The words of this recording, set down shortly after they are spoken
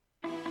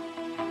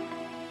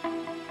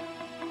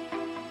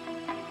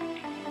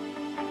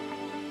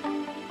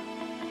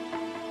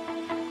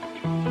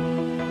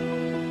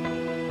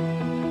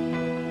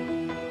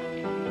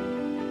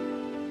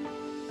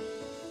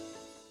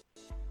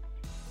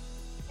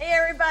Hey,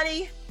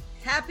 everybody.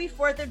 Happy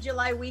 4th of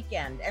July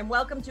weekend, and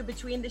welcome to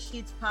Between the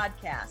Sheets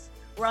podcast.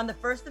 We're on the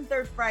first and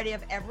third Friday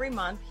of every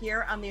month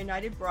here on the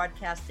United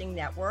Broadcasting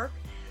Network.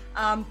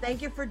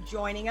 Thank you for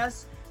joining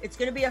us. It's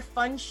going to be a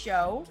fun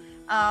show.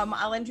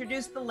 I'll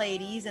introduce the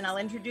ladies and I'll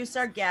introduce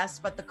our guests,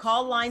 but the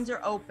call lines are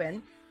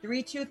open,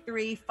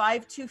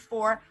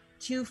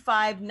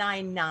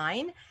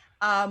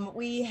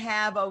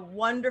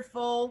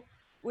 323-524-2599.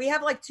 We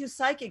have like two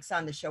psychics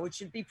on the show, which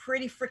should be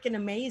pretty freaking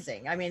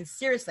amazing. I mean,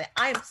 seriously,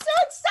 I am so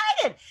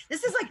excited.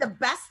 This is like the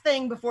best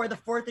thing before the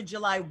 4th of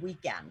July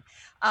weekend.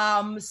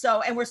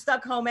 And we're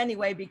stuck home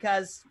anyway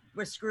because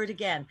we're screwed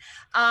again,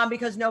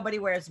 because nobody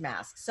wears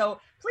masks. So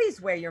please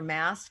wear your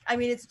mask. I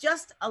mean, it's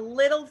just a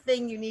little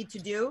thing you need to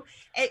do.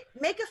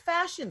 Make a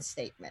fashion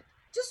statement.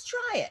 Just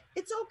try it.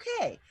 It's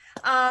okay.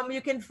 You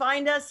can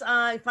find us,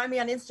 find me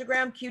on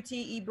Instagram,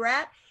 QTE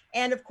Brat.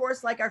 And of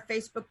course, like our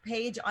Facebook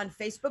page on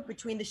Facebook,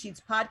 Between the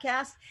Sheets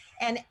podcast.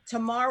 And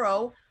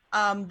tomorrow,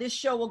 this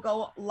show will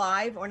go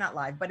live, or not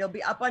live, but it'll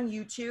be up on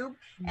YouTube.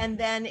 And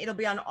then it'll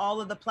be on all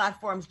of the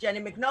platforms. Jenny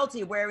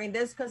McNulty wearing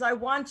this because I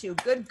want to.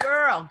 Good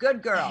girl,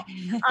 good girl.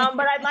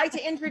 But I'd like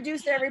to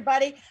introduce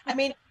everybody. I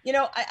mean, you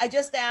know, I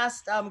just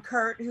asked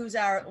Kurt, who's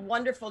our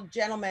wonderful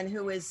gentleman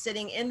who is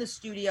sitting in the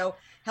studio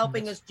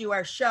helping us do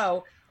our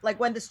show,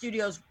 like when the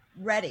studio's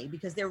ready,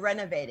 because they're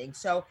renovating.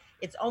 So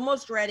it's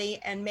almost ready,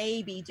 and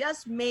maybe,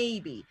 just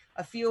maybe,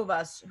 a few of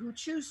us who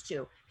choose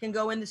to can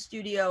go in the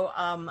studio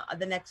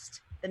the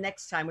next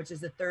time, which is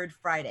the third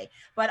Friday.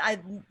 But I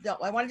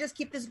want to just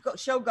keep this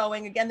show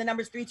going. Again, the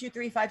number is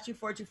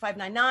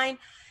 323-524-2599.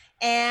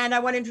 And I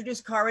want to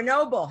introduce Cara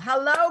Noble.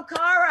 Hello,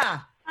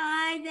 Cara.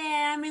 Hi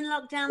there. I'm in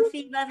lockdown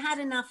fever. I've had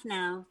enough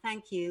now.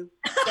 Thank you.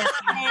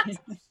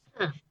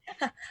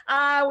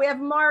 We have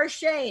Mara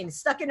Shane,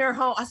 stuck at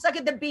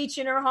the beach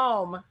in her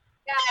home.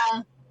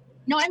 Yeah.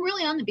 No, I'm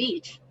really on the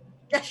beach.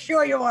 Yeah,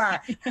 sure you are.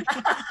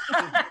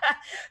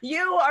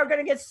 You are going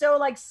to get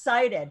so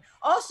excited.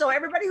 Also,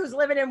 everybody who's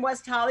living in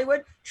West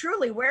Hollywood,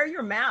 truly wear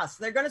your mask.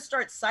 They're going to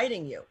start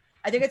citing you.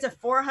 I think it's a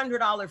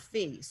 $400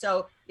 fee.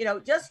 So, you know,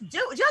 just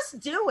do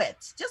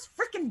it. Just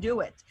freaking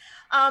do it.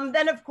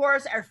 Then, of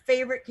course, our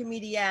favorite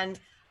comedian,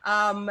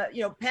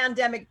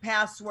 pandemic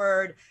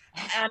password,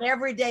 and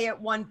every day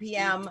at 1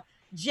 p.m.,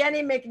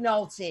 Jenny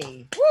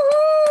McNulty.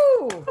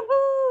 Woohoo!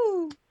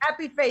 Woo-hoo!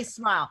 Happy face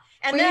smile.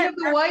 And we have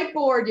the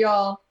whiteboard,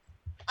 y'all.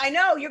 I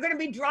know you're going to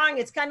be drawing.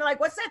 It's kind of like,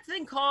 what's that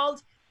thing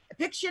called?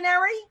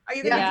 Pictionary? Are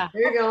you going to? Yeah,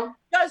 there you go.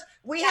 Because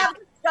we have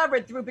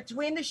discovered through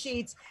Between the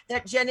Sheets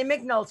that Jenny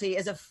McNulty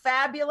is a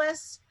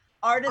fabulous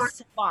artist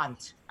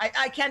savant.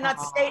 I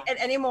cannot state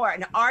it anymore.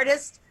 An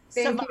artist.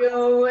 Thank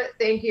you.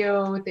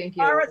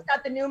 Cara's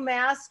got the new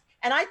mask,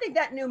 and I think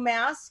that new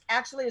mask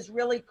actually is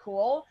really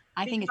cool.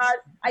 I think because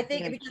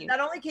not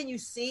only can you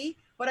see,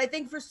 but I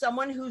think for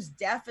someone who's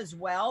deaf as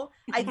well,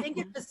 I think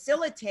it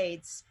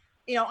facilitates,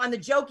 on the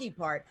jokey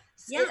part,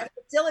 it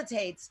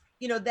facilitates,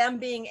 them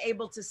being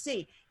able to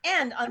see.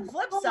 And on the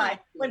flip side,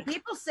 when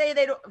people say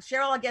they don't,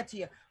 Cheryl, I'll get to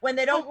you. When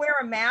they don't wear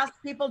a mask,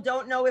 people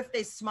don't know if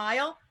they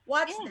smile.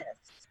 Watch this.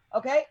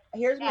 Okay,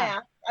 here's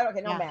mask.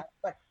 Okay, no mask,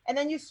 and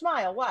then you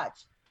smile.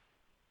 Watch.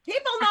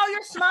 People know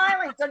you're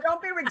smiling, so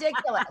don't be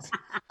ridiculous.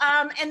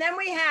 And then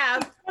we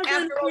have,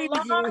 after a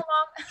long,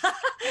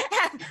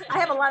 I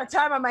have a lot of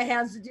time on my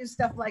hands to do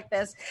stuff like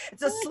this.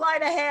 It's a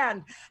sleight of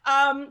hand.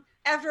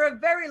 After a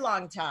very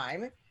long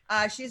time,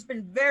 she's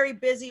been very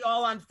busy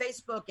all on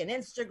Facebook and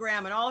Instagram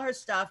and all her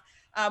stuff.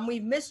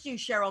 We've missed you,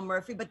 Cheryl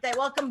Murphy, but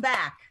welcome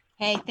back.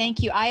 Hey,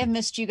 thank you. I have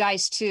missed you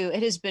guys too.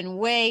 It has been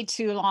way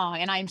too long,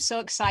 and I'm so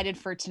excited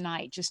for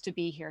tonight just to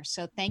be here.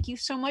 So thank you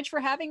so much for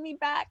having me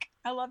back.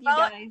 I love you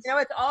guys.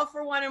 It's all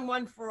for one and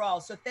one for all.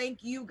 So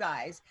thank you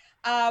guys.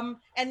 And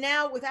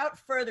now, without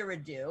further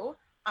ado,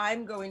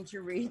 I'm going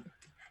to read,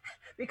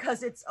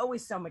 because it's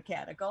always so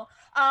mechanical,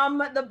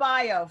 the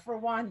bio for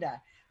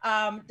Wanda.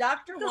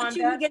 Dr. Wanda.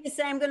 You were going to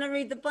say I'm going to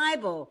read the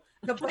Bible.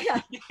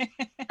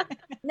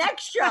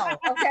 Next show,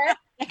 okay?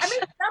 I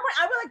mean,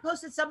 I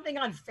posted something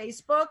on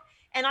Facebook,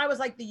 and I was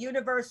like, the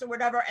universe or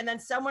whatever, and then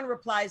someone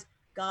replies,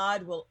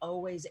 God will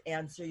always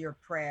answer your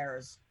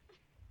prayers.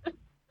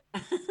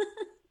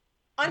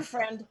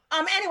 Unfriend.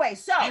 Anyway,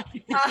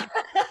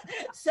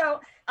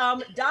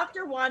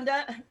 Dr.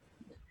 Wanda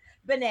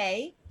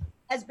Benet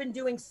has been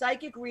doing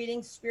psychic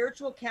readings,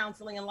 spiritual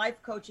counseling, and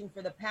life coaching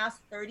for the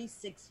past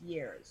 36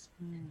 years.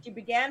 She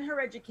began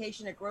her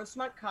education at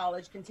Grossmont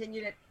College,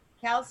 continued at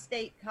Cal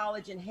State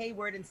College in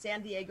Hayward, and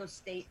San Diego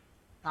State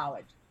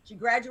College. She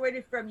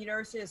graduated from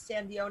University of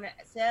Sedona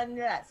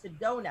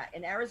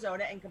in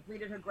Arizona and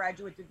completed her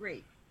graduate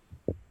degree.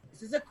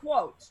 This is a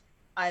quote.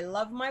 I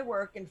love my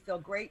work and feel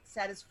great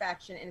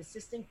satisfaction in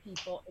assisting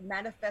people in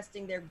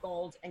manifesting their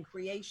goals and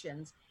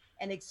creations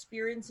and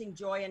experiencing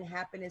joy and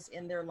happiness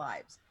in their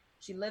lives.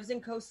 She lives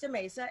in Costa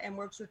Mesa and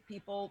works with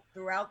people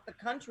throughout the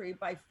country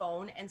by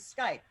phone and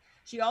Skype.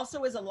 She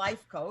also is a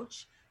life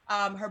coach.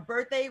 Her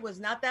birthday was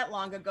not that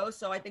long ago,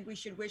 so I think we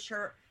should wish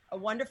her a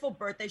wonderful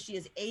birthday. She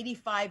is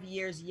 85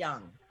 years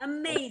young.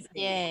 Amazing.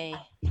 Yay.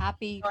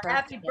 Happy birthday.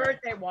 Happy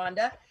birthday,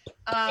 Wanda.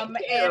 Thank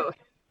you.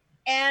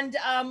 And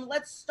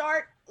let's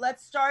start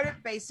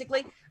it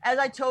basically. As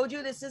I told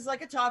you, this is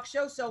like a talk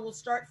show, so we'll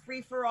start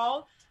free for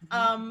all.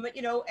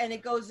 You know, and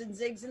it goes in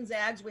zigs and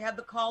zags. We have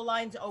the call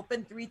lines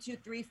open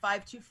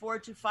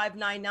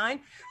 323-524-2599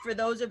 for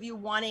those of you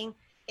wanting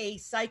a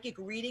psychic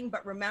reading.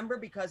 But remember,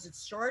 because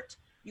it's short,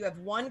 you have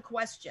one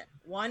question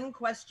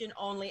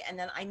only, and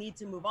then I need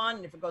to move on.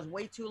 And if it goes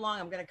way too long,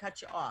 I'm going to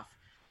cut you off.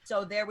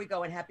 So there we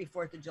go, and happy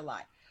 4th of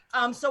July.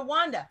 So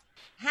Wanda,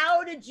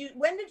 how did you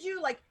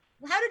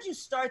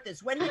start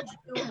this? When did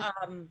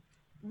you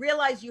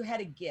realize you had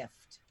a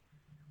gift?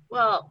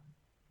 Well,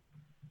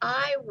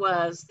 I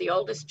was the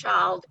oldest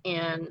child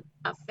in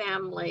a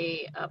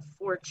family of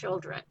 4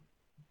 children.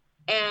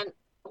 And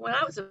when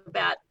I was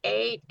about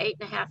 8 and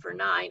a half or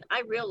 9,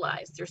 I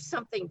realized there's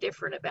something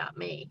different about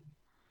me.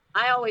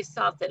 I always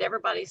thought that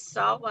everybody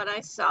saw what I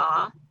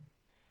saw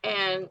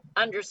and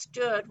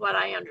understood what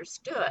I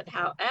understood.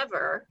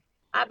 However,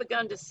 I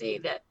begun to see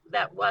that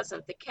that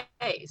wasn't the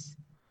case.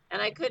 And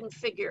I couldn't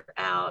figure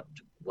out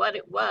what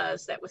it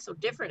was that was so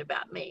different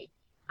about me.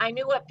 I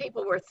knew what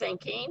people were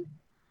thinking.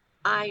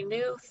 I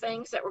knew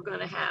things that were going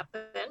to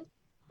happen.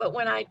 But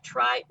when I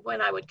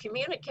would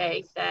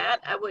communicate that,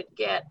 I would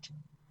get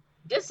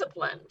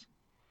disciplined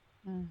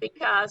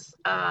because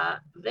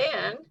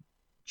then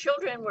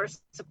children were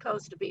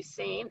supposed to be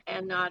seen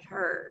and not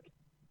heard.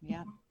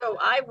 Yeah. So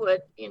I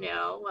would,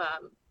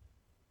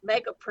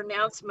 make a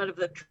pronouncement of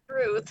the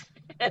truth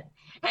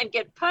and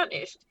get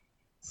punished.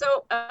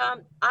 So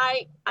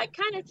I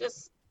kind of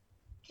just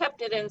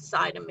kept it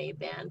inside of me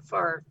then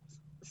for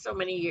so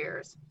many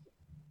years.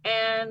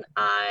 And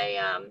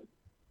I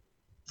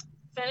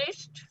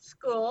finished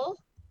school,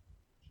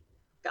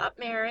 got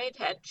married,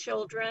 had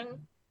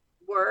children,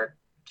 worked.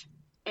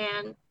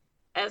 And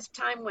as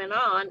time went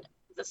on,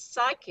 the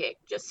psychic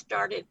just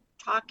started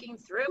talking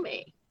through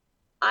me.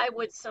 I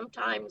would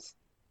sometimes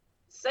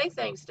say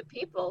things to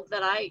people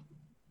that I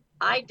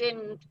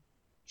didn't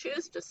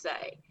choose to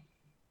say.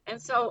 And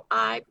so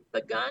I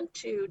begun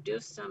to do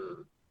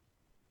some,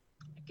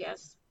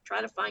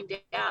 try to find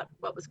out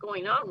what was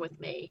going on with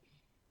me.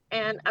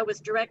 And I was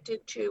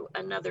directed to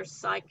another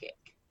psychic.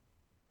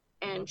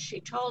 And she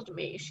told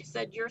me, she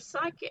said, "You're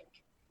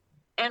psychic."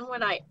 And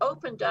when I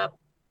opened up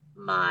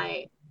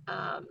my,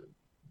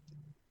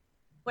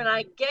 when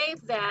I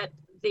gave that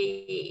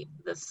the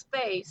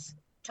space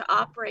to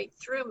operate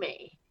through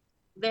me,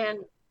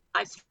 then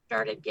I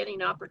started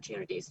getting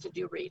opportunities to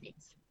do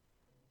readings.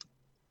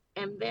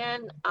 And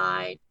then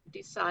I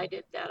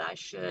decided that I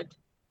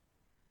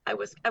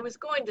was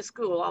going to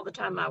school all the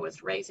time. I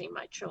was raising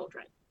my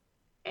children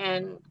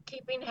and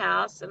keeping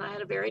house, and I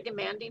had a very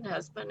demanding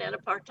husband and a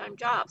part-time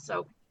job.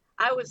 So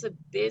I was a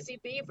busy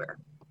beaver.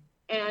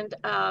 And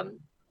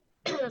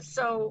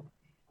so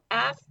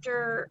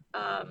after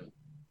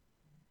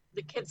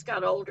the kids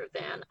got older,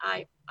 then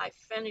I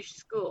finished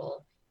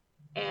school,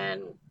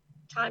 and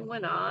time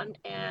went on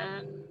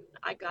and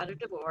I got a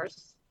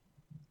divorce,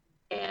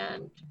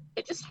 and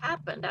it just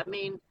happened. I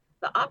mean,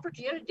 the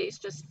opportunities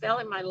just fell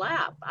in my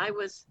lap. I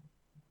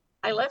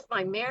left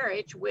my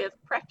marriage with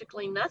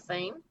practically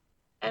nothing.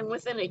 And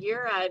within a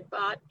year, I had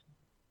bought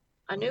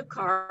a new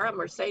car, a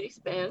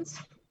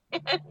Mercedes-Benz,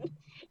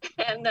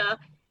 and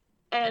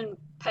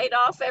paid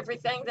off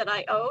everything that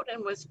I owed,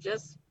 and was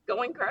just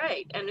going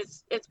great. And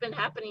it's been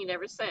happening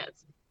ever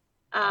since.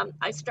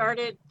 I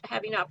started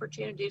having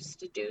opportunities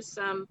to do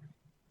some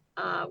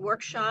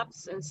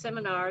workshops and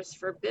seminars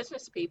for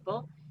business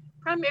people,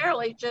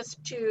 primarily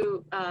just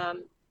to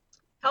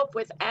help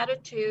with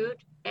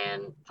attitude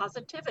and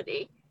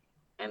positivity.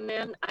 And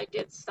then I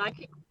did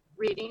psychic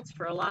readings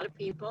for a lot of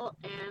people,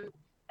 and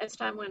as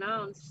time went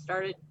on,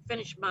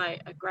 finished my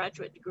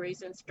graduate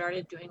degrees and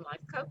started doing life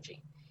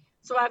coaching.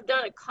 So I've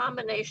done a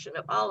combination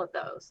of all of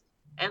those,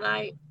 and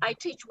I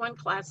teach one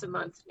class a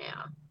month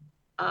now,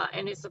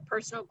 and it's a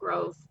personal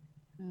growth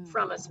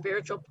from a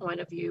spiritual point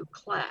of view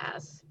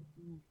class.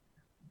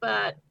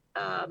 But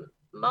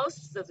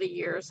most of the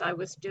years I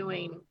was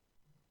doing,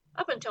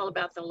 up until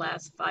about the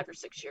last 5 or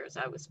 6 years,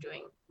 I was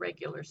doing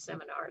regular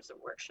seminars and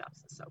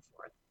workshops and so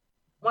forth.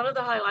 One of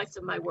the highlights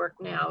of my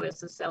work now is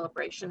the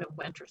celebration of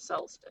winter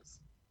solstice.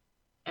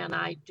 And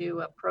I do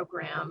a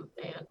program,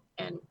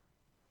 and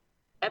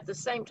at the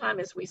same time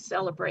as we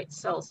celebrate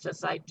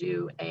solstice, I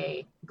do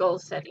a goal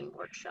setting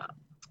workshop.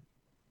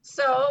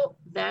 So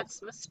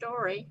that's my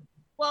story.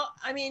 Well,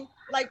 I mean,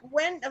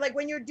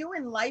 when you're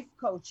doing life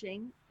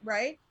coaching,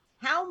 right?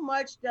 How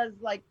much does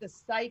like the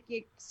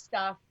psychic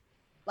stuff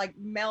like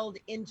meld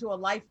into a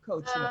life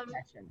coaching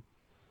session?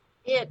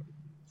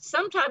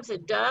 Sometimes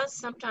it does,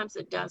 sometimes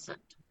it doesn't.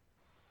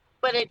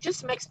 But it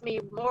just makes me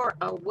more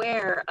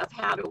aware of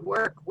how to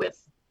work with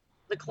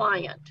the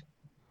client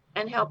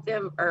and help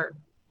them or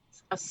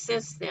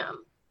assist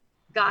them,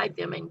 guide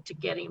them into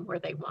getting where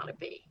they want to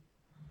be.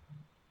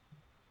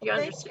 Do you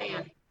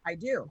understand? I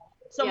do.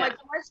 So my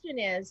question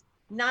is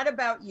not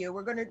about you.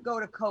 We're going to go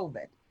to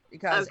COVID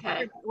because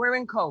we're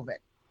in COVID.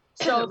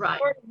 So right.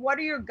 What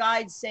are your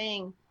guides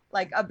saying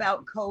like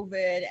about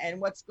COVID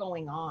and what's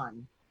going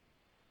on?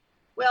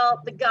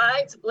 Well, the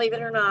guides, believe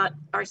it or not,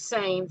 are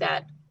saying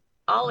that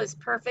all is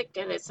perfect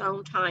in its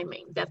own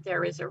timing, that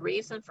there is a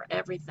reason for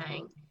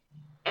everything,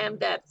 and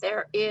that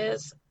there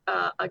is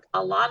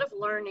a lot of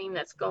learning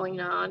that's going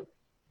on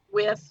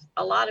with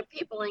a lot of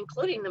people,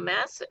 including the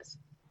masses,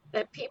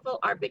 that people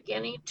are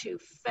beginning to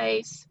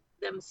face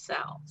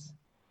themselves.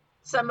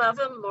 Some of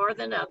them more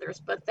than others,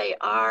 but they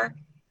are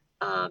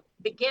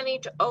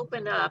beginning to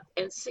open up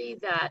and see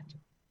that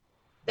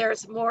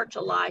there's more to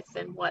life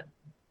than what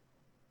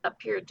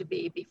appeared to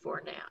be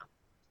before now.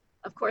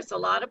 Of course, a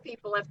lot of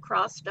people have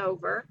crossed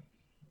over,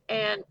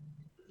 and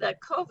the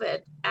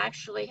COVID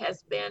actually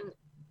has been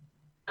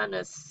an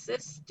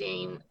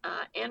assisting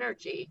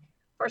energy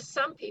for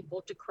some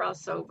people to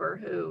cross over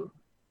who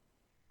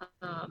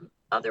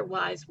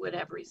otherwise would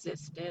have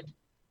resisted.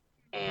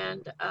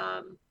 And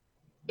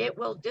it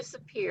will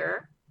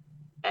disappear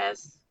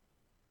as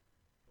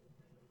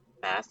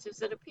fast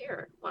as it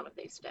appeared one of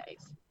these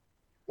days.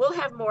 We'll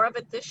have more of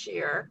it this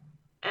year,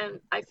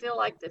 and I feel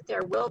like that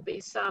there will be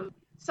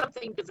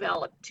something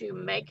developed to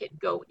make it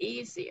go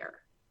easier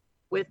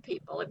with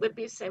people. It would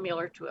be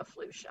similar to a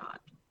flu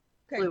shot.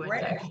 Okay, Flu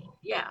great. injection.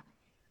 Yeah,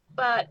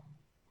 but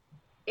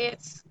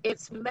it's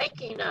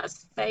making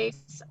us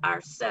face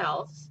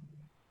ourselves,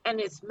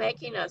 and it's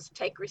making us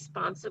take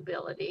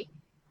responsibility,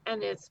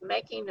 and it's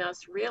making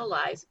us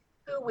realize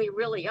who we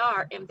really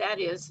are, and that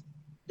is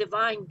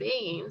divine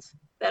beings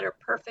that are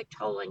perfect,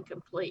 whole, and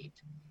complete,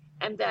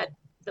 and that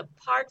the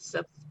parts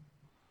of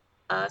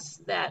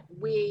us that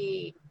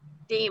we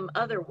deem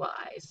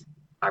otherwise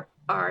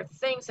are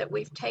things that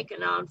we've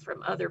taken on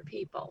from other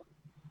people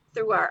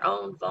through our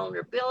own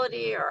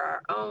vulnerability or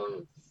our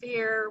own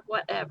fear,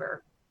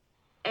 whatever,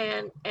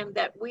 and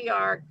that we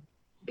are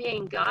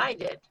being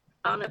guided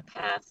on a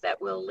path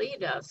that will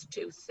lead us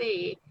to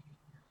see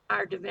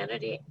our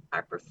divinity,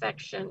 our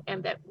perfection,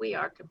 and that we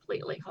are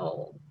completely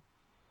whole.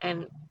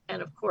 And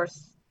of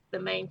course, the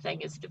main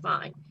thing is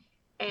divine.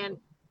 And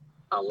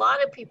a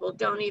lot of people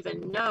don't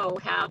even know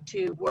how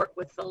to work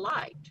with the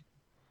light.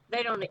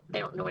 They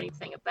don't know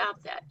anything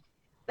about that.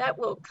 That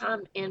will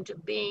come into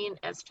being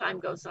as time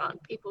goes on.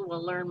 People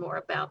will learn more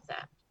about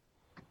that.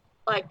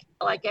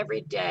 Like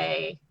every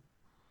day,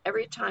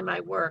 every time I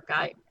work,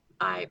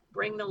 I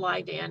bring the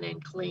light in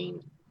and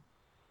clean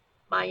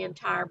my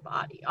entire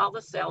body, all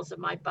the cells of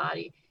my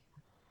body,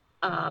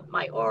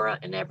 my aura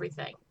and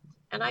everything.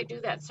 And I do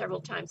that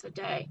several times a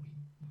day.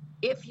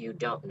 If you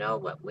don't know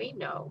what we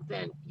know,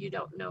 then you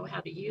don't know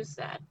how to use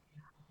that.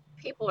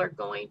 People are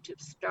going to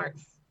start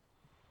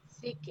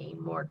seeking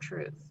more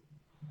truth.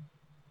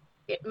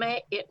 It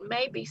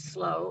may be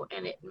slow,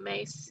 and it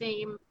may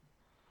seem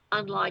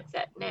unlike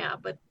that now,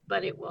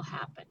 but it will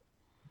happen.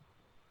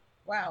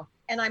 Wow.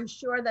 And I'm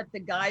sure that the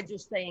guides are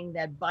saying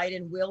that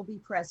Biden will be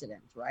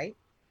president, right?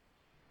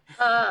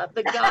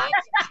 The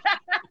guides,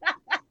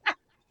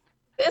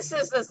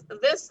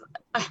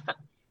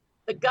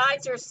 the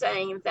guides are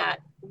saying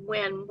that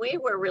when we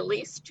were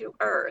released to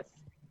Earth,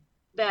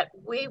 that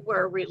we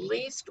were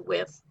released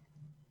with,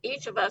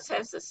 each of us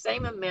has the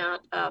same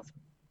amount of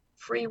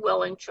free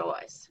will and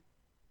choice,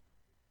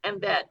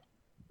 and that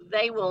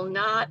they will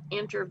not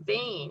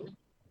intervene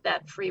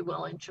that free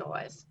will and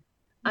choice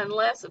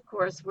unless, of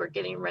course, we're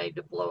getting ready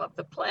to blow up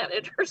the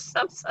planet or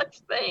some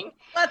such thing.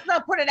 Let's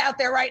not put it out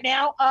there right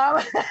now.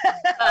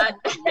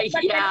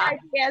 Yeah.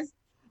 Yes.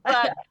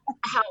 But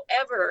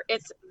however,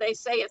 they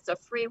say it's a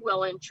free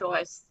will and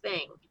choice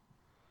thing,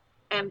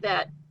 and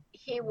that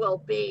he will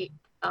be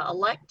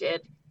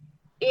elected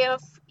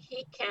if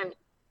he can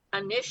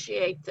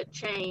initiate the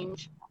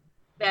change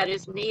that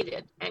is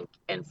needed and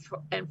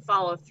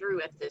follow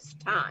through at this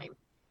time.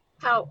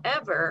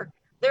 However,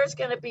 there's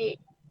going to be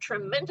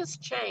tremendous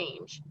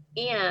change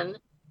in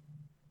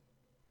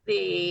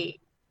the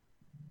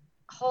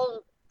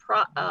whole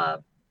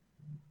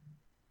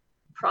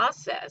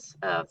process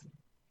of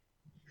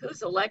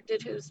who's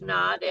elected, who's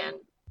not, and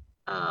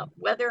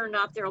whether or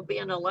not there'll be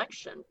an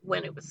election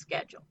when it was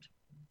scheduled.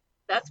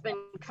 That's been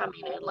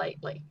coming in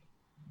lately.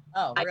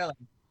 Oh, really?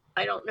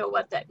 I don't know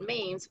what that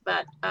means,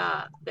 but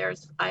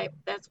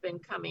that's been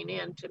coming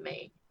in to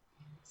me.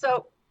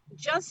 So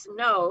just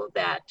know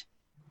that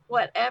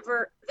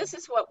this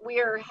is what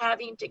we're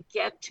having to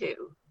get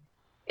to,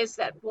 is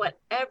that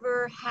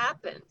whatever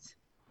happens,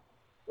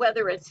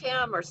 whether it's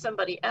him or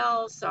somebody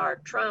else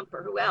or Trump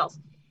or who else,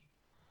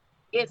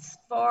 it's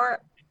for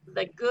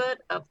the good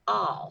of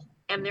all,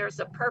 and there's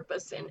a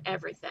purpose in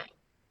everything.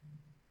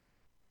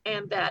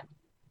 And that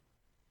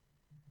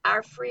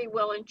our free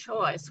will and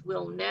choice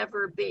will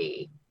never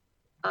be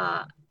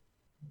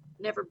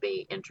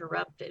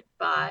interrupted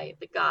by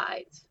the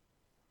guides.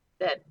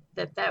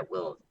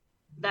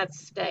 That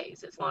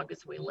stays as long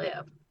as we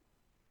live.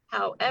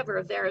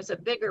 However, there is a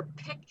bigger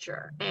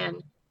picture,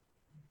 and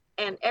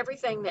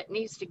everything that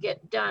needs to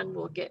get done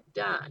will get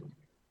done,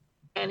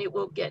 and it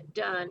will get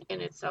done in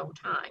its own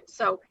time.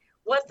 So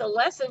what the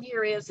lesson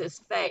here is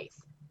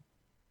faith.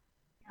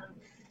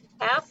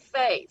 Have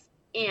faith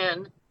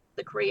in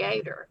the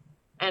Creator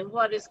and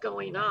what is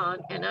going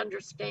on, and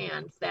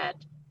understand that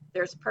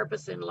there's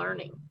purpose in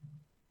learning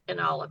in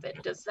all of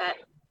it. Does that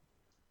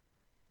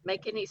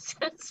make any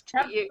sense to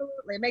you?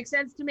 Absolutely, it makes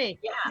sense to me.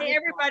 Yeah. Hey,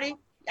 everybody,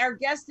 our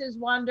guest is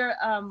Wanda.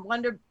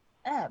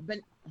 But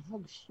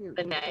oh shoot,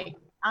 Benet.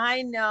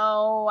 I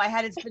know I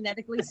had it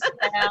phonetically spelled.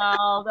 I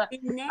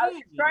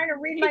was trying to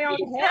read my own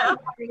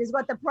handwriting is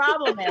what the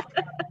problem is.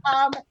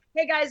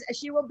 Hey guys,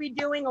 she will be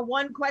doing a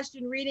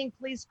 1-question reading.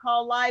 Please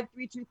call live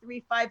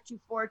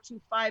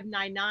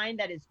 323-524-2599.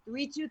 That is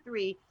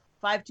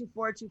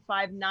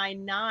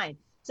 323-524-2599.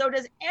 So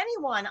does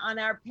anyone on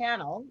our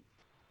panel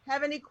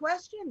have any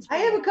questions? I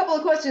have a couple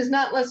of questions,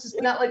 not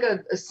like a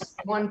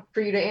one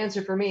for you to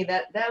answer for me.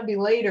 That would be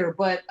later.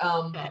 But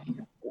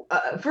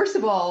first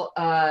of all,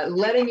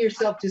 letting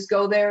yourself just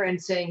go there and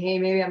saying, hey,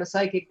 maybe I'm a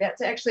psychic.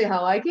 That's actually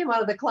how I came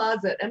out of the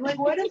closet. I'm like,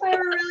 what if I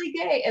were really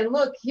gay? And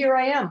look, here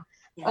I am.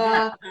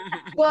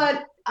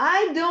 But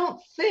I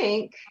don't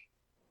think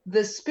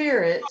the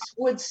spirits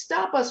would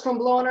stop us from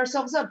blowing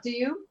ourselves up. Do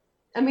you?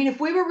 I mean, if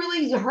we were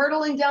really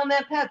hurtling down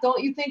that path,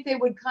 don't you think they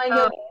would kind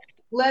of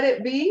let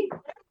it be?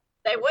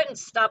 They wouldn't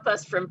stop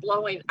us from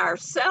blowing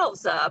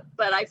ourselves up,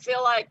 but I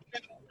feel like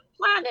the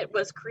planet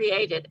was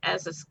created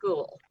as a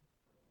school.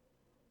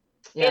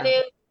 Yeah.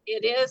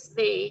 It is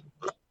the,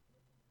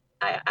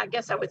 I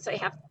guess I would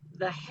say,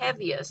 the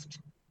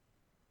heaviest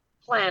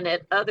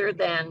planet other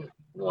than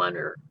one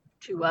or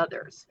two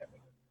others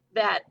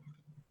that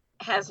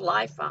has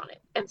life on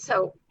it. And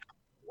so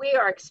we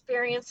are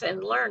experiencing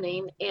and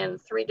learning in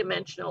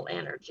 3-dimensional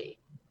energy: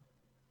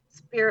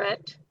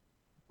 spirit,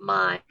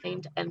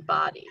 mind, and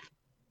body,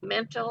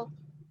 mental,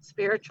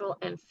 spiritual,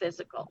 and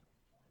physical.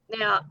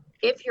 Now,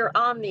 if you're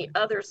on the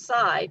other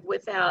side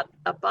without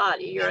a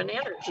body, you're an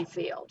energy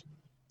field.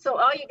 So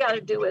all you got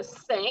to do is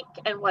think,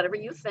 and whatever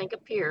you think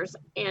appears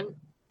in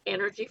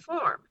energy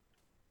form.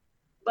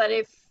 But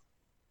if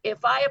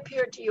I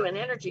appeared to you in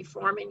energy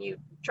form and you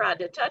tried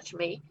to touch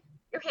me,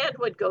 your hand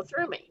would go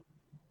through me.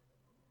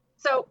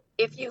 So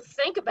if you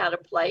think about a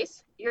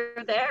place,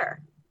 you're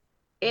there.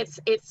 It's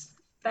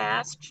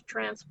fast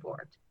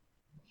transport.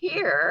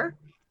 Here,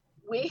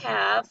 we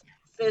have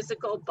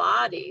physical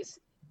bodies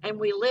and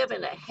we live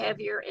in a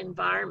heavier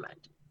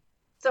environment.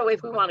 So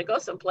if we want to go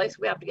someplace,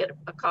 we have to get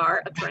a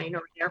car, a train, or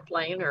an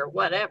airplane, or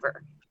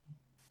whatever.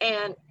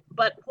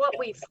 But what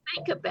we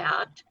think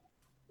about,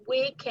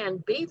 we can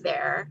be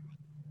there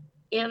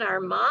in our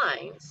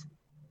minds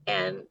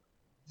and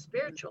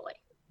spiritually.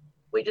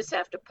 We just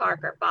have to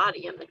park our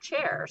body in the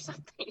chair or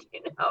something, you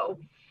know.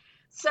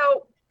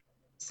 So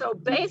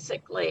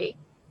basically,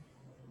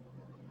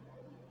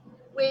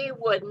 we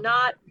would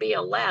not be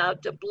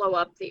allowed to blow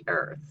up the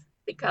earth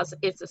because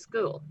it's a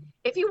school.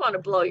 If you want to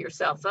blow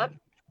yourself up,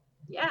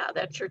 yeah,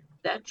 that's your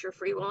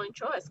free willing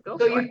choice. Go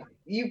for it.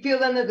 You feel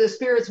then that the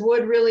spirits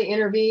would really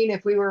intervene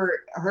if we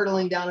were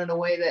hurtling down in a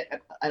way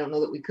that, I don't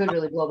know that we could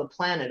really blow the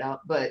planet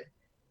up, but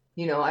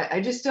you know,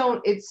 I just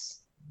don't,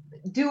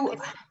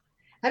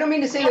 I don't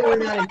mean to say that we're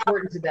not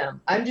important to them.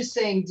 I'm just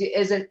saying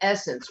as an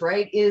essence,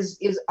 right?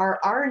 Are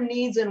our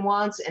needs and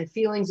wants and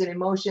feelings and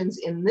emotions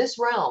in this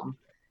realm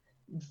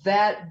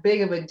that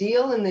big of a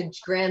deal in the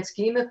grand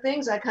scheme of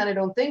things? I kind of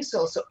don't think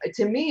so. So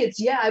to me,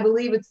 I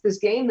believe it's this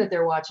game that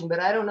they're watching, but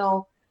I don't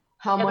know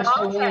how much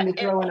they're willing to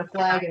throw in a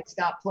flag and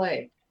stop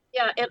play.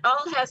 Yeah, it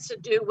all has to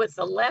do with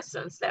the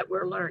lessons that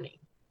we're learning.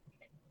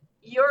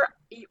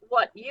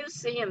 What you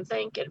see and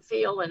think and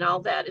feel and all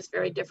that is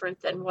very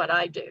different than what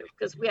I do,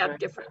 because we have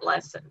different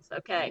lessons,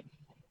 okay?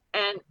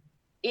 And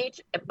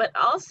but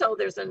also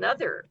there's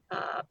another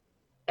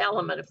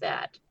element of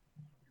that.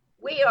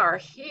 We are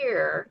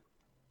here,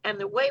 and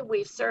the way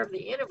we serve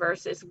the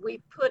universe is we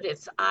put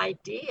its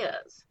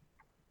ideas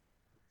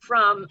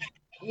from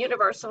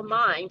universal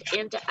mind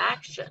into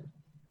action.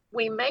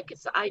 We make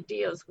its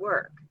ideas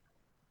work.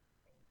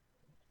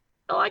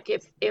 Like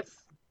if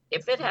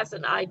it has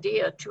an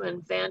idea to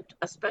invent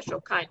a special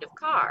kind of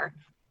car,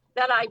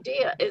 that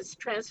idea is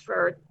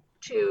transferred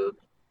to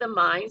the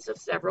minds of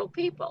several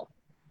people.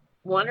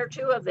 One or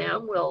two of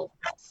them will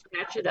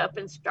snatch it up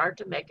and start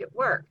to make it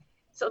work.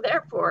 So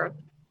therefore,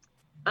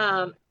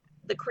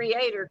 the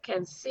creator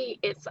can see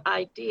its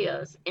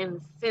ideas in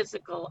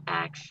physical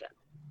action.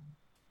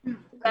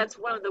 That's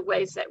one of the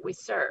ways that we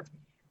serve.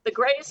 The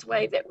greatest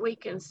way that we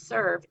can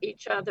serve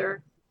each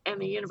other and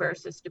the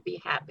universe is to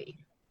be happy.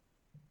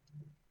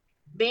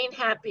 Being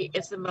happy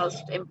is the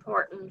most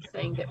important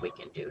thing that we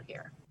can do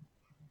here.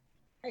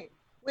 Hey,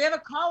 we have a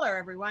caller,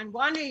 everyone.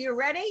 Wanda, you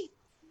ready?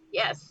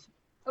 Yes.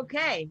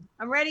 Okay,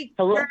 I'm ready.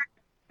 Hello.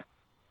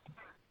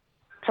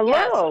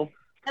 Hello.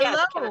 Hello.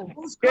 Yes.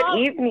 Who's Good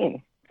calling?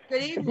 evening.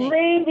 Good evening.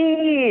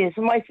 Ladies,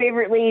 my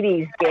favorite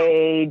ladies,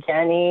 Gay,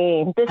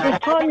 Jenny. This is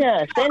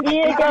Tanya, San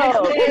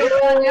Diego.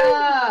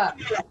 Yeah.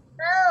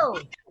 Oh,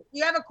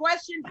 you have a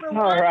question for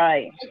All Wanda?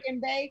 right. I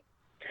can bake?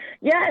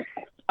 Yes,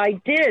 I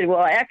did.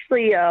 Well,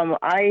 actually,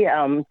 I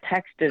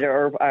texted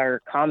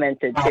or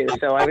commented too.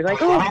 So I was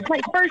like, oh, it's my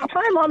first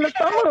time on the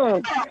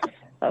phone.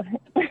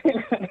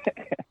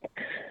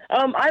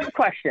 I have a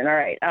question. All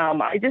right.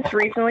 I just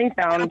recently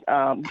found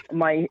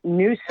my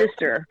new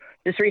sister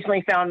just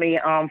recently found me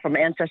from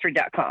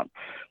Ancestry.com.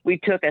 We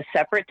took a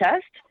separate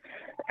test,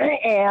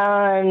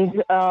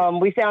 And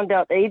we found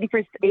out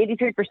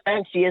 83%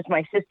 she is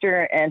my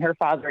sister and her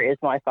father is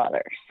my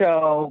father.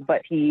 So,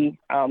 but he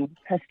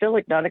has still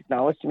not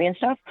acknowledged me and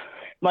stuff.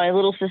 My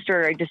little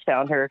sister, I just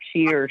found her.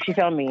 She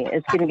found me,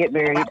 is going to get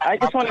married. I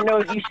just want to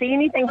know, do you see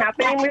anything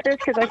happening with this?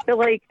 Because I feel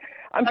like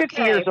I'm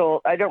 50 years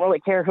old. I don't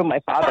really care who my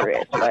father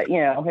is. But, you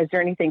know, is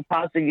there anything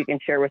positive you can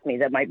share with me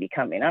that might be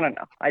coming? I don't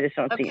know. I just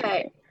don't see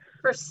anything.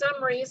 For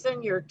some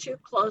reason, you're too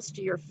close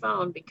to your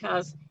phone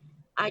because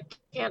I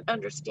can't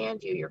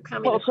understand you. You're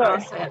coming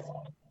across as.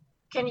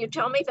 Can you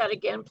tell me that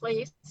again,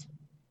 please?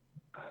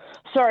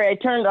 Sorry, I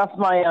turned off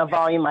my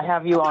volume. I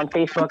have you on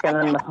Facebook and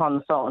then on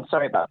the phone.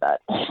 Sorry about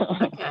that.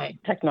 Okay.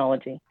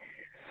 Technology.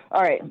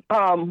 All right.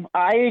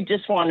 I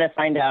just wanted to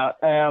find out,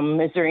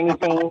 is there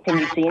anything, can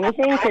you see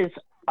anything? Because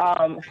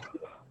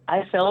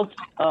I felt,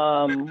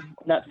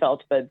 not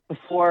felt, but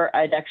before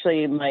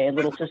my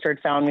little sister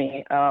had found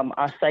me,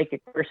 a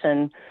psychic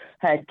person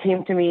had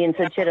came to me and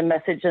said she had a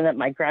message and that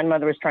my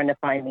grandmother was trying to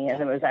find me.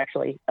 And it was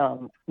actually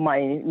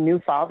my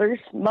new father's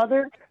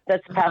mother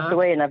that's passed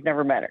away and I've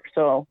never met her.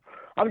 So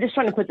I'm just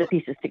trying to put the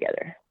pieces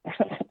together.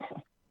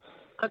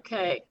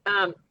 Okay.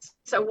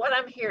 So what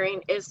I'm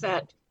hearing is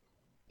that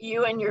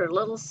you and your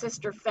little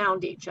sister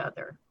found each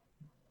other.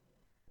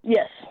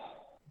 Yes.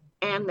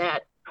 And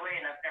that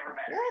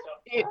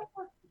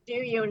do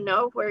you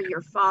know where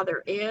your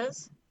father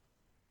is?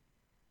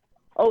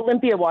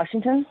 Olympia,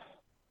 Washington.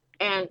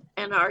 And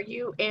are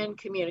you in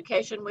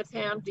communication with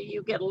him? Do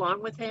you get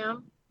along with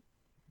him?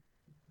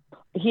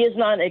 He is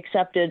not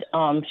accepted.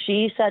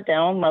 She sat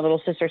down, my little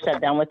sister sat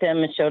down with him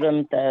and showed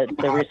him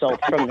the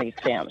results from the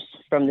exams,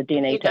 from the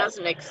DNA test.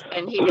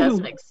 And he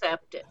doesn't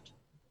accept it.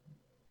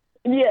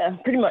 Yeah,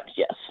 pretty much,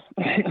 yes.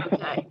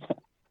 Okay.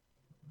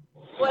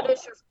 What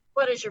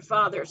is your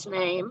father's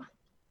name?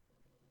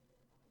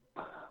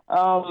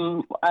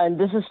 And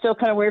this is still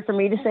kind of weird for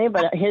me to say,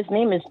 but his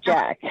name is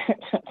Jack.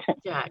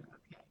 Jack.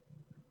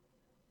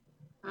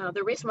 Okay.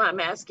 The reason why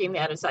I'm asking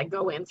that is I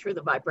go in through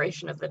the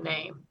vibration of the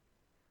name.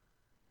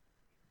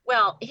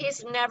 Well,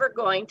 he's never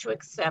going to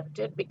accept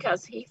it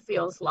because he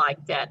feels like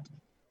that's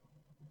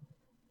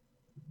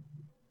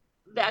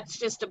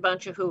just a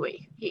bunch of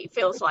hooey. He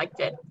feels like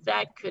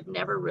that could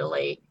never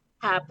really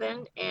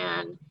happen.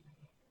 And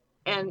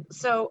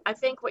so I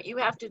think what you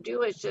have to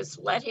do is just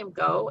let him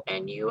go,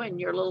 and you and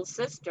your little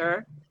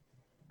sister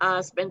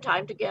spend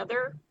time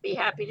together, be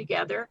happy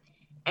together,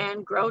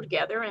 and grow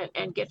together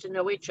and get to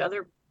know each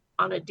other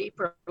on a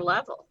deeper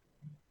level.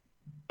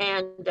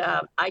 And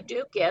I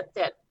do get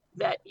that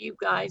you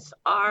guys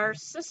are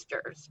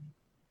sisters,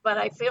 but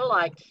I feel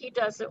like he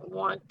doesn't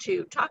want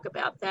to talk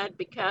about that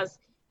because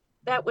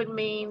that would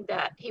mean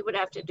that he would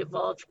have to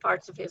divulge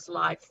parts of his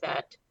life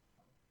that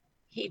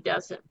he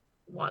doesn't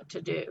want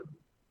to do.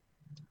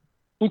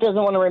 He doesn't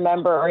want to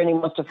remember or he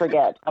wants to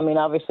forget. I mean,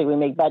 obviously we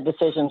make bad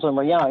decisions when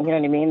we're young, you know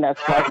what I mean?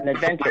 That's like an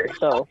adventure,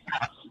 so.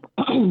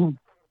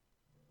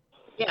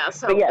 Yeah,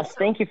 so. But yes,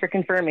 thank you for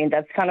confirming.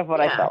 That's kind of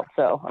what I felt.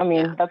 So, I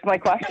mean, that's my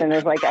question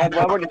is like, I've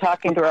already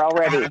talking to her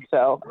already,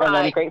 so and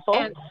I'm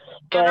grateful.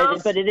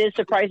 But it is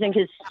surprising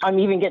because I'm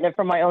even getting it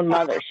from my own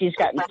mother. She's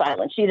gotten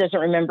silent. She doesn't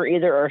remember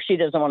either, or she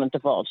doesn't want to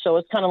divulge. So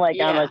it's kind of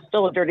like I'm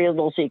still a dirty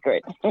little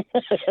secret.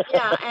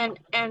 Yeah,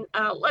 and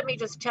let me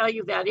just tell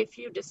you that if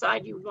you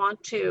decide you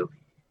want to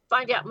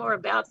find out more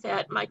about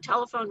that, my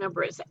telephone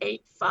number is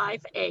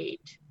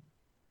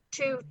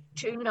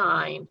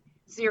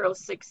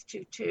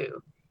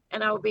 858-229-0622.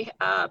 And I will be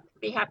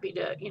happy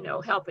to,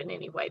 help in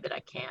any way that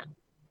I can.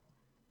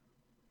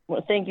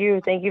 Well, thank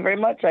you. Thank you very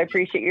much. I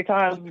appreciate your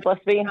time.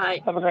 Bless me.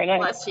 Right. Have a great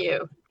night. Bless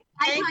you.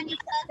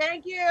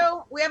 Thank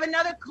you. We have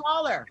another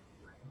caller.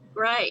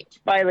 Great.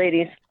 Bye,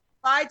 ladies.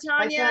 Bye,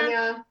 Tanya. Bye,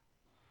 Tanya.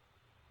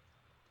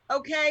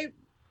 Okay.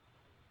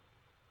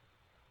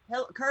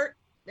 Hello, Kurt,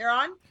 they're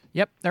on?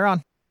 Yep, they're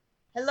on.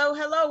 Hello.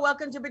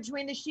 Welcome to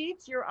Between the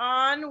Sheets. You're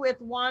on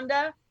with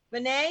Wanda.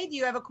 Vinay, do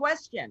you have a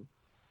question?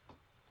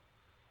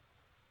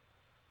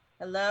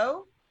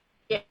 Hello?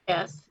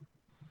 Yes.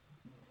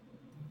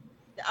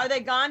 Are they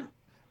gone?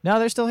 No,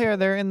 they're still here.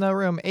 They're in the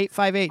room.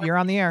 858, you're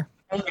on the air.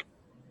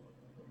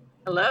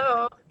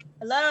 Hello?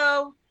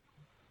 Hello?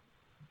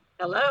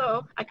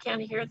 I can't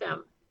hear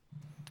them.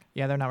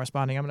 Yeah, they're not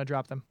responding. I'm going to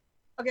drop them.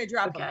 Okay,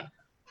 drop them.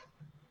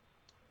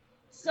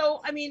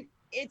 So, I mean,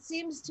 it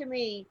seems to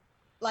me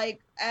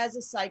like as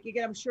a psychic,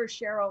 and I'm sure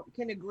Cheryl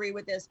can agree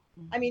with this.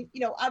 I mean,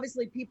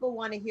 obviously people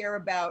want to hear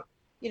about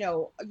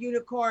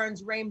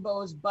unicorns,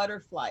 rainbows,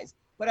 butterflies.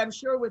 But I'm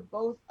sure with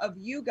both of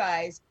you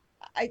guys,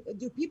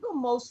 do people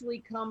mostly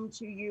come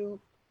to you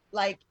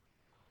like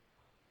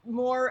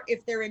more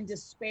if they're in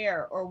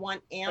despair or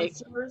want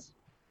answers?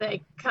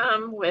 They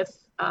come with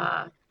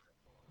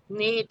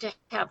need to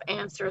have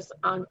answers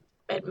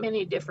at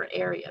many different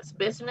areas: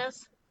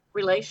 business,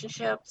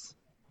 relationships,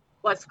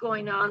 what's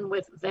going on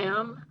with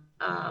them,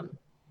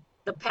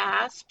 the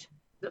past,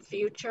 the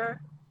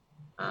future,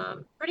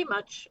 pretty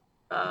much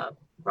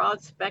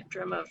broad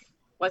spectrum of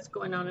what's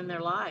going on in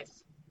their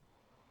lives.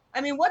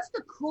 I mean, what's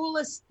the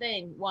coolest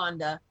thing,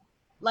 Wanda,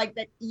 like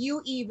that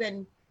you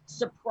even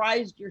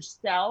surprised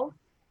yourself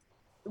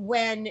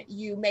when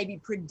you maybe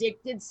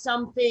predicted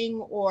something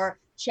or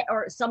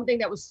something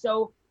that was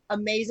so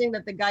amazing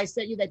that the guy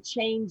sent you that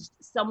changed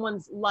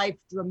someone's life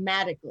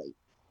dramatically?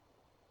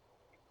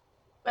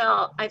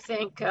 Well, I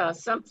think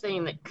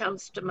something that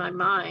comes to my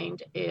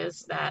mind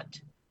is that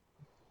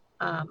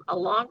a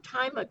long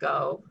time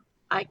ago,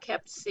 I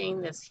kept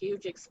seeing this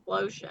huge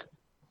explosion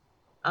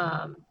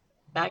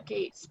back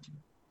east.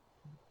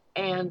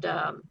 And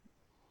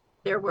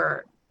there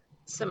were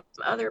some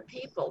other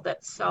people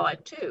that saw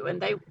it too,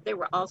 and they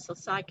were also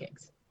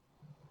psychics.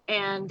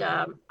 And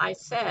I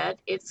said,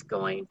 it's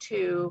going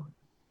to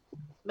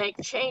make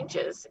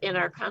changes in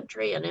our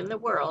country and in the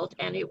world,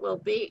 and it will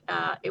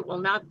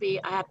not be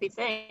a happy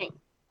thing.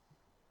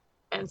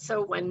 And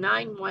so when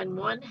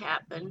 9/11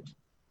 happened,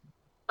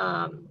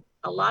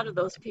 a lot of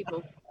those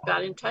people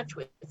got in touch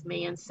with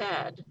me and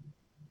said,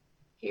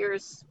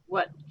 here's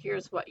what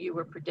you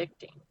were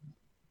predicting.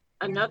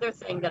 Another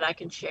thing that I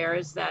can share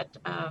is that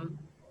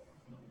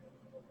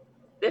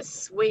this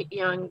sweet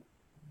young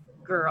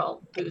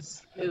girl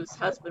whose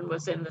husband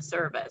was in the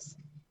service,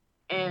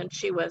 and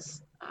she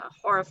was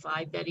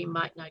horrified that he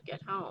might not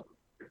get home.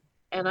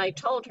 And I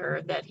told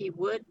her that he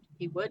would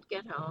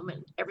get home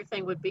and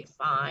everything would be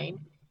fine.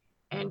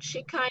 And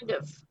she kind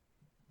of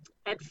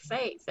had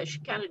faith, that she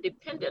kind of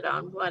depended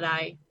on what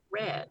I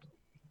read.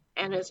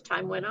 And as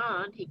time went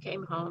on, he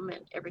came home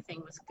and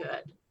everything was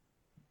good.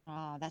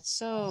 Oh, that's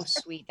so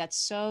sweet. That's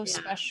so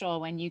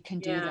special when you can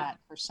do that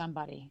for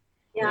somebody.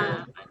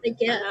 Yeah.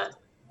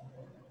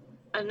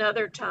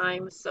 Another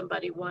time,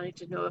 somebody wanted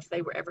to know if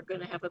they were ever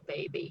going to have a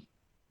baby.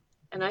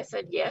 And I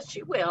said, yes,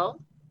 you will.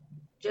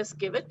 Just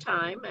give it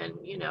time and,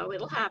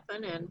 it'll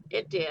happen. And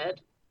it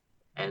did.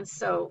 And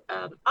so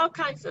all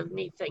kinds of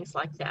neat things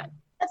like that.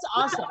 That's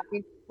awesome.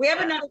 We have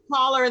another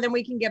caller, and then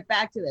we can get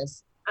back to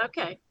this.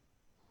 Okay.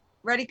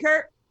 Ready,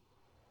 Kurt?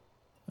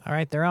 All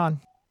right, they're on.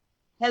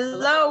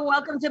 Hello,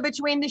 welcome to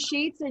Between the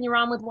Sheets, and you're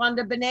on with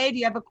Wanda Benet. Do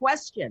you have a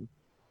question?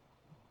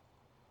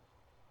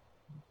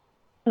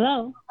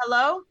 Hello.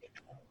 Hello?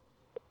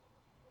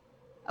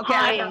 Okay.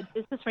 Hi,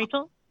 is this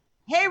Rachel?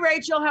 Hey,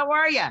 Rachel, how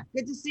are you?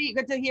 Good to see you.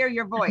 Good to hear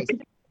your voice.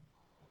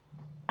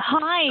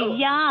 Hi,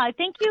 yeah.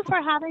 Thank you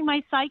for having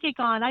my psychic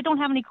on. I don't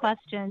have any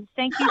questions.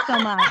 Thank you so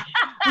much.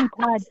 I'm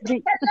glad.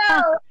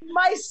 Hello,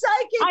 my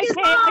psychic is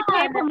on. I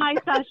pay for my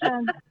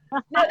session.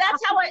 No,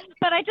 that's how I.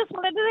 But I just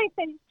wanted to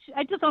say,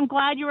 I'm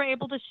glad you were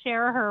able to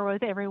share her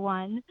with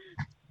everyone.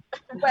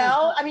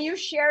 Well, I mean, you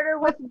shared her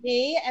with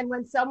me, and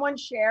when someone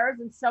shares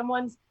and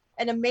someone's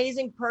an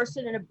amazing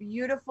person and a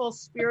beautiful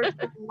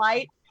spiritual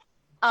light,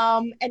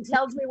 and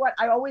tells me what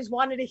I always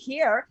wanted to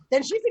hear,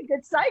 then she's a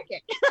good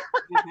psychic.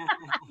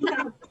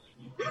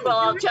 Well,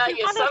 I'll tell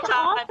you, That's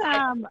sometimes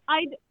awesome.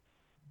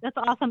 That's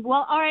awesome.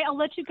 Well, all right, I'll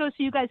let you go so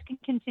you guys can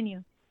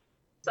continue.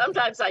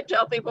 Sometimes I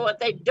tell people what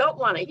they don't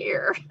want to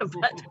hear,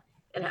 but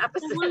it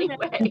happens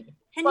anyway.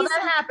 Well,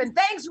 that happened.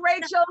 Thanks,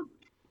 Rachel.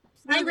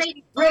 Hi,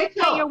 Rachel.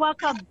 Rachel, You're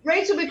welcome.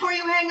 Rachel, before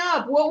you hang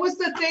up, what was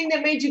the thing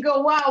that made you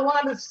go, wow,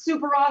 Wanda's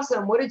super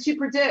awesome? What did she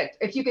predict,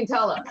 if you can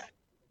tell us?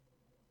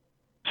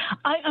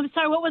 I'm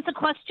sorry, what was the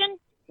question?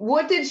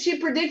 What did she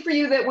predict for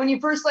you that when you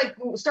first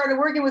started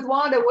working with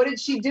Wanda, what did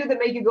she do that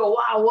made you go,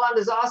 wow,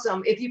 Wanda's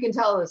awesome? If you can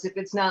tell us, if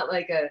it's not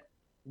like a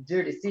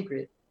dirty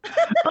secret.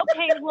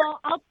 Okay,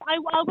 well, I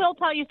will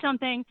tell you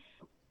something.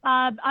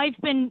 I've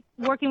been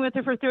working with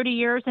her for 30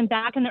 years, and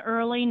back in the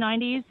early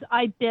 90s,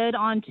 I bid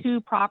on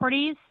 2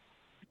 properties,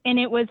 and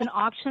it was an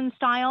auction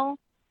style,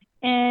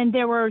 and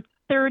there were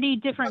 30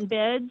 different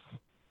bids,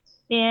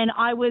 and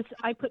I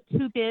put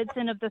 2 bids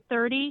in of the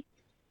 30,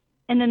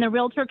 and then the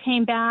realtor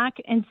came back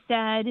and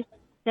said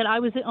that I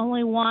was the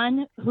only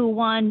one who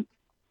won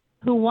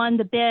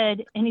the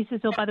bid, and he says,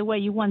 oh, by the way,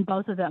 you won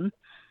both of them.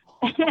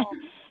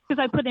 Because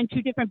I put in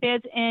 2 different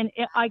bids, and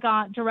I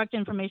got direct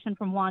information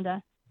from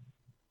Wanda.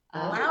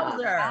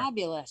 Wowzer.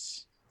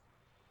 Fabulous.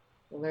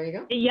 Well, there you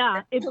go.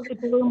 Yeah, it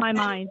blew my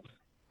mind.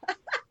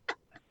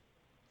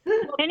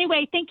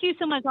 Anyway, thank you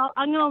so much.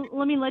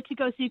 Let me let you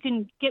go so you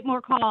can get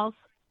more calls.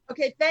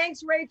 Okay,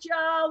 thanks,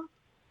 Rachel.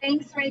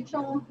 Thanks,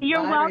 Rachel.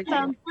 You're Bye,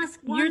 welcome. Ask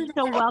You're Wanda.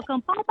 so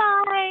welcome.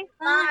 Bye-bye.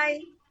 Bye.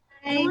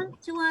 I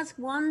want to ask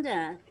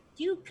Wanda,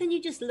 can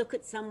you just look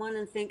at someone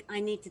and think, I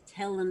need to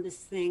tell them this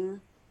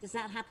thing? Does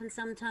that happen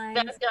sometimes?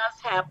 That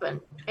does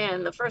happen.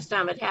 And the first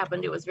time it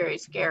happened, it was very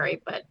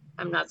scary, but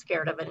I'm not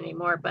scared of it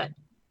anymore. But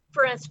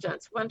for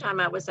instance, one time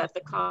I was at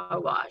the car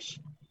wash,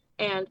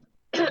 and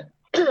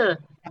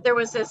there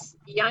was this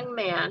young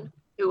man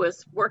who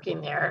was working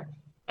there,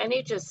 and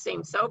he just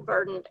seemed so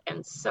burdened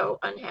and so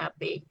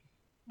unhappy.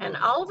 And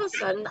all of a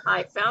sudden,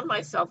 I found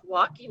myself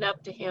walking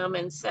up to him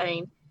and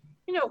saying,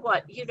 you know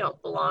what, you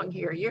don't belong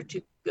here. You're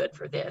too good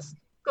for this.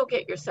 Go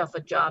get yourself a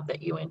job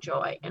that you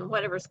enjoy, and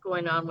whatever's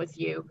going on with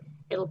you,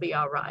 it'll be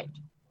all right.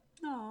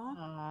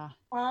 Aw.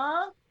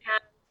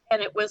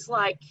 And it was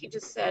like, he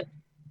just said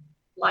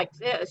like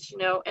this,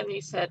 and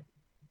he said,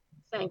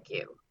 thank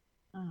you.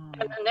 And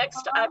the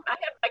next, I had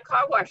my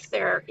car wash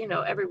there,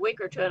 every week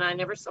or 2, and I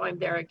never saw him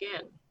there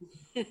again.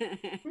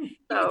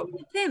 So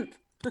Pimp.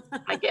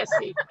 I guess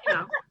he,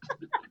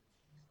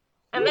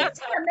 And that's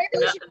Yeah,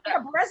 maybe we should get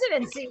a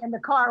residency in the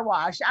car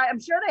wash. I'm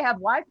sure they have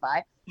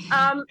Wi-Fi.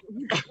 I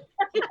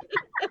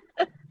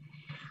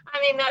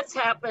mean, that's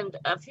happened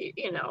a few,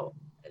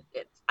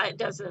 it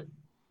doesn't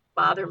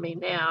bother me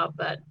now,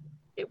 but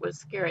it was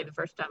scary the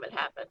first time it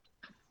happened.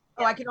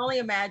 Oh, I can only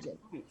imagine.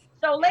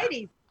 So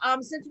ladies,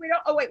 since we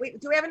don't, oh, wait,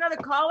 do we have another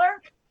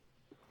caller?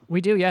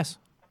 We do, yes.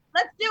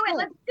 Let's do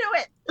it.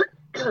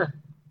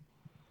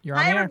 You're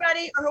on Hi, the air.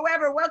 everybody, or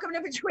whoever. Welcome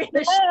to Between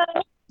the Show.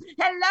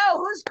 Hello,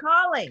 who's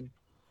calling?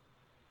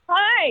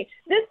 Hi,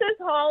 this is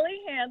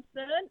Holly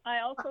Hanson. I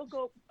also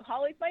go,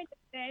 Holly's my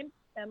name,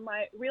 and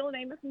my real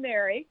name is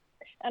Mary.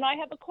 And I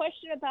have a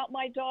question about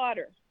my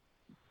daughter.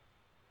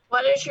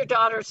 What is your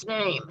daughter's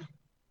name?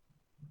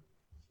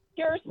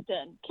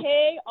 Kirsten,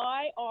 Kirsten.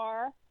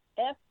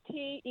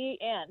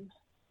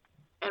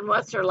 And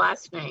what's her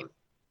last name?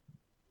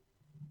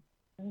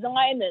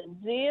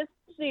 Zyman, Z is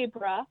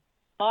zebra,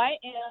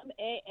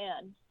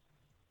 I-M-A-N.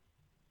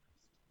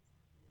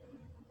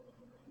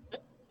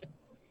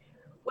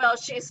 Well,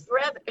 she's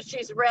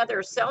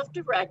rather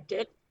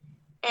self-directed,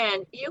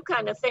 and you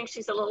kind of think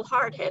she's a little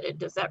hard-headed.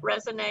 Does that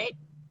resonate?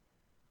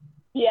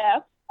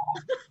 Yes.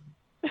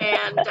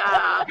 And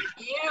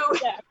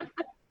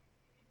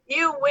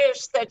you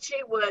wish that she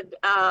would,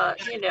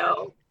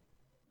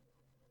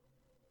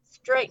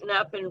 straighten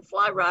up and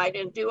fly right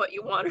and do what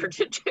you want her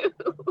to do.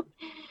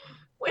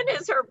 When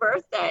is her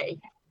birthday?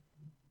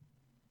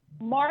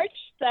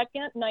 March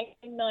 2nd,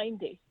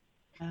 1990.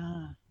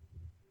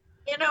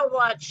 You know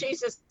what? She's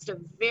just a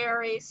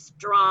very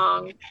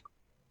strong,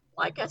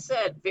 like I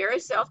said, very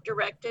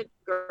self-directed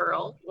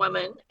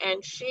woman,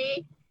 and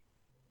she's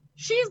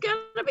going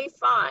to be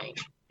fine.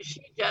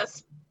 She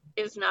just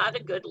is not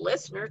a good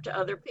listener to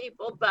other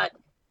people, but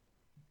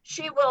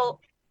she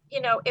will,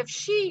 if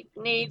she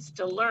needs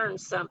to learn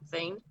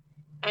something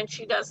and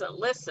she doesn't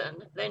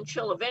listen, then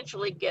she'll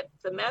eventually get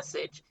the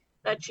message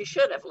that she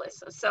should have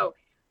listened. So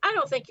I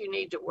don't think you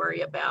need to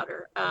worry about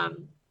her.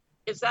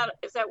 Is that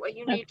what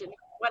you need to know?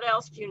 What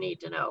else do you need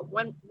to know?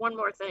 One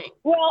more thing.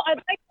 Well,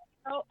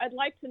 I'd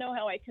like to know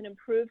how I can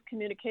improve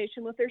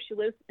communication with her. She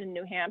lives in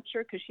New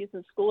Hampshire because she's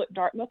in school at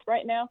Dartmouth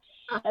right now.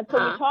 And so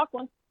we talk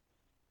on the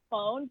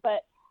phone,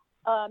 but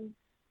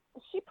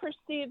she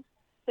perceives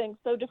things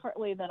so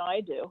differently than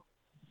I do.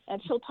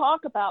 And she'll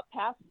talk about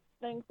past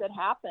things that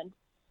happened.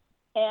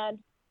 And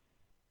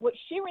what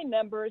she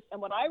remembers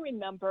and what I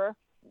remember,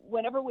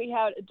 whenever we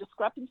had a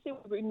discrepancy, we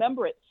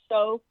remember it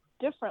so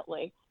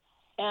differently.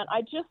 And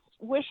I just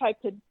wish I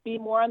could be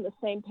more on the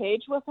same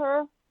page with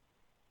her.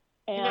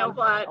 And you know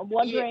what? I'm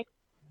wondering.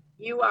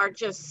 You are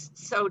just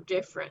so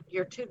different.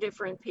 You're two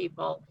different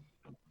people.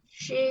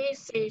 She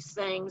sees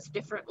things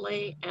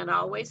differently and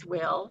always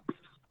will.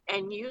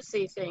 And you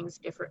see things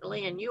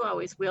differently and you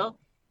always will.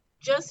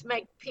 Just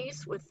make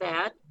peace with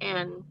that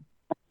and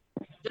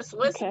just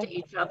listen to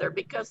each other,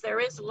 because there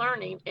is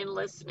learning in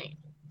listening.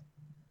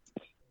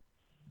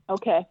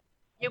 Okay.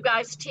 You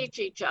guys teach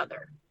each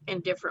other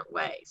in different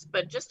ways,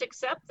 but just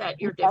accept that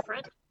you're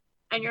different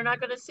and you're not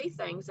going to see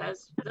things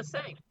as the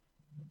same.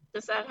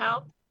 Does that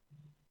help?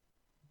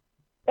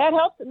 That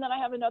helps. And then I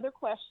have another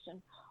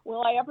question.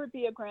 Will I ever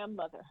be a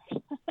grandmother?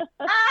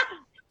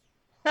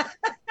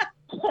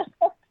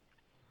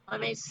 Let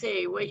me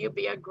see. Will you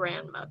be a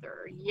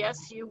grandmother?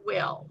 Yes, you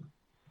will.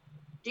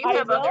 Do you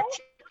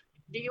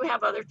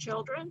have other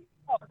children?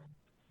 Oh,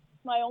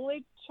 my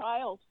only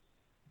child.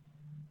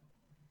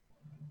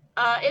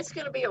 It's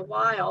going to be a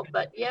while,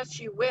 but yes,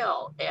 you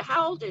will.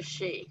 How old is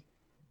she?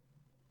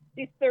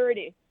 She's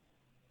 30.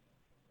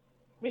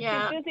 But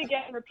Yeah. she's busy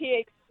getting her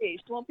PhD. She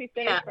won't be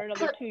finished for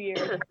another 2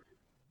 years.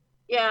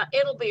 Yeah,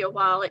 it'll be a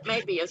while. It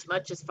may be as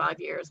much as 5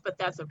 years, but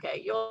that's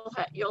okay. You'll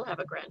have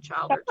a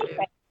grandchild or two.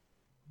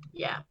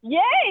 Yeah.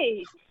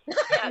 Yay!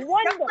 Yes.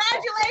 Wonderful.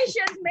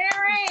 Congratulations,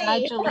 Mary.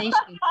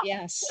 Congratulations.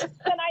 Yes.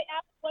 May I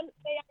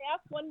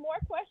ask one more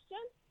question?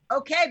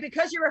 Okay,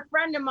 because you're a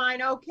friend of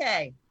mine.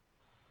 Okay.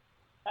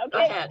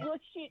 Okay. ahead. Will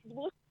she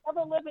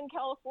ever live in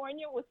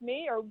California with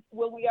me, or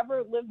will we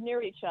ever live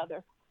near each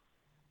other?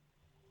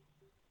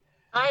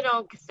 I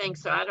don't think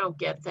so. I don't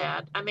get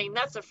that. I mean,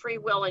 that's a free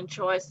will and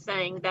choice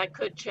thing that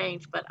could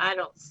change, but I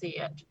don't see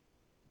it.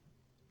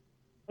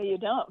 Well, you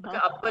don't,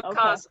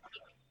 huh?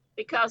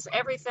 Because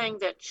everything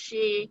that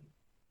she,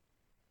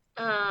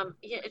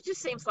 it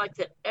just seems like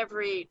that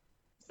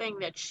everything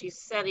that she's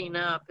setting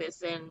up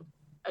is in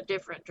a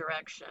different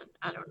direction.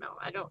 I don't know.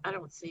 I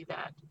don't see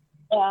that.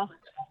 Yeah.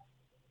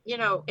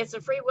 It's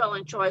a free will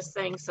and choice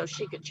thing, so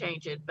she could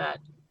change it, but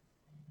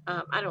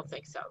I don't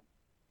think so.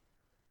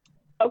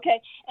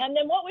 Okay. And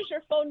then what was your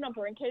phone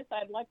number in case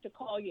I'd like to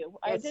call you?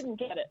 I didn't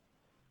get it.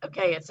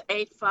 Okay, it's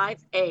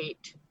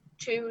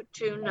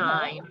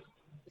 858-229-0622.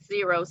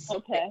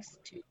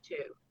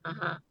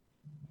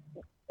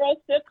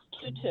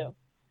 0622.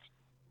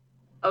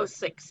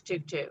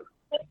 0622.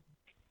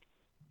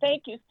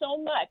 Thank you so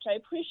much. I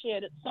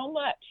appreciate it so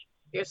much.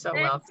 You're so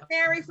Thanks, welcome.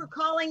 Mary, for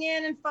calling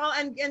in and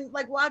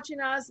like watching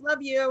us.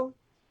 Love you.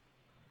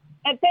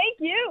 And thank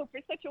you for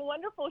such a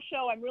wonderful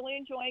show. I'm really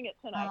enjoying it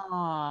tonight.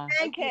 Aw.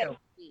 Thank you.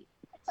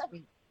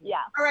 Sweet. Yeah.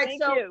 All right.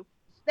 Thank So you.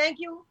 thank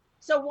you.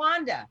 So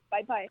Wanda.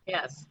 Bye-bye.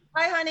 Yes.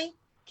 Hi, honey.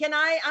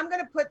 I'm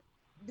going to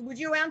would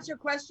you answer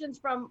questions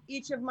from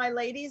each of my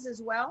ladies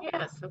as well?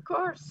 Yes, of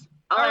course.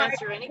 I'll All right,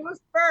 answer any. Who's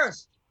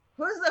first?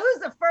 Who's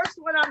the first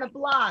one on the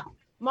block?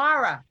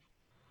 Mara.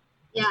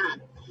 Yeah.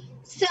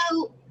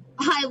 So,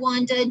 hi,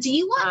 Wanda. Do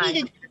you want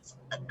me to?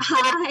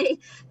 Hi.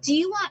 Do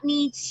you want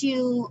me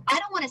to? I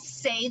don't want to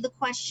say the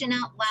question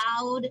out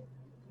loud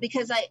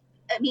because I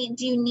mean,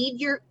 do you need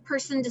your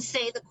person to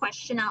say the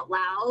question out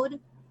loud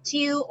to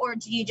you, or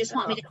do you just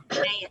want me to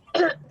say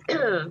it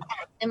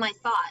in my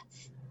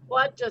thoughts?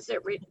 What does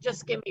it?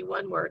 Just give me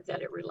one word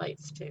that it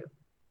relates to.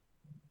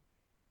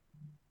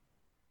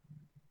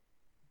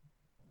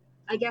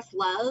 I guess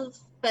love,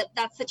 but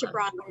that's such a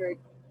broad word.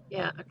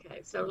 Yeah.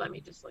 Okay. So let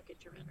me just look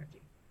at your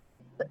energy.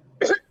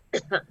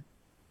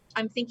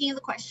 I'm thinking of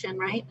the question,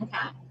 right?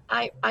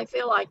 Okay. I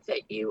feel like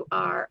that you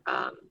are.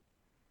 I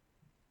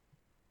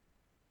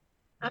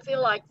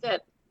feel like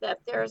that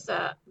there's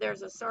a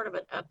sort of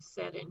an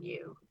upset in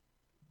you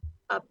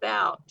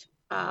about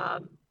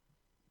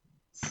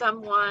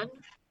someone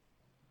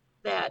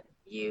that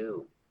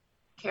you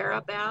care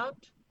about,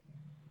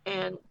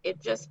 and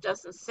it just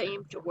doesn't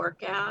seem to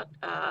work out.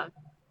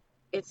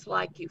 It's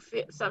like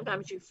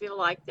sometimes you feel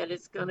like that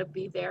it's going to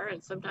be there,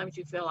 and sometimes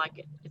you feel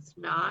like it's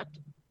not.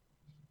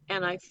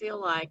 And I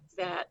feel like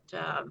that,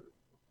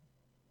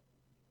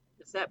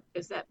 does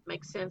that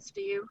make sense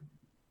to you?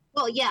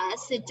 Well,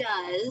 yes, it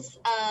does.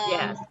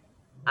 Yes.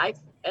 I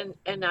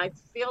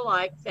feel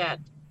like that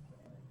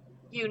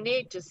you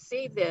need to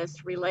see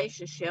this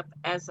relationship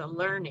as a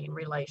learning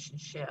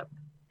relationship.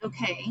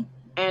 Okay.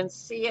 And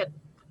see it.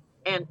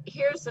 And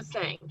here's the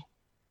thing.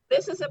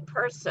 This is a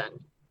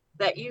person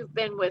that you've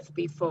been with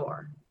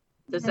before.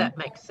 Does that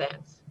make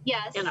sense?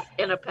 Yes.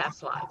 In a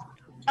past life.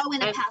 Oh,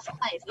 in a past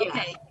life.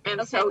 Okay. Yeah.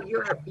 And so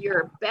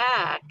you're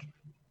back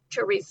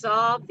to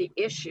resolve the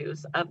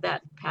issues of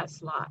that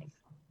past life.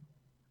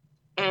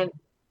 And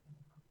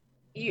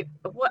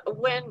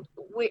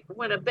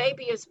when a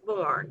baby is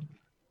born,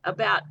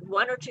 about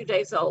 1 or 2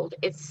 days old,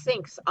 it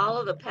sinks all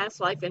of the past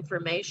life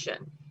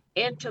information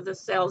into the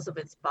cells of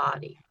its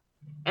body.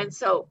 And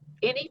so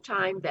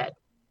anytime that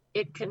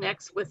it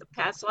connects with a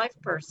past life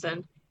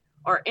person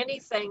or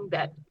anything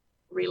that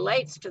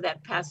relates to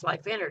that past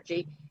life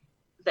energy,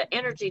 the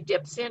energy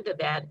dips into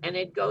that and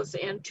it goes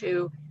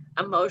into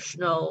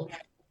emotional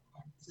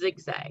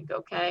zigzag.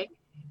 Okay.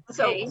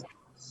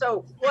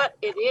 So what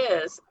it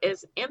is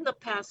in the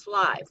past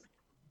life,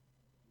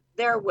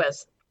 there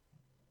was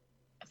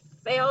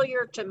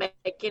failure to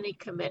make any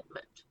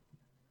commitment.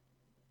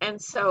 And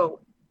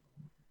so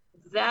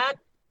that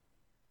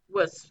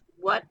was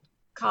what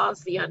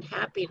caused the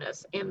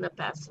unhappiness in the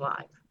past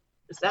life.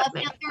 Does that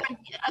make sense?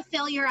 A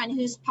failure on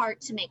whose part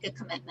to make a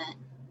commitment?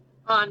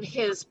 On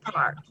his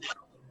part,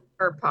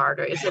 her part,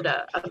 or is it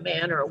a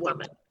man or a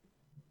woman?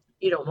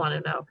 You don't want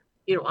to know.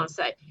 You don't want to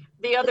say.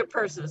 The other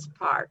person's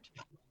part.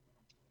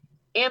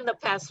 In the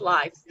past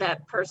life,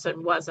 that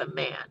person was a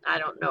man. I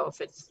don't know if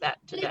it's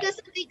that today.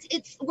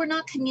 But we're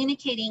not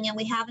communicating, and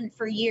we haven't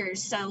for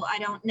years, so I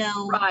don't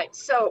know. Right.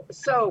 So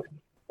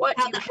what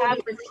how you that have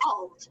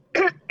resolved.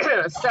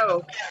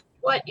 So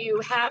what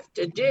you have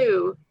to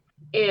do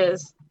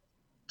is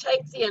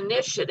take the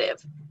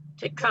initiative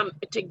to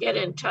get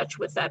in touch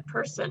with that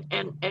person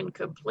and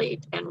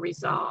complete and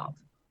resolve.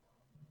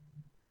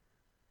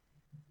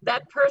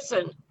 That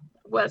person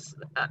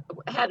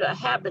had a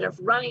habit of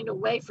running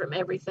away from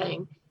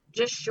everything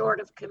just short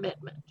of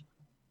commitment.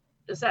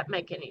 Does that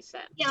make any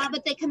sense? Yeah,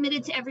 but they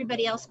committed to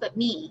everybody else but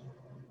me.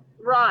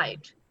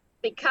 Right,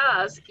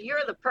 because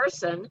you're the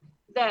person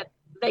that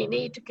they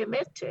need to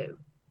commit to.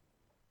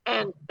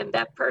 And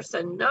that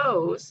person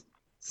knows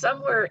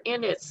somewhere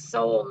in its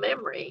soul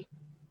memory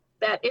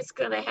that it's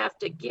going to have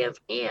to give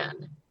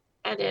in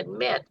and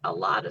admit a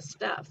lot of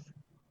stuff.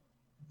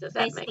 Does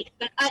that make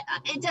sense?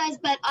 It does,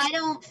 but I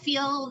don't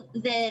feel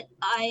that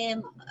I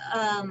am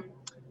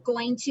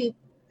going to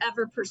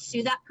ever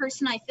pursue that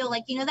person. I feel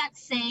like, that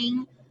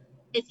saying,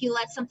 if you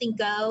let something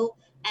go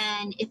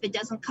and if it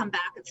doesn't come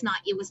back,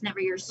 it was never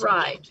yours.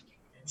 Right.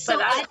 So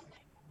but I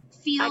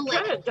feel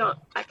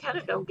I kind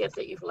of don't get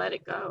that you've let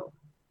it go.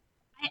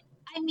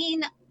 I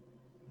mean,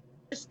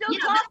 you're still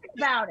talking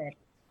about it.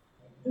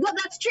 Well,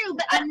 that's true,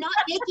 but I'm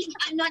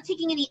not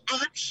taking any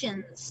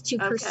actions to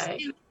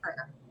pursue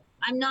her.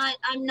 I'm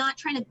not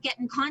trying to get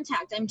in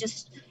contact. I'm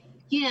just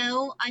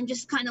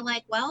kind of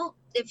like, well,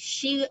 if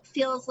she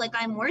feels like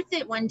I'm worth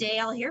it, one day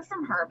I'll hear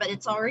from her, but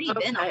it's already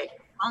been a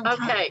long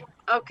time.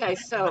 Okay.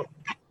 So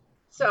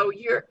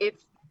if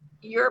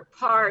your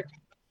part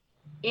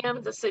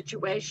in the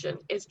situation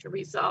is to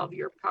resolve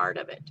your part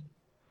of it,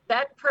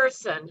 that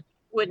person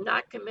would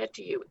not commit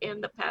to you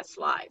in the past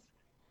life.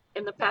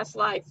 In the past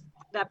life,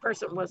 that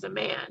person was a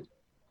man,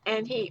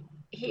 and he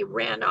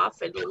ran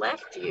off and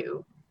left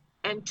you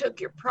and took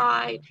your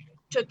pride,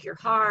 took your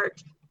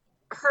heart,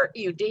 hurt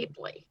you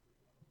deeply.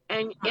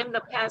 And in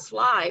the past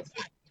life,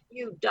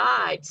 you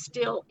died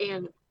still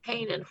in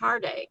pain and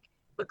heartache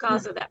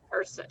because of that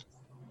person.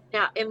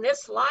 Now, in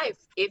this life,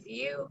 if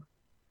you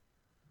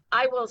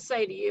I will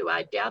say to you,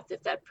 I doubt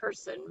that that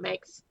person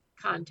makes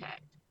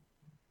contact.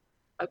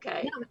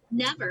 Okay. No,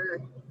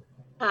 never.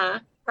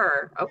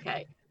 Her.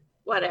 Okay.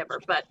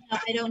 Whatever. But No,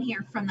 I don't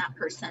hear from that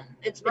person.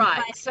 It's been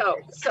right. 5 So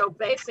years. so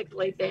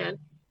basically then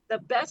the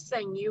best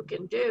thing you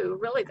can do,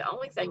 really the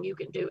only thing you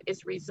can do,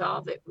 is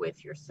resolve it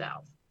with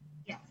yourself.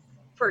 Yes.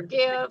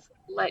 Forgive,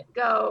 let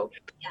go.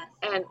 Yes.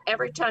 And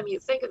every time you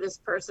think of this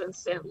person,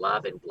 send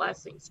love and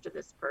blessings to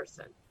this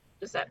person.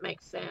 Does that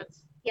make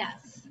sense?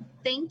 Yes.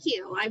 Thank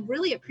you. I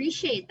really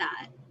appreciate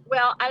that.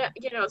 Well,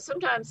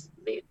 sometimes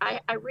I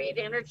read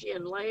energy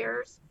in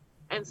layers,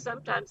 and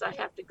sometimes I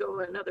have to go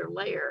another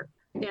layer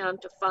down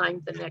to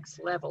find the next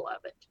level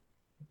of it,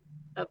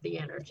 of the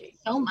energy.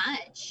 So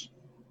much.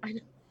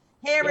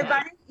 Hey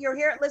everybody, you're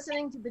here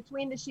listening to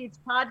Between the Sheets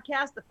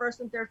podcast, the first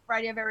and third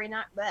Friday of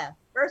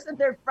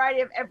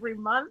every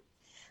month.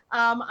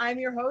 I'm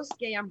your host,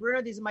 Gayon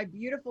Bruno. These are my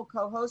beautiful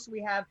co-hosts.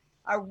 We have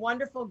our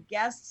wonderful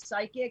guest,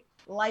 psychic,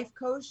 life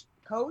coach.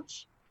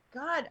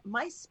 God,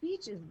 my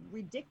speech is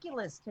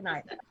ridiculous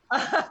tonight.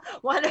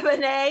 Wanda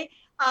Benet.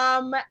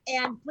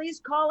 And please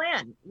call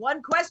in.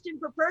 One question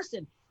per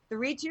person,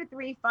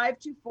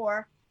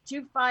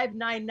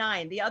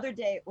 323-524-2599. The other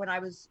day when I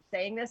was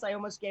saying this, I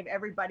almost gave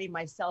everybody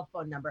my cell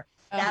phone number.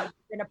 That would have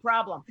been a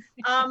problem.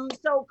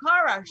 So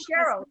Cara,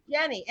 Cheryl,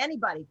 Jenny,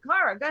 anybody.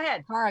 Cara, go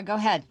ahead. Cara, go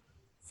ahead.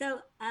 So,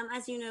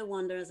 as you know,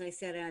 Wanda, as I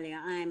said earlier,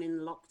 I am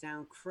in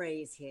lockdown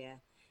craze here.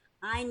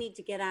 I need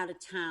to get out of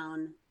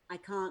town. I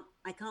can't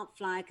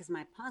fly because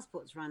my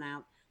passport's run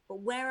out.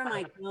 But where am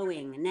I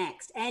going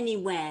next?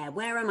 Anywhere.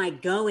 Where am I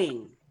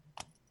going?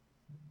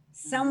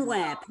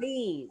 Somewhere,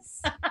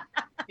 please.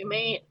 You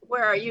mean,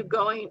 where are you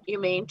going? You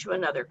mean to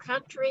another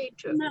country?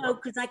 No,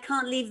 because I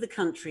can't leave the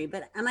country.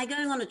 But am I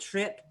going on a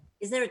trip?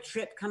 Is there a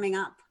trip coming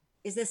up?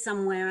 Is there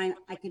somewhere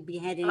I could be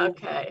heading?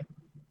 Okay.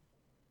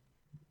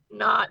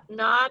 Not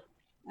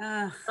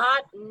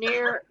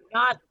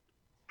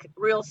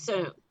real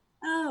soon.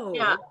 Oh.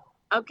 Yeah.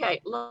 Okay,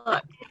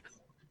 look.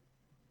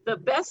 The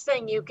best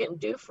thing you can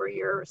do for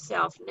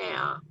yourself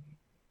now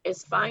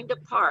is find a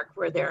park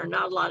where there are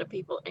not a lot of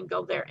people and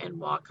go there and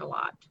walk a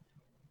lot.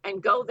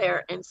 And go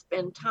there and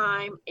spend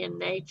time in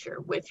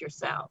nature with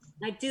yourself.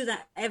 I do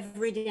that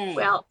every day.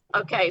 Well,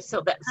 okay,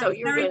 so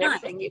you're doing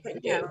everything you can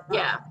do.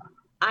 Yeah.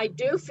 I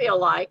do feel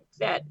like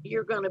that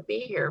you're going to be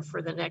here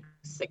for the next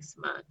 6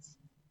 months.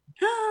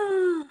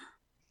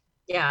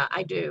 Yeah,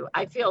 I do.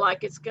 I feel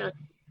like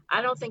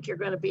I don't think you're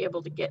going to be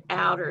able to get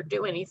out or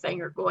do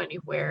anything or go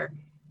anywhere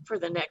for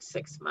the next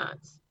 6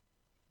 months.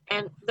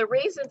 And the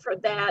reason for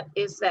that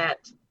is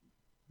that,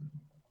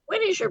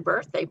 when is your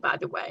birthday, by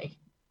the way?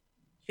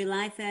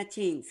 July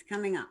 13th,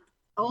 coming up.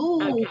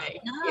 Oh, okay.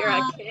 You're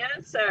a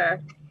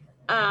Cancer.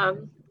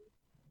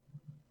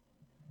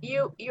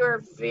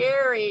 You're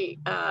very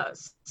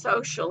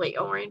socially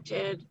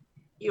oriented.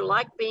 You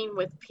like being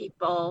with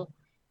people.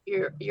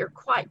 You're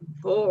quite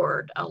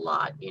bored a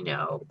lot,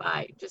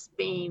 by just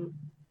being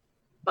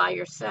by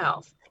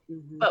yourself.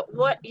 Mm-hmm. But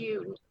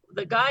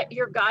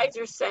your guides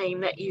are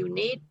saying that you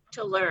need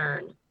to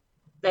learn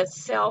that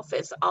self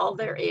is all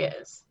there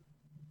is,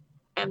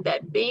 and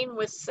that being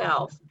with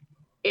self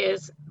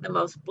is the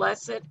most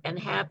blessed and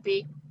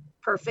happy,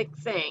 perfect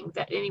thing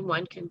that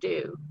anyone can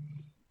do.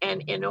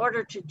 And in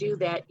order to do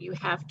that, you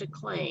have to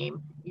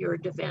claim your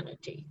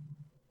divinity.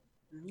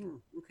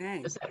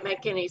 Okay. Does that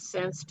make any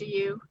sense to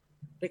you?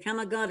 Become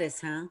a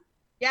goddess, huh?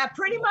 Yeah,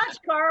 pretty much,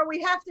 Cara.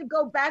 We have to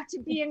go back to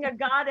being a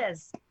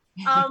goddess.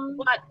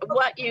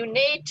 What you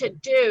need to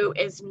do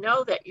is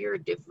know that you're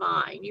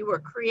divine. You were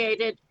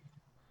created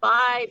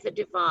by the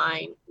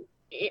divine,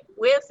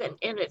 with and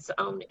in its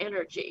own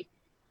energy.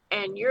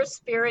 And your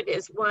spirit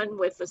is one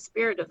with the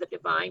spirit of the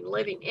divine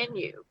living in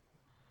you.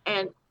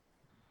 And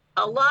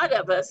a lot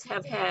of us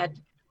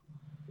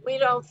we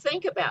don't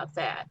think about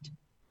that,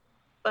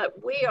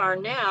 but we are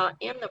now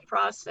in the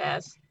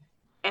process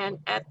and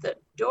at the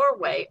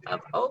doorway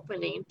of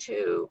opening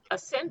to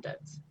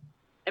ascendance.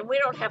 And we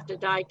don't have to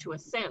die to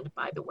ascend,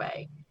 by the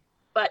way.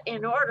 But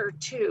in order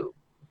to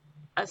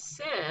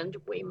ascend,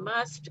 we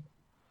must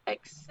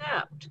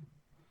accept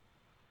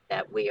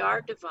that we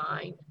are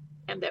divine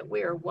and that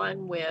we are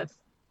one with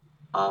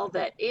all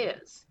that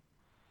is.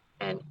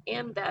 And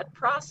in that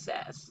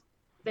process,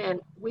 then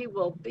we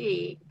will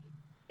be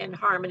in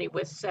harmony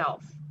with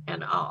self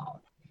and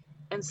all.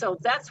 And so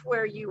that's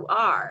where you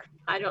are.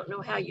 I don't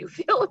know how you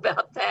feel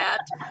about that.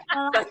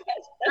 I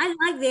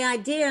like the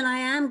idea, and I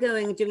am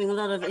doing a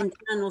lot of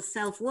internal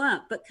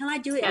self-work, but can I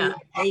do it in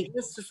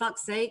Vegas, for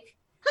fuck's sake?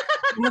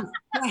 Do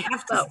I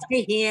have to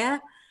stay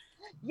here?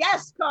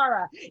 Yes,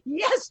 Cara.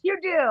 Yes, you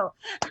do.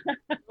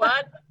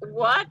 What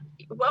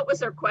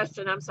was her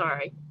question? I'm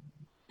sorry.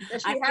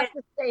 Does she have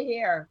to stay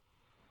here?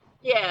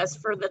 Yes,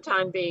 for the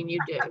time being you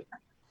do.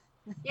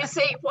 You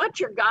see, what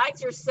your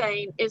guides are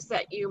saying is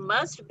that you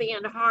must be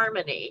in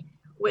harmony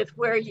with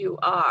where you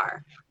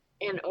are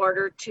in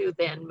order to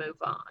then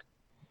move on.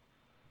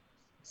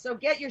 So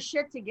get your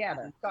shit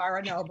together,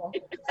 Cara Noble.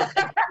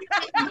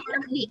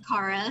 Harmony,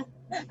 Cara.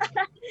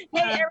 Hey,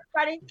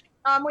 everybody.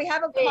 We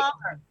have a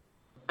caller.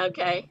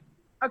 Okay.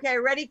 Okay,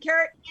 ready,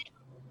 Kurt?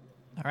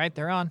 All right,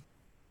 they're on.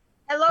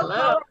 Hello, Hello.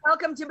 caller.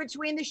 Welcome to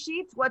Between the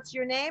Sheets. What's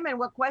your name and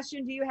what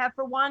question do you have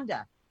for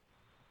Wanda?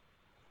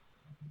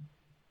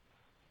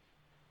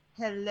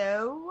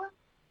 Hello.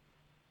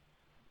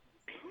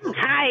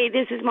 Hi,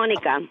 this is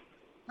Monica.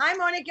 Hi,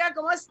 Monica.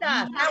 ¿Cómo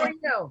estás? How are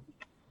you?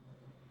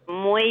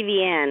 Muy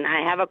bien.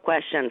 I have a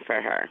question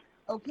for her.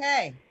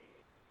 Okay.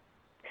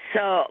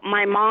 So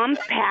my mom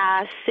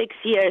passed 6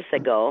 years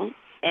ago,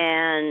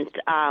 and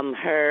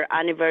her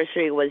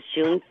anniversary was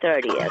June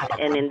 30th.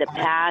 And in the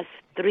past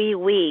 3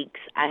 weeks,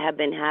 I have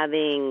been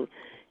having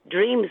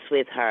dreams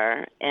with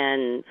her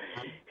and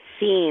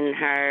seeing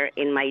her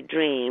in my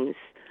dreams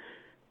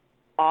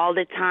all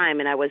the time.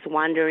 And I was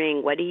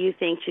wondering, what do you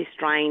think she's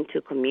trying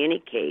to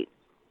communicate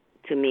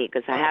to me?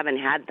 Because I haven't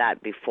had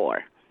that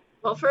before.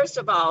 Well, first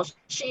of all,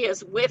 she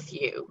is with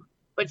you,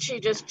 but she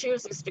just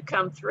chooses to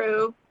come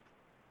through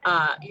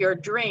your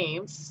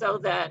dreams so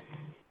that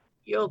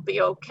you'll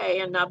be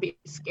okay and not be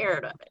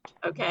scared of it,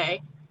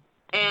 okay?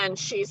 And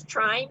she's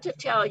trying to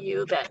tell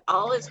you that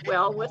all is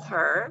well with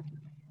her,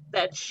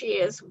 that she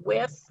is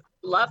with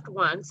loved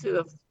ones who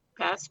have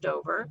passed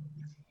over,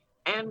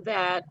 and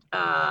that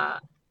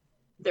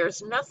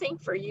there's nothing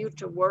for you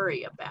to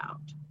worry about,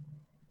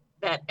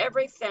 that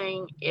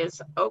everything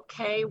is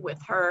okay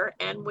with her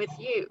and with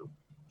you.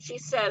 She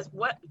says,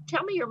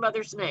 tell me your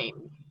mother's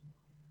name.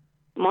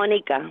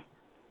 Monica.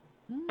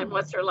 And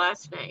what's her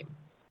last name?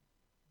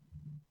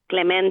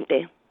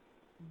 Clemente.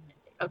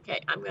 Okay,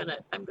 I'm gonna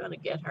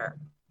get her.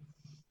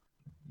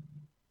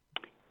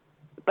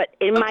 But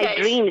in my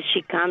dreams,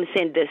 she comes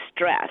in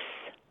distress.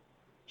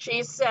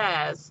 She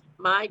says,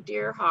 my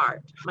dear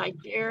heart, my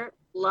dear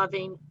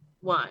loving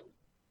one,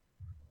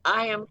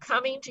 I am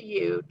coming to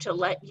you to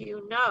let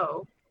you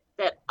know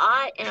that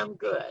I am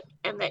good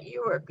and that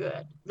you are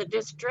good. The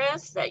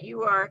distress that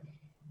you are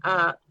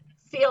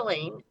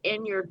feeling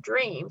in your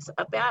dreams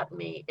about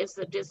me is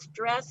the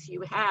distress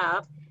you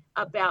have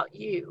about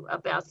you,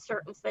 about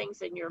certain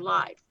things in your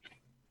life.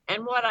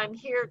 And what I'm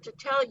here to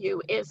tell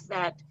you is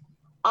that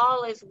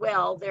all is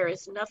well. There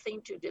is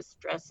nothing to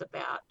distress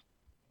about.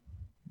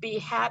 Be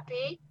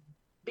happy,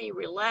 be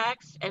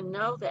relaxed, and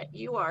know that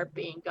you are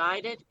being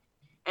guided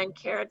and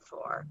cared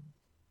for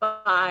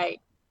by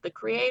the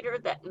Creator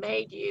that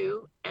made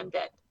you and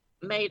that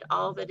made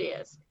all that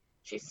is.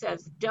 She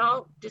says,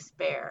 don't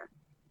despair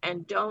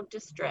and don't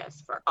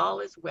distress, for all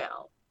is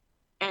well,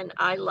 and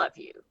I love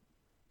you.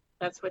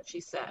 That's what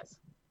she says.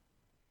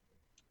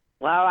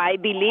 Well, I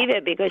believe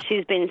it because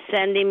she's been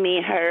sending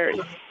me, her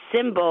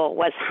symbol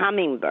was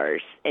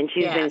hummingbirds, and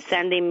she's been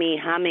sending me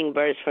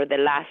hummingbirds for the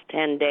last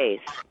 10 days.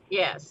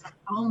 Yes.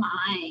 Oh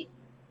my.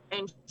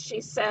 And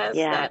she says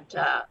that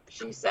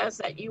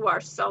you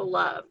are so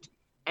loved,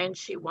 and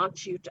she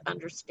wants you to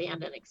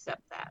understand and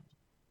accept that.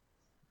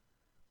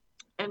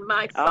 And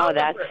my phone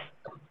number,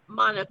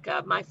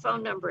 Monica, my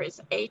phone number is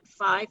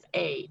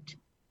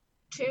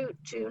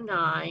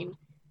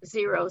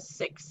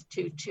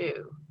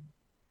 858-229-0622.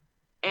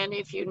 And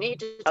if you need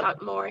to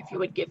talk more, if you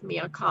would give me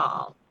a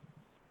call.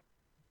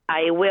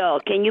 I will.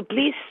 Can you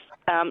please,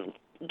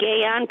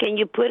 Gayan, can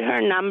you put her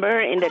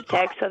number in the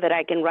text so that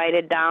I can write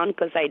it down?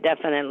 Because I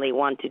definitely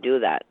want to do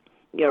that.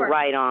 You're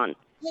right on.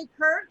 Hey,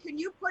 Kurt, can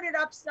you put it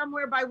up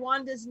somewhere by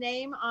Wanda's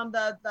name on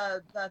the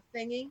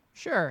thingy?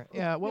 Sure.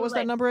 Yeah. What was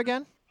that number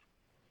again?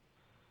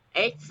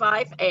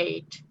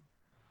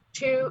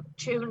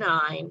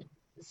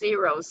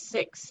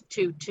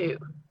 858-229-0622.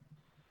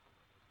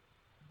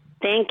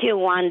 Thank you,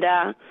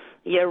 Wanda.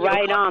 You're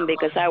right on,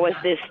 because I was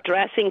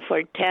distressing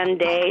for 10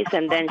 days,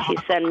 and then she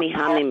sent me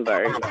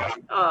hummingbirds.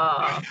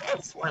 Oh,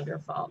 that's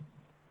wonderful.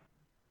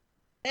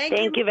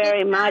 Thank you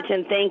very much,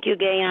 and thank you,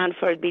 Gayan,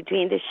 for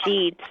Between the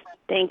Sheets.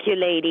 Thank you,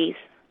 ladies.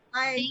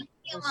 Thank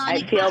you,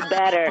 I feel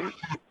better.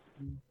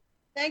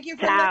 Thank you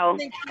for Ciao.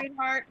 listening,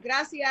 sweetheart.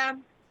 Gracias.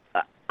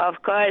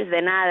 Of course,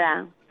 de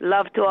nada.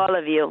 Love to all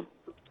of you.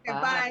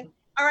 Goodbye.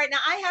 All right, now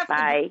I have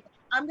Bye.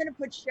 I'm going to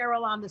put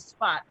Cheryl on the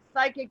spot.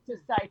 Psychic to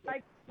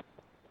psychic.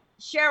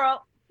 Cheryl,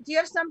 do you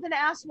have something to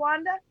ask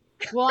Wanda?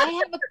 Well,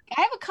 I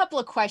have a couple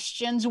of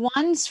questions.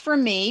 One's for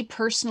me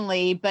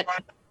personally, but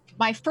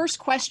my first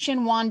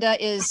question, Wanda,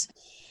 is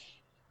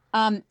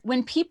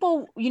when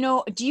people,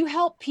 do you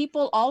help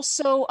people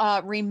also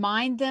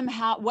remind them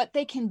what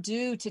they can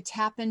do to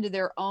tap into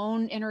their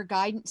own inner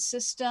guidance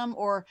system?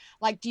 Or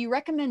like, do you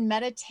recommend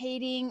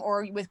meditating?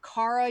 Or with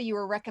Cara, you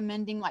were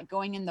recommending like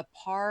going in the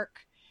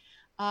park.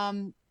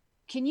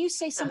 Can you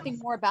say something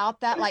more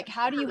about that? Like,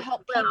 how do you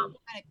help people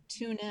kind of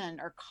tune in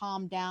or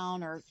calm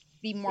down or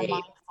be more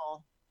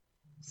mindful?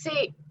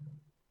 See,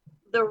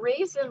 the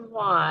reason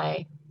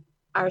why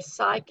our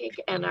psychic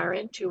and our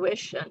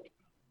intuition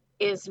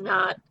is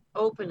not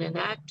open and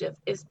active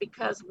is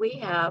because we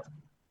have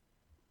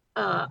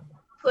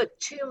put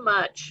too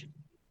much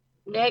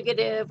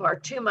negative or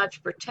too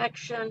much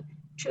protection,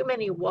 too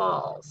many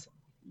walls.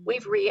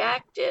 We've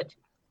reacted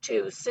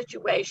to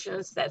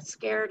situations that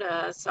scared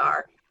us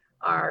or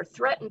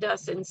threatened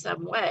us in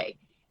some way.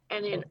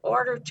 And in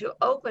order to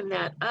open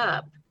that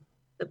up,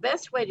 the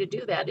best way to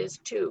do that is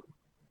to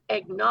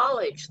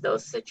acknowledge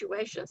those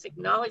situations,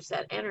 acknowledge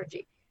that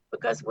energy,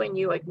 because when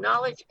you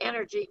acknowledge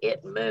energy,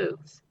 it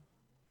moves.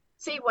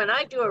 See, when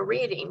I do a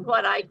reading,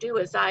 what I do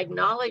is I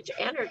acknowledge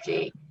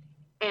energy,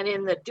 and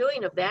in the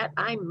doing of that,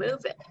 I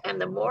move it. And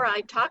the more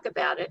I talk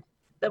about it,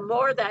 the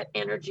more that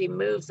energy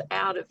moves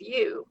out of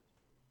you,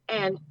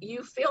 and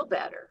you feel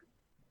better.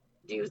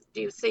 Do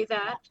you see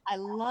that? I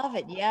love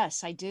it.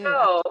 Yes, I do.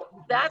 So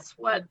that's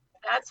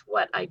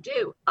what I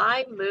do.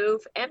 I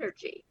move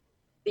energy.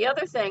 The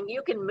other thing,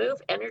 you can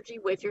move energy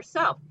with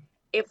yourself.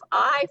 If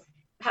I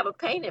have a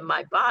pain in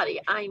my body,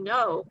 I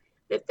know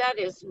that that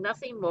is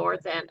nothing more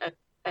than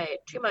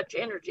too much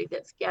energy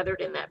that's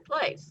gathered in that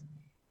place.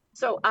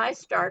 So I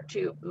start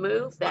to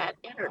move that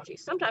energy.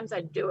 Sometimes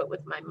I do it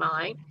with my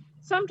mind.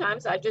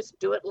 Sometimes I just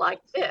do it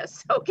like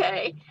this,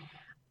 okay?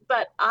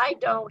 But I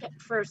don't,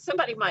 for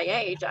somebody my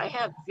age, I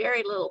have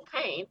very little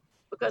pain,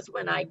 because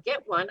when I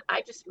get one,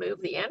 I just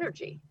move the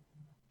energy.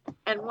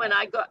 And when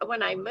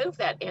I move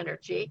that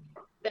energy,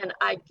 then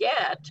I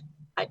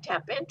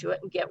tap into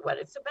it and get what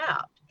it's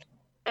about.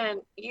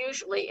 And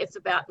usually it's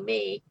about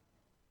me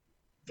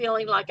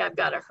feeling like I've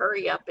got to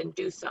hurry up and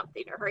do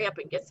something, or hurry up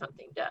and get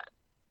something done.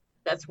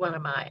 That's one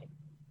of my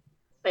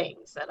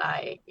things that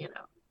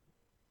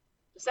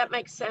does that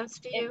make sense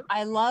to you?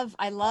 I love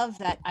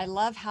that. I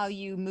love how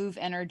you move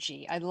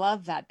energy. I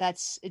love that.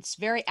 It's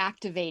very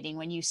activating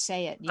when you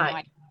say it. You know,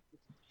 I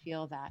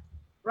feel that.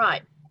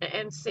 Right.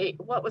 And see,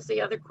 what was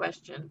the other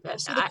question?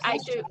 That I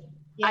do.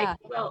 Yeah.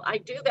 I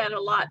do that a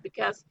lot,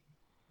 because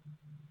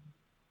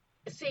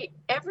see,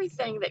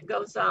 everything that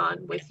goes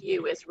on with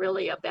you is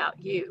really about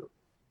you.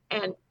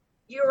 And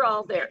you're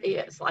all there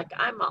is, like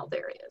I'm all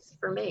there is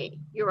for me.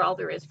 You're all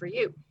there is for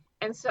you.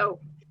 And so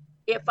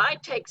if I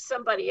take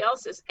somebody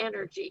else's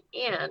energy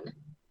in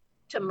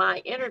to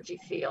my energy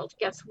field,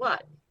 guess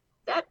what?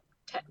 That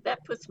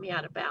puts me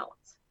out of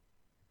balance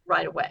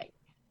right away.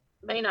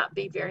 May not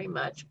be very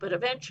much, but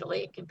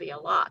eventually it can be a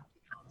lot.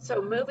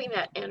 So moving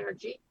that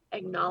energy,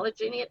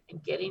 acknowledging it,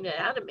 and getting it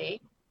out of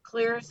me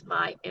clears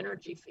my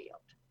energy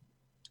field.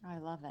 I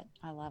love it.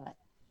 I love it.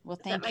 Well,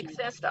 does thank that you. make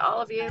sense to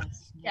all of you?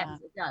 Yes,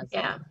 it does.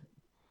 Yeah.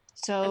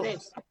 So,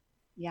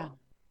 yeah.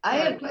 I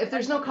have, if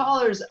there's no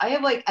callers, I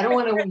have I don't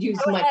want to use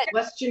my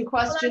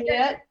question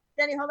yet.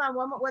 Jenny, hold on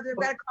one more. We've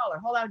got a caller.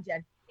 Hold on,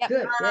 Jen. Yep.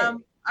 Good.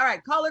 All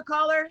right,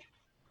 caller.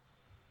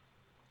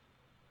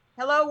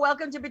 Hello,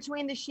 welcome to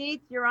Between the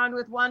Sheets. You're on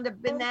with Wanda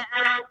Bennett.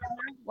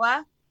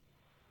 What?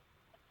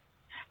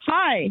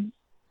 Hi.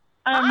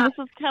 This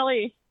is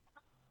Kelly.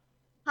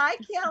 Hi,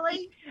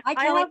 Kelly. Hi,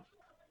 Kelly.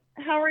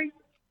 How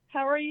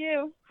are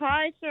you?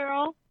 Hi,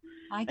 Cheryl.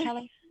 Hi,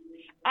 Kelly.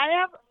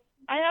 I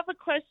have a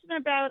question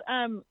about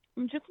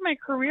just my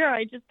career.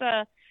 I just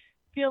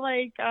feel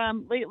like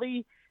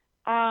lately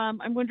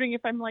I'm wondering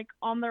if I'm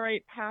on the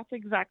right path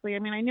exactly. I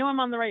mean, I know I'm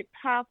on the right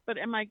path, but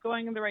am I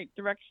going in the right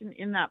direction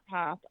in that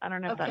path? I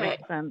don't know if that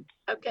makes sense.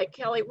 Okay,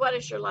 Kelly, what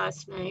is your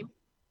last name?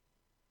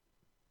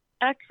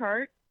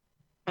 Eckhart,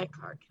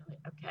 Kelly.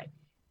 Okay.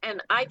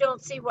 And I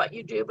don't see what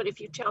you do, but if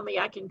you tell me,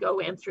 I can go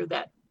in through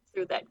that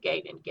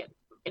gate and get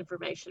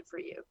information for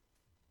you.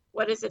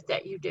 What is it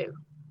that you do?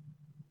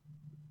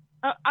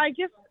 I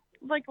just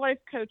like life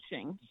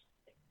coaching.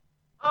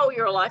 Oh,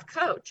 you're a life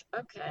coach.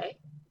 Okay.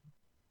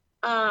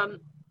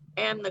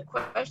 And the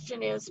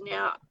question is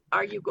now,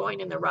 are you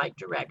going in the right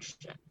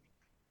direction?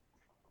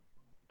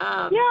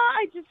 Yeah,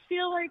 I just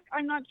feel like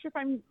I'm not sure if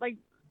I'm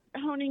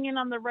honing in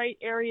on the right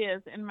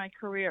areas in my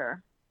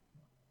career.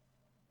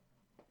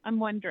 I'm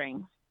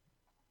wondering.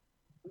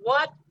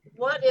 What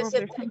is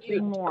it that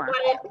you more?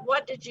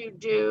 What did you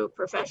do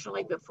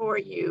professionally before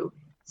you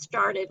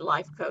started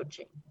life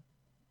coaching?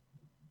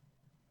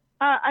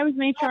 I was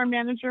an HR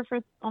manager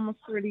for almost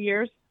 30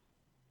 years.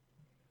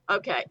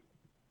 Okay.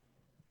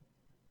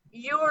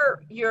 Your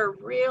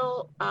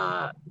real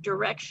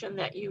direction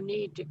that you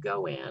need to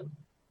go in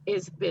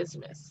is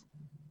business.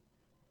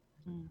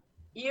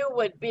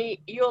 You'll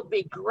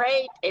be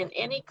great in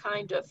any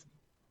kind of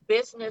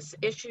business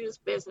issues,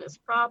 business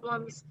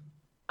problems.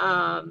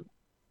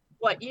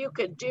 What you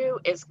could do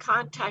is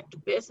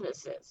contact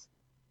businesses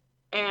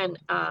and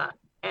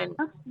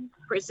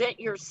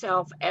present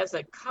yourself as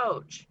a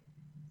coach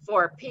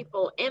for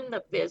people in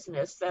the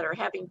business that are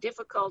having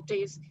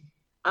difficulties,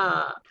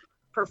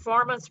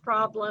 performance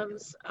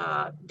problems,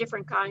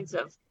 different kinds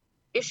of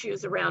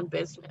issues around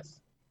business.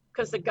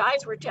 Because the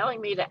guys were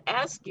telling me to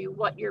ask you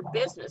what your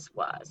business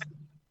was,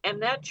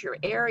 and that's your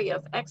area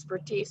of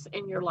expertise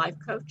in your life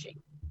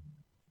coaching.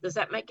 Does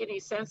that make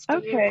any sense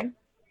to you? Okay.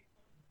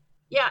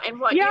 Yeah,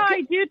 and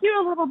I do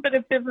a little bit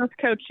of business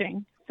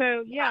coaching.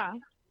 So yeah.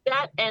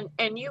 That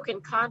and you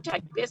can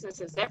contact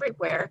businesses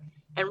everywhere.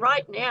 And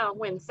right now,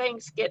 when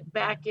things get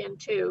back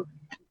into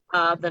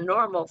the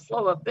normal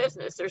flow of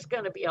business, there's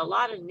going to be a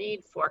lot of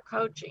need for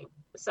coaching,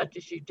 such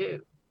as you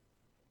do.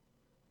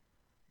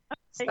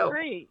 Okay, so,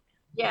 great.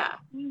 Yeah.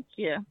 Thank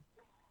you.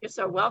 You're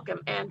so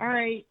welcome. And all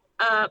right.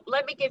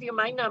 Let me give you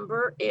my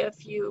number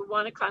if you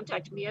want to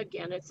contact me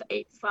again. It's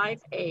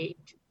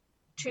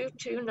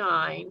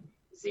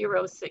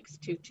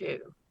 858-229-0622.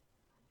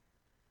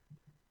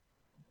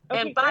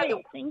 Okay, And by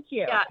great. Thank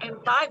you. Yeah,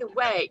 and by the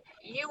way,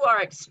 you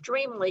are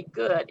extremely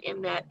good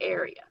in that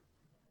area.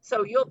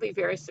 So you'll be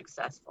very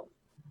successful.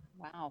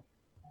 Wow.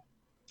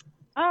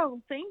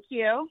 Oh, thank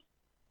you.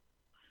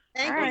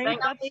 Thank All you. right,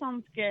 that Kelly.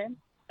 sounds good.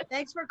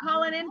 Thanks for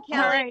calling in, All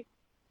Kelly. right.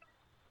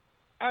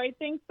 All right,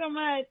 thanks so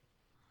much.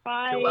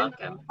 Bye. You're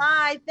welcome.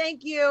 Bye.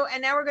 Thank you.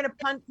 And now we're going to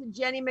punt to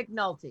Jenny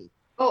McNulty.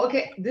 Oh,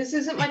 okay. This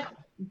isn't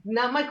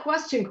not my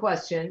question.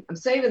 I'm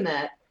saving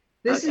that.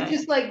 This is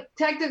just like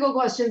technical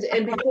questions.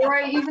 And before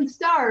I even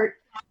start,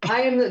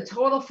 I am the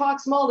total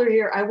Fox Mulder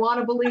here. I want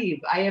to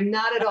believe. I am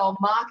not at all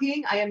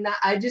mocking.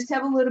 I just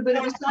have a little bit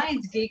of a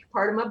science geek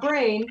part of my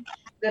brain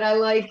that I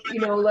like,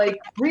 like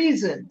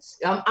reasons.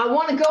 I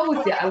want to go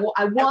with it.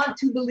 I want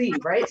to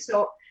believe, right?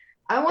 So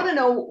I want to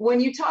know, when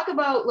you talk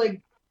about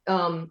like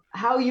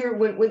how you're,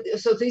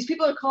 so these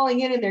people are calling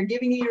in and they're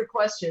giving you your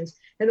questions.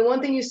 And the one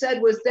thing you said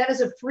was that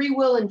is a free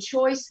will and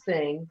choice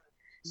thing.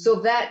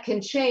 So that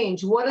can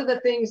change. What are the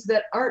things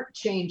that aren't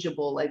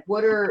changeable? Like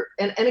what are,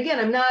 and again,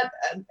 I'm not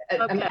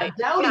I'm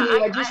doubting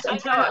you. I'm trying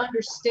to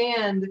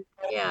understand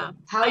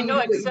how you do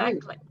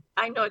it.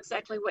 I know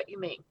exactly what you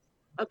mean.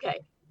 Okay.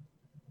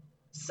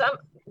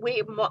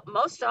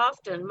 Most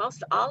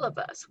all of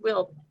us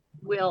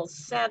will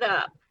set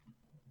up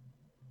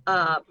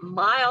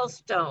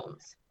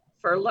milestones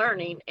for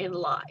learning in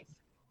life.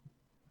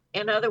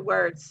 In other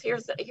words,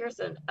 here's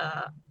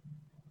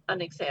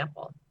an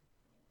example.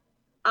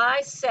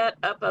 I set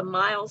up a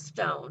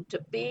milestone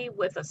to be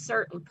with a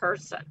certain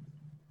person,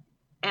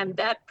 and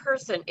that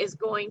person is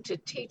going to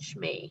teach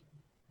me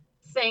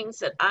things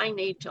that I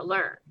need to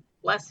learn,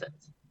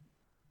 lessons.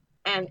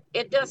 And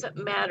it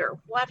doesn't matter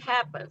what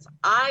happens,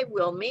 I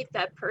will meet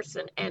that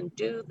person and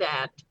do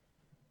that,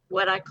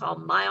 what I call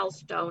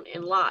milestone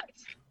in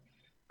life.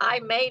 I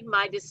made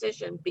my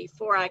decision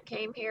before I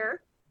came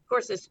here. Of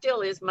course, it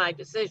still is my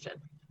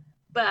decision,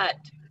 but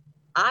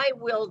I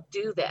will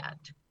do that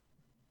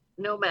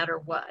no matter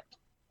what.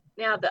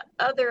 Now, the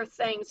other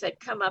things that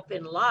come up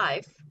in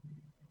life,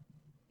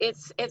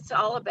 it's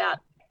all about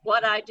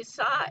what I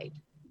decide.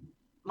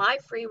 My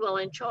free will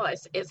and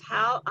choice is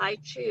how I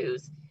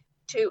choose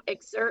to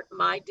exert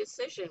my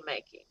decision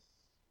making.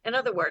 In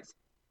other words,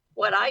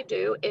 what I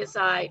do is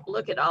I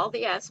look at all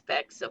the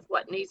aspects of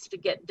what needs to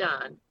get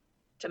done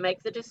to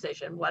make the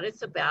decision, what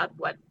it's about,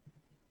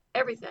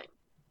 everything.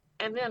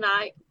 And then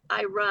I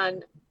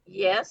run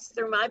yes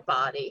through my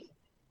body.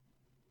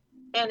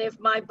 And if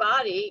my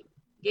body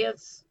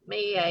gives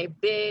me a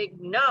big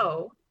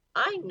no,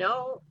 I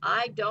know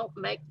I don't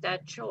make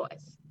that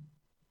choice.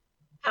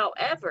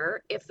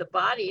 However, if the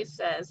body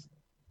says,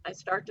 I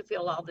start to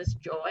feel all this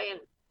joy, and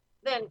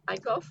then I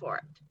go for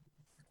it.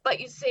 But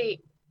you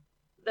see,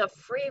 the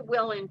free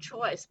will and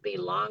choice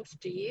belongs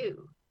to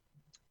you.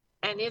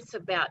 And it's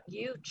about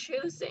you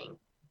choosing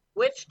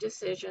which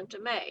decision to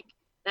make.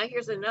 Now,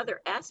 here's another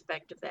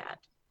aspect of that.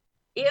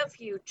 If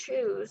you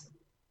choose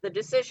the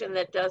decision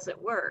that doesn't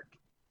work,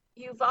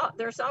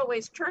 there's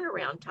always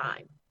turnaround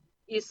time.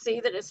 You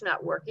see that it's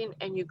not working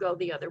and you go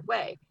the other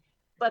way.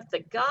 But the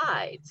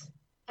guides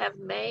have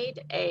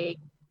made a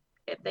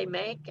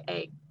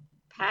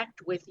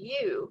pact with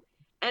you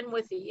and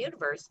with the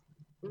universe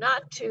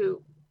not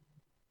to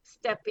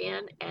step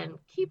in and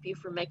keep you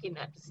from making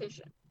that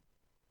decision.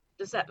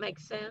 Does that make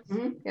sense?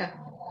 Mm-hmm. Yeah.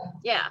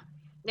 Yeah.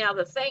 Now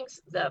the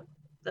things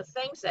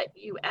that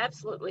you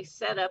absolutely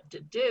set up to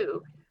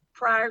do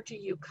prior to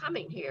you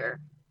coming here,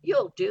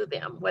 you'll do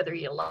them whether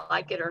you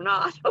like it or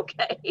not.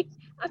 Okay.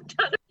 I've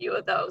done a few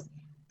of those,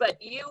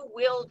 but you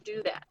will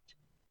do that.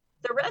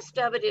 The rest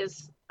of it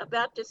is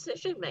about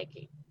decision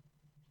making.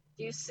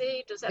 Do you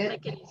see? Does that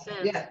make any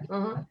sense? Yeah.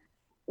 Uh-huh.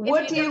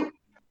 What do you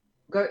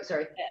go?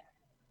 Sorry.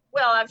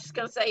 Well, I was just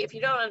going to say, if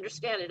you don't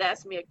understand it,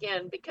 ask me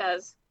again,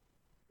 because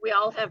we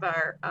all have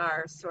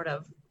our sort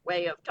of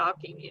way of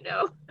talking,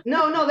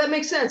 No, that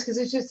makes sense, because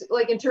it's just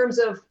like in terms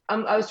of,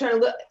 I was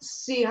trying to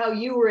see how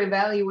you were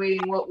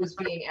evaluating what was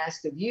being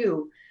asked of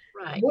you.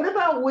 Right. What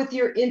about with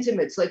your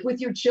intimates, like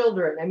with your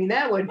children? I mean,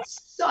 that would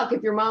suck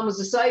if your mom was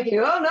a psychic.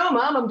 Oh no,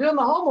 Mom, I'm doing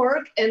the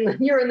homework, and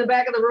you're in the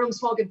back of the room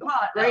smoking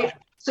pot, right?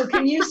 So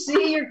can you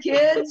see your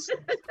kids?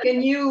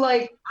 Can you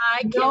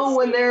know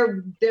when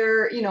they're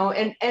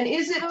and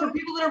is it for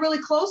people that are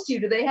really close to you?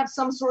 Do they have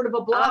some sort of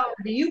a block?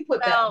 Or do you put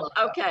that block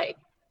up? Okay.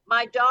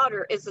 My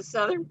daughter is a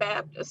Southern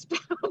Baptist.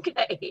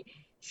 Okay.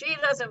 She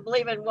doesn't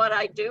believe in what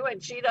I do,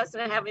 and she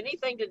doesn't have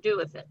anything to do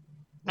with it.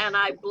 And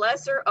I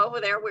bless her over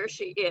there where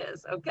she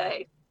is.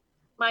 Okay.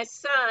 My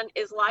son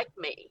is like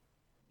me.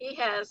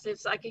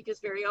 His psychic is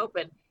very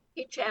open.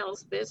 He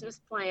channels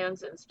business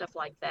plans and stuff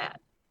like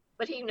that.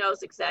 But he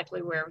knows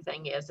exactly where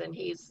everything is, and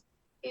he's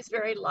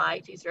very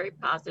light, he's very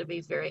positive,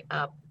 he's very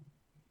up,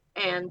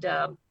 and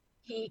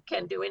he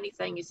can do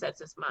anything he sets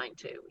his mind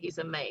to. He's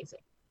amazing.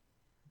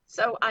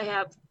 So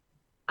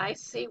I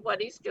see what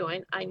he's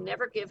doing. I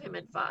never give him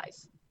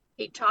advice.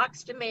 He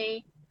talks to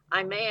me.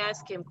 I may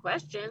ask him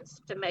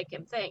questions to make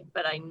him think,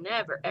 but I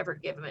never, ever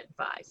give him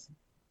advice,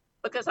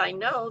 because I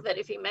know that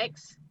if he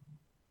makes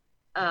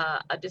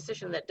a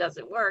decision that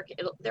doesn't work,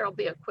 there'll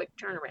be a quick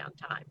turnaround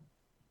time.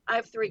 I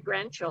have 3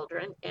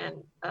 grandchildren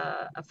and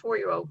a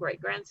 4-year-old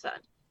great-grandson.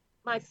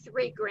 My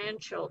 3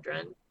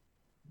 grandchildren,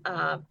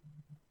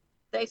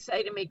 they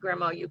say to me,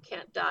 Grandma, you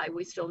can't die.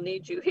 We still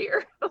need you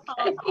here.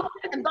 Okay?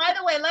 And by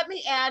the way, let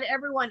me add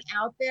everyone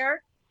out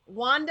there,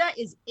 Wanda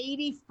is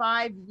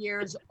 85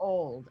 years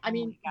old. I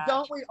mean,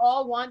 don't we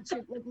all want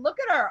to look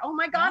at her? Oh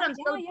my God, I'm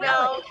so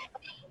jealous.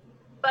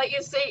 But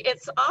you see,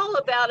 it's all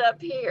about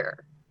up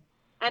here.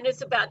 And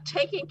it's about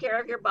taking care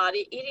of your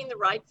body, eating the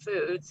right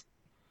foods,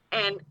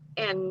 and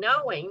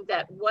knowing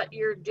that what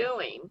you're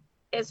doing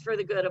is for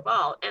the good of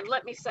all. And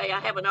let me say, I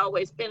haven't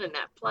always been in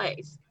that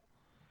place.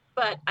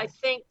 But I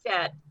think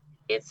that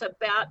it's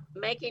about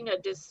making a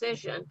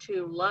decision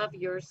to love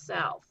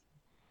yourself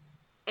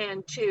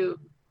and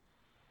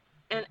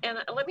and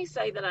let me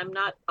say that I'm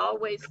not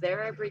always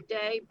there every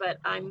day, but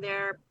I'm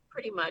there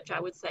pretty much, I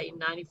would say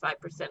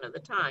 95% of the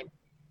time.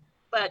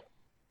 But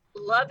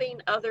loving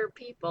other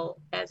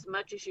people as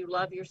much as you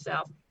love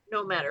yourself,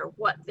 no matter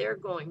what they're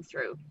going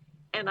through.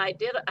 And I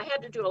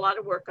had to do a lot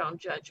of work on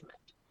judgment.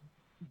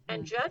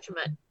 And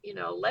judgment, you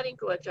know, letting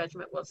go of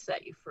judgment will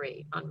set you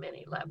free on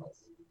many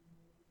levels.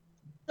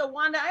 So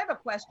Wanda, I have a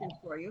question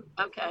for you.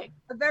 Okay.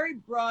 A very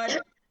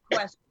broad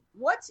question.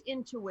 What's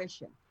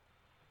intuition?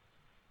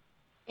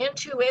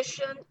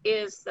 Intuition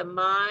is the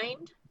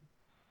mind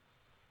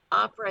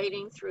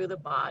operating through the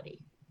body.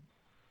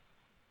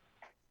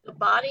 The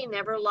body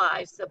never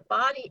lies. The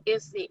body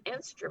is the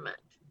instrument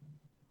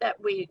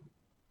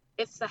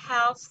it's the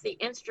house, the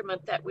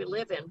instrument that we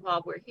live in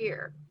while we're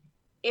here.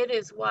 It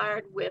is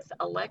wired with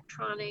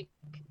electronic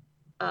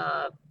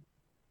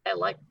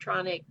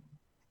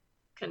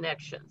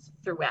connections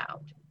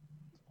throughout.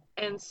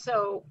 And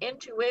so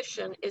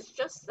intuition is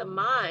just the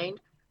mind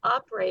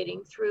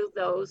operating through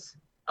those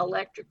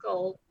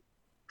electrical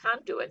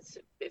conduits,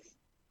 if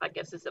I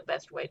guess is the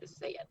best way to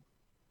say it.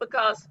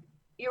 Because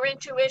your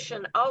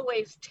intuition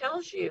always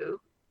tells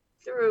you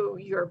through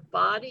your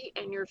body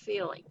and your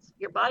feelings.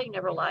 Your body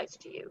never lies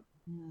to you.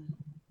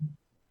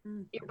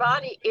 Your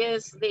body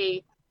is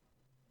the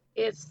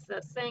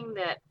thing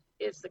that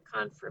is the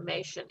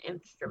confirmation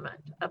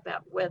instrument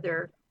about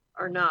whether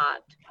or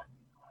not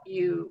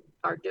you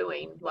are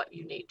doing what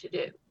you need to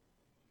do.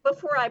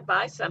 Before I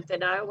buy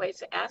something, I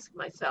always ask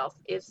myself,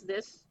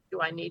 do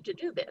I need to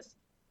do this?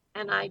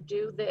 And I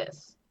do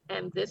this.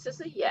 And this is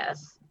a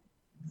yes.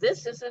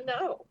 This is a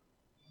no.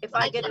 If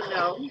I get a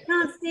no. You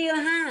can't see your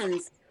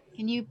hands.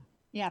 Can you?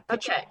 Yeah.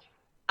 Okay.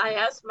 I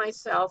ask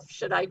myself,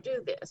 should I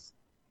do this?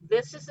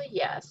 This is a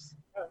yes.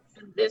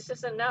 And this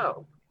is a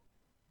no.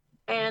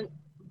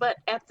 But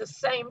at the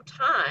same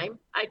time,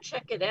 I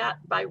check it out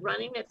by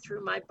running it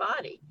through my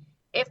body.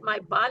 If my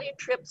body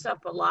trips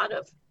up a lot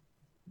of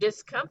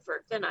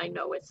discomfort, then I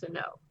know it's a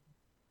no.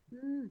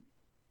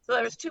 So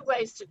there's 2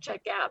 ways to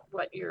check out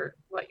what you're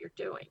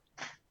doing.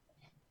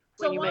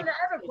 So Wanda,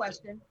 I have a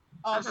question.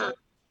 Also,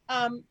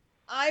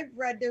 I've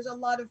read there's a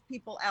lot of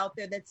people out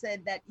there that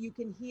said that you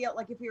can heal,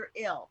 like if you're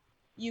ill,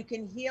 you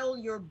can heal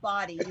your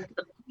body, you can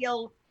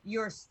heal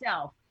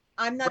yourself.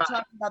 I'm not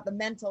talking about the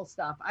mental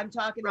stuff. I'm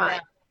talking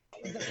about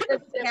the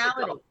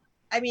physicality.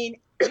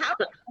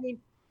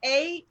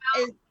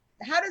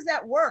 How does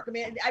that work?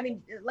 I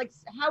mean, like,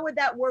 how would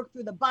that work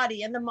through the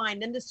body and the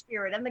mind and the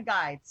spirit and the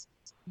guides?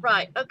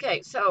 Right.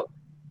 Okay. So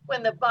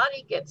when the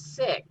body gets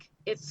sick,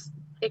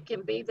 it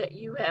can be that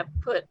you have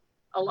put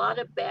a lot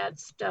of bad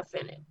stuff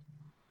in it,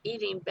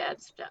 eating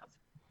bad stuff.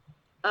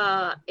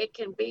 It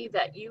can be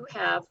that you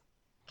have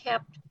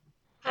kept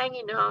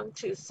hanging on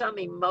to some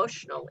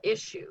emotional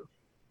issue,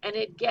 and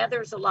it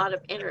gathers a lot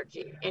of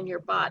energy in your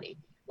body.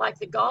 Like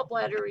the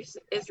gallbladder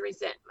is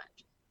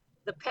resentment.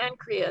 The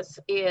pancreas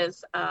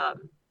is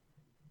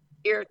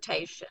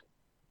irritation.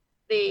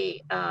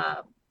 The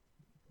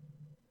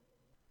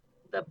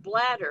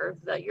bladder,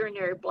 the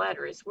urinary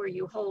bladder, is where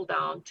you hold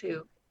on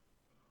to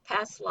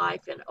past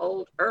life and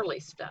early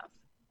stuff.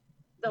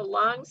 The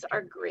lungs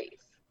are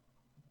grief.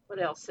 What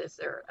else is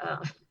there? I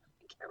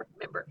can't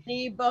remember.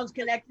 Knee bones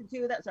connected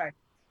to that. Sorry.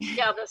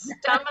 Yeah, the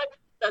stomach.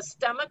 The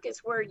stomach is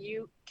where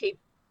you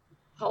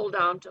hold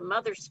on to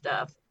mother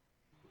stuff.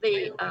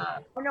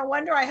 No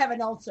wonder I have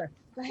an ulcer.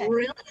 Go ahead.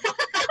 Really?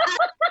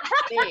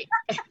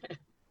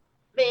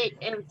 The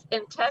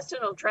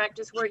intestinal tract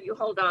is where you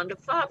hold on to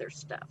father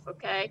stuff.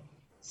 Okay,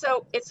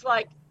 so it's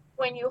like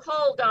when you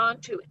hold on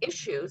to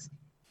issues,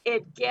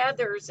 it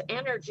gathers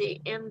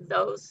energy in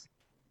those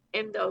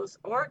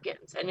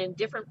organs and in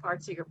different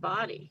parts of your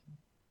body,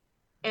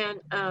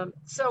 and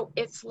so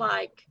it's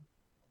like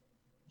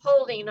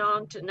holding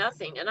on to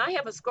nothing. And I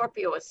have a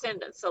Scorpio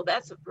ascendant, so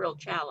that's a real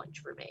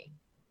challenge for me,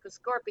 because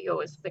Scorpio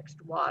is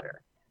fixed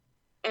water.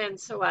 And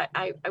so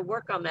I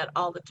work on that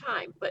all the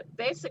time. But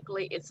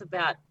basically, it's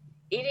about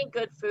eating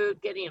good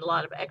food, getting a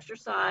lot of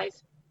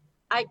exercise.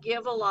 I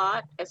give a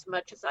lot, as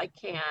much as I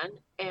can,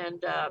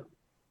 and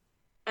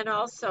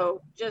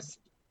also just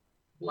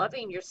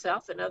loving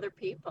yourself and other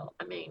people.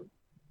 I mean,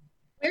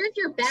 where's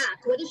your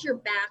back? What is your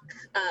back?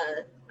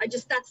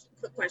 That's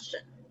the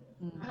question.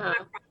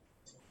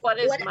 What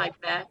is my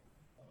back?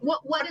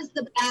 What does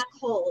the back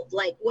hold?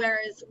 Like,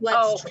 what's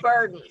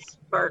burdens.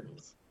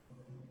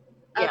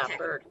 Yeah, Okay.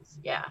 burdens.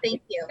 Yeah.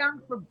 Thank you. You're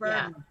young for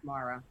burdens,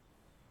 Mara.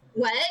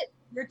 What?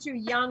 You're too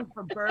young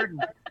for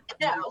burdens.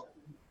 No.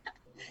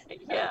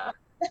 Yeah.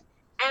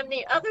 And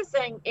the other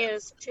thing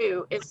is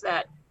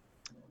that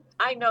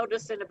I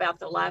noticed in about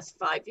the last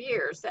 5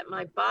 years that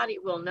my body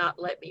will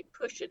not let me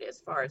push it as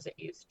far as it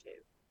used to.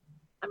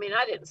 I mean,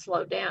 I didn't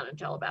slow down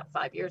until about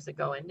 5 years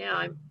ago, and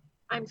now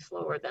I'm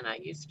slower than I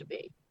used to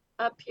be.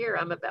 Up here,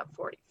 I'm about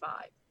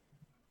 45.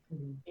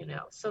 You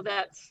know, so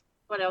that's,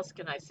 what else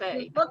can I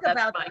say? You look That's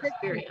about my 65.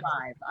 experience.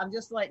 I'm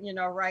just letting you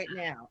know right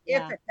now.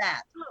 Yeah. If at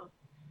that. Oh,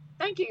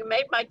 thank you. You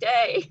made my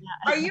day.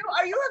 Are you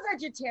a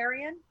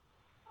vegetarian?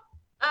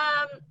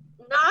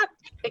 Not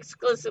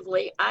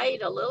exclusively. I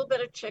eat a little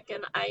bit of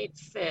chicken. I eat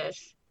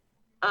fish,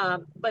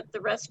 but the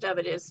rest of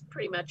it is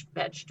pretty much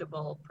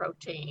vegetable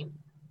protein.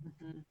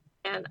 Mm-hmm.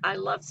 And I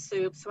love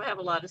soup, so I have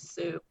a lot of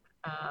soup.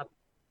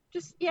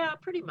 Yeah,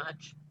 pretty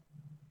much.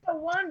 So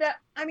Wanda,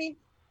 I mean,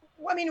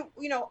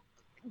 you know,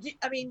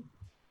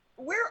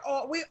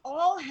 we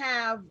all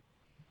have.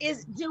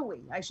 Do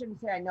we? I shouldn't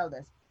say I know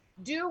this.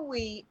 Do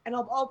we? And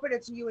I'll open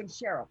it to you and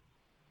Cheryl.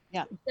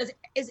 Yeah.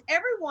 Is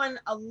everyone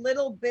a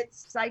little bit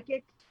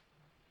psychic?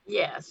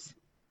 Yes.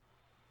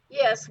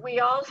 Yes, we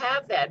all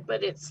have that,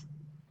 but it's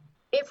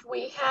if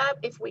we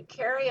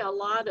carry a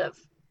lot of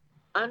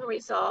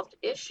unresolved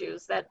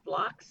issues, that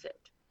blocks it.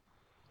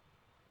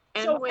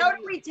 And so how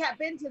do we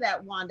tap into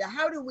that, Wanda?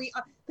 How do we,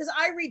 because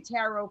I read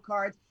tarot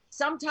cards.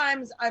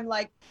 Sometimes I'm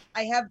like,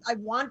 I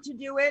want to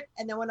do it.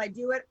 And then when I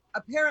do it,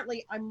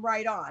 apparently I'm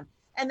right on.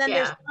 And then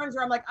there's times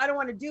where I'm like, I don't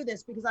want to do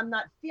this because I'm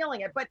not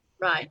feeling it. But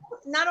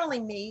not only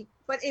me,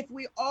 but if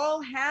we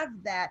all have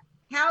that,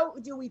 how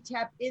do we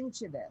tap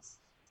into this?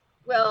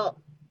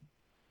 Well,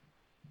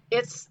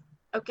 it's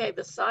okay.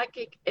 The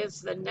psychic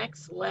is the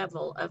next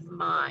level of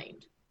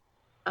mind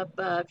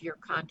above your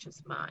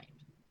conscious mind.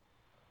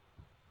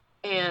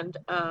 And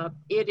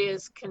it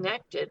is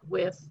connected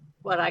with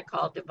what I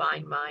call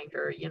divine mind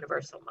or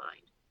universal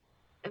mind.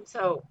 And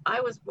so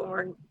I was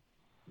born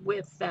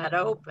with that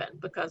open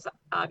because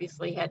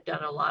obviously had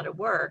done a lot of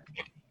work,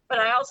 but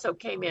I also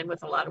came in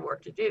with a lot of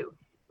work to do.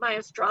 My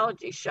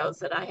astrology shows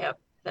that I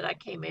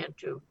came in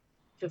to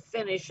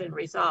finish and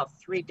resolve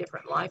 3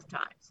 different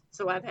lifetimes.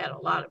 So I've had a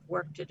lot of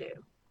work to do,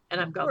 and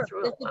I'm going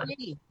through a lot.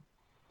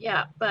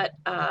 Yeah, but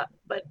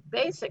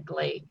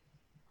basically,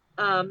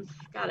 God,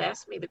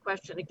 ask me the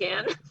question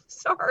again.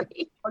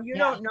 Sorry. Oh, you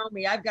don't know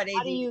me. I've got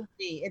ADHD.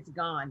 It's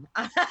gone.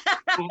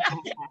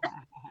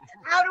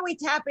 How do we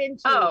tap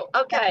into? Oh,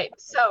 okay.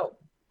 So,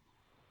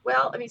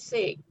 well, let me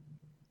see.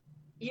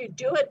 You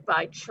do it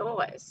by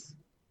choice.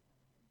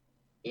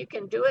 You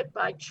can do it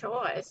by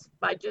choice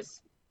by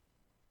just,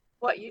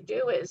 what you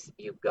do is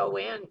you go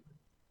in,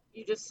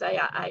 you just say,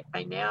 I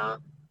now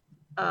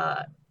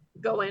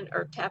go in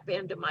or tap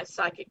into my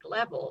psychic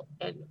level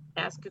and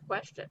ask a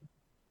question.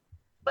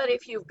 But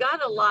if you've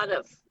got a lot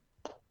of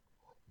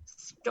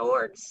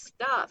stored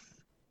stuff,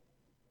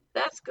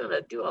 that's going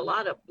to do a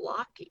lot of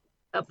blocking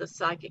of the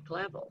psychic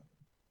level.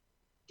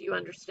 Do you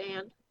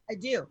understand? I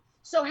do.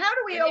 So how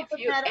do we open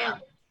that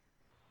up?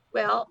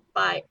 Well,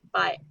 by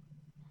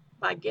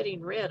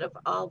getting rid of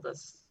all the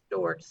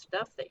stored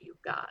stuff that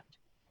you've got.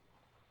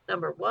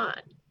 Number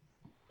one,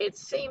 it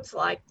seems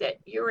like that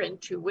your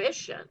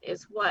intuition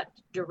is what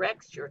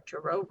directs your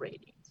tarot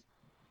readings.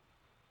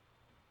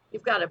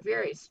 You've got a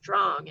very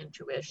strong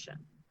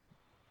intuition.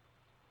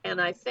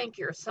 And I think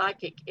your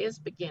psychic is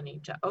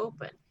beginning to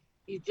open.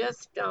 You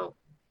just don't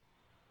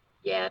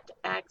yet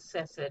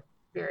access it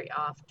very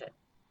often.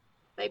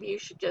 Maybe you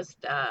should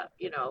just, a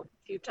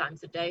few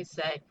times a day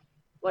say,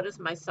 what does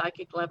my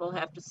psychic level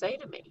have to say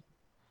to me?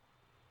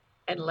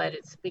 And let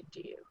it speak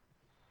to you.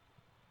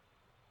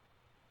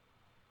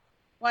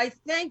 Why,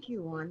 thank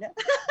you, Wanda.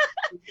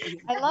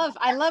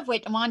 I love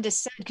what Wanda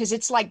said, because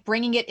it's like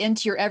bringing it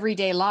into your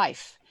everyday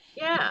life.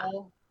 Yeah. You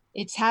know?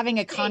 It's having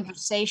a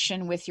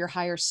conversation with your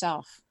higher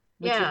self.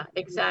 Yeah,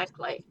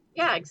 exactly.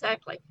 Yeah,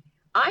 exactly.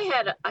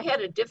 I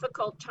had a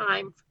difficult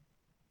time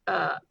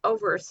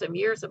over some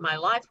years of my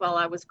life while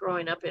I was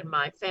growing up in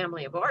my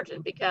family of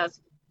origin,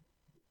 because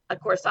of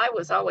course I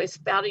was always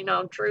spouting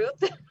off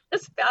truth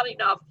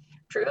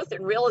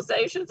and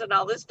realizations and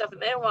all this stuff,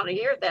 and they didn't want to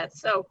hear that.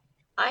 So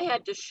I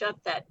had to shut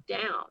that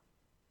down.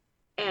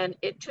 And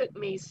it took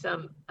me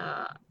some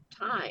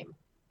time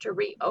to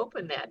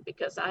reopen that,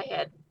 because I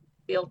had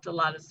built a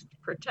lot of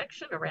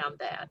protection around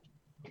that,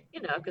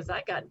 because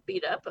I got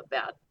beat up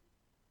about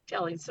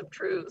telling some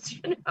truths,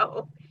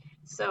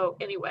 So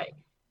anyway,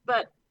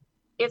 but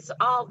it's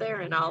all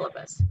there in all of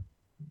us.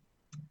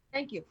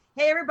 Thank you.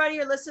 Hey, everybody,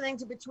 you're listening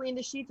to Between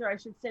the Sheets, or I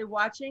should say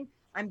watching.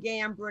 I'm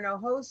Gayanne Bruno,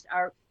 host.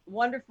 Our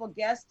wonderful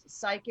guest,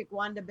 Psychic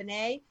Wanda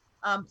Benet.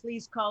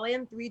 Please call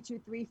in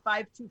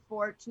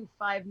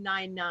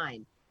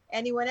 323-524-2599.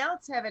 Anyone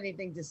else have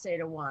anything to say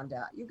to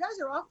Wanda? You guys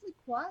are awfully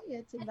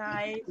quiet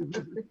tonight.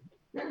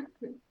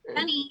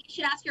 Honey, you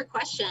should ask your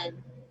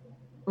question.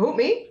 Who,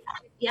 me?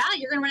 Yeah,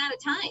 you're going to run out of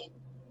time.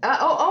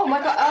 Oh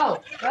my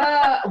God.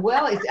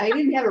 Well, I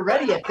didn't have it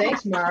ready yet.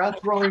 Thanks, Mara.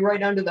 Throwing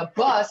right under the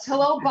bus.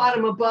 Hello,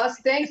 bottom of bus.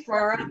 Thanks,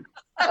 Mara.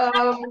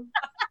 Well,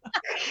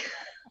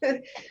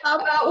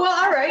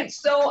 all right.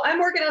 So I'm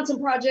working on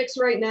some projects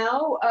right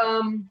now.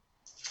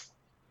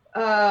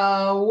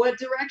 What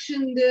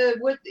direction?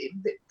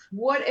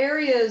 What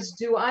areas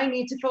do I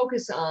need to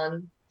focus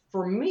on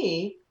for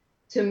me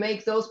to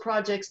make those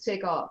projects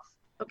take off?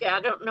 Okay,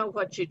 I don't know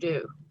what you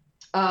do.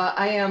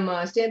 I am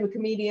a stand-up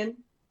comedian.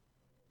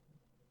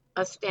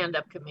 A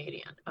stand-up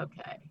comedian,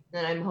 okay.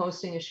 And I'm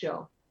hosting a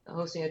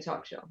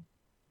talk show.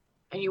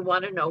 And you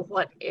want to know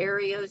what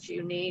areas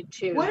you need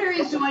to. What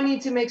areas do I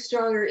need to make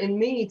stronger in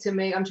me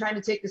I'm trying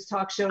to take this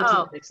talk show to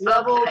the next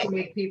level, okay. to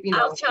make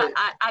people,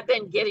 I've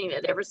been getting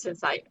it ever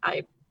since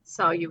I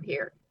saw you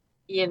here.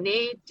 You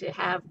need to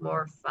have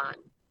more fun.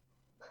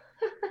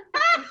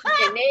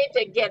 You need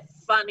to get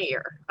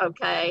funnier,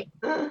 okay?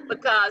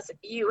 Because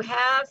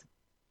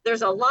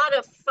there's a lot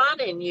of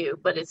fun in you,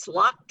 but it's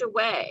locked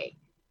away.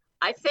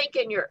 I think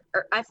in your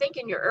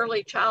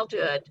early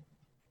childhood,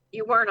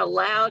 you weren't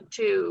allowed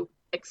to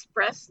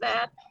express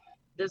that.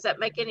 Does that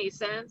make any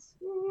sense?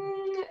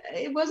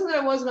 It wasn't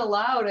that I wasn't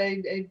allowed.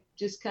 I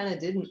just kind of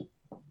didn't.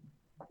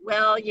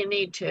 Well, you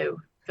need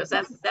to, because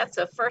that's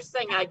the first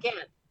thing I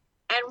get.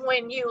 And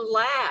when you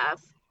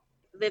laugh,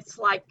 it's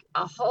like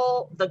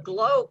the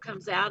glow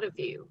comes out of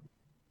you.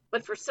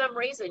 But for some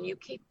reason, you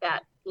keep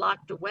that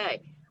locked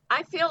away.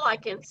 I feel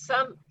like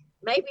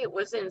maybe it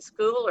was in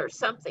school or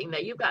something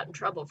that you got in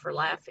trouble for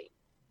laughing.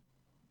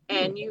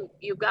 And you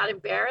got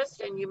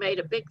embarrassed and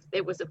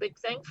it was a big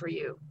thing for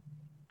you.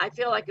 I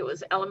feel like it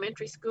was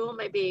elementary school,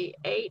 maybe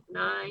 8,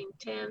 9,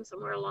 10,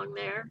 somewhere along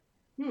there.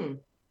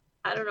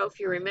 I don't know if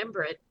you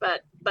remember it,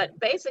 but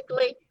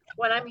basically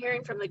what I'm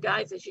hearing from the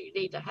guys is you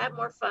need to have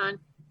more fun,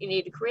 you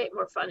need to create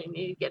more fun, and you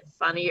need to get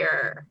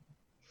funnier.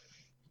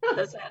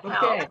 Does that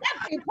help? Okay.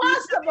 That's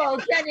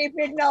impossible, Jenny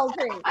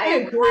Pignolte. I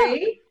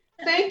agree.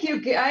 Thank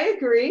you. I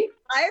agree.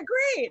 I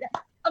agreed.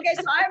 Okay,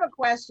 so I have a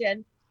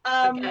question.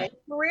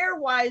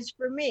 Career-wise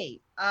for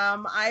me,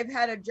 I've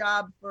had a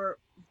job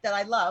that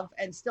I love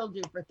and still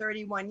do for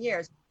 31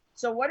 years.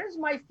 So what is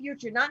my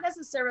future? Not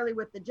necessarily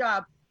with the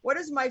job. What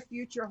does my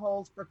future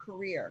hold for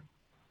career?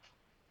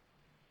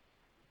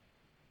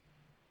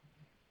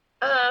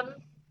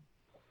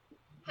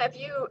 Have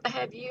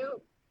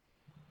you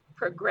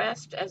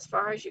progressed as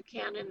far as you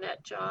can in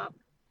that job?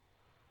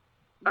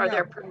 Are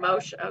there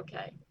promotion?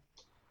 Okay.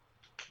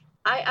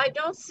 I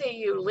don't see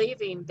you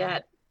leaving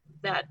that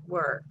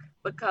work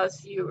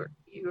because you're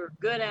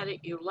good at it,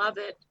 you love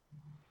it.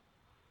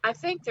 I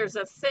think there's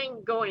a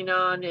thing going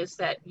on is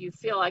that you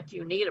feel like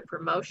you need a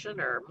promotion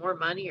or more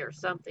money or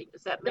something.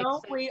 Does that make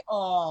sense? Don't we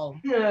all?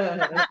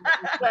 Well,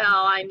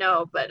 I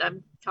know, but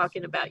I'm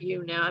talking about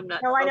you now. I'm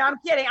not. No, I know. I'm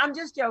kidding. I'm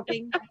just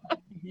joking.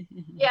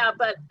 Yeah,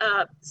 but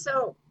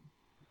so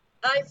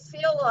I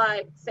feel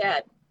like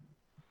that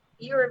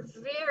you're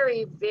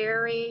very,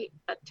 very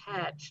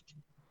attached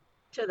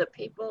to the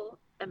people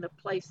and the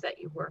place that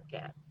you work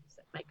at. Does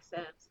that make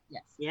sense?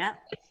 Yes. Yeah.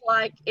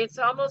 It's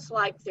almost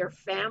like they're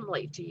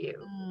family to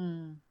you.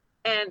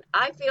 And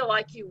I feel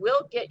like you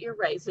will get your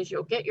raises,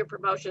 you'll get your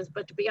promotions,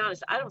 but to be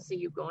honest, I don't see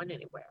you going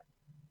anywhere.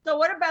 So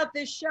what about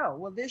this show?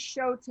 Will this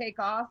show take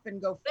off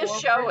and go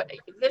forward?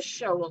 This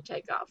show will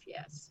take off,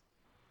 yes.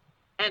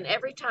 And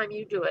every time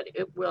you do it,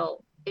 it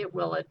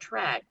will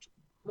attract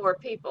more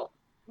people.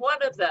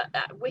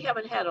 We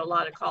haven't had a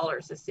lot of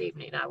callers this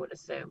evening, I would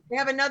assume. We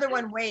have another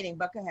one waiting,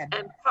 but go ahead.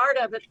 And part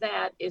of it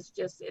it's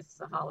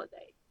the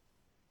holiday.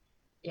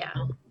 Yeah.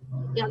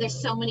 Yeah, there's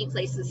so many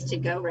places to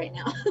go right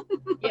now.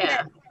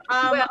 Yeah.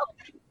 Well,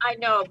 I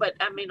know, but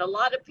I mean, a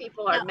lot of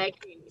people are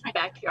making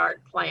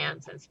backyard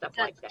plans and stuff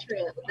like that.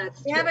 True.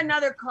 That's We have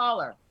another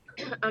caller.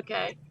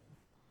 Okay.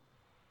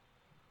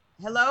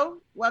 Hello,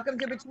 welcome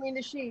to Between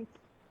the Sheets.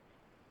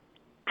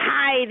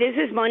 Hi, this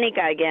is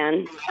Monica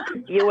again.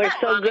 You were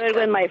so good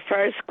with my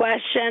first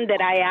question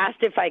that I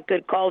asked if I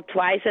could call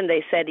twice and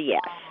they said yes.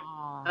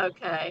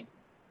 Okay.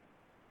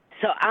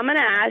 So I'm going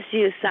to ask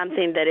you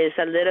something that is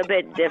a little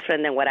bit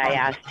different than what I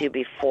asked you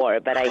before,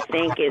 but I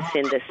think it's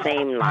in the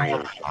same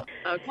line.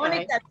 Okay.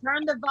 Monica,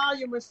 turn the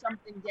volume or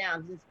something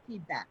down. There's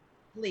feedback,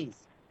 please.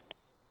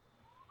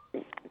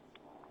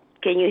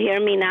 Can you hear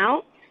me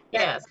now?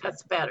 Yes,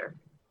 that's better.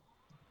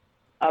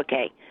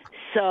 Okay.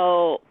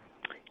 So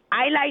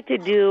I like to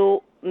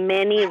do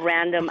many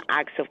random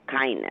acts of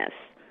kindness.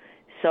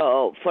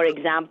 So, for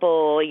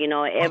example,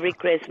 every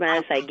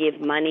Christmas I give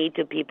money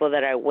to people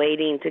that are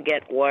waiting to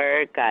get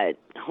work at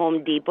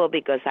Home Depot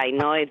because I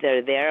know if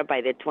they're there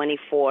by the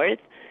 24th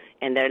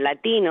and they're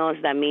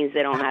Latinos, that means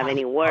they don't have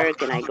any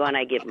work, and I go and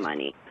I give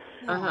money.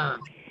 Uh-huh.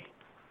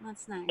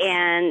 That's nice.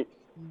 And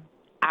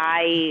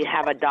I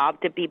have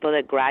adopted people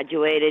that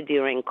graduated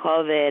during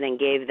COVID and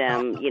gave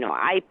them,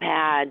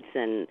 iPads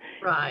and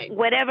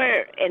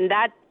whatever, and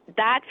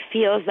that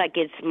feels like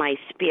it's my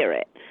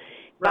spirit.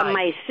 But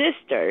my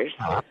sisters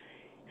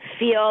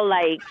feel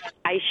like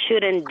I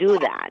shouldn't do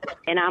that.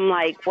 And I'm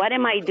like, what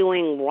am I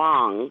doing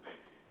wrong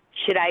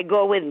should I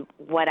go with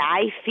what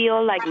I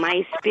feel like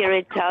my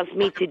spirit tells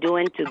me to do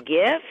and to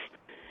give?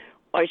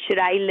 Or should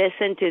I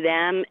listen to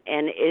them?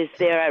 And is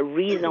there a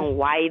reason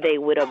why they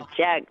would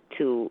object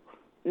to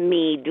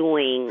me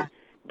doing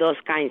those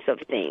kinds of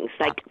things?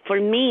 Like for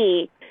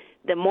me,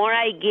 the more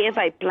I give,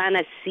 I plant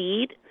a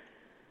seed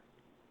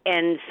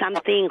and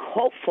something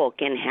hopeful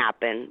can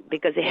happen,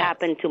 because it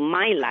happened to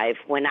my life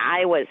when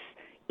I was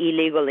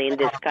illegally in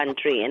this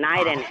country and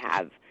I didn't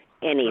have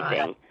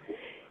anything.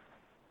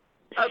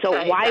 Right.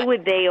 So why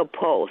would they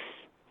oppose?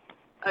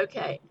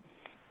 Okay.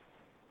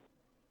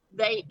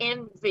 They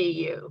envy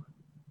you.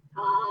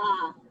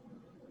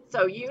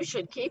 So you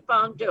should keep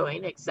on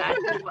doing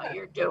exactly what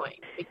you're doing,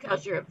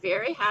 because you're a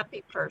very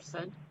happy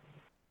person,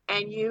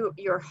 and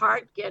your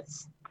heart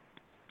gets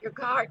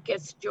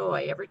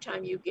joy every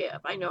time you give.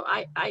 I know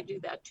I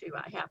do that too.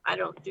 I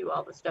don't do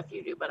all the stuff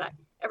you do, but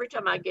every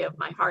time I give,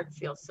 my heart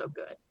feels so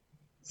good.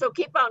 So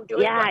keep on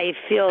doing. Yeah, it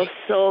feels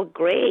so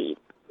great.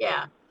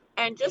 Yeah,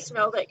 and just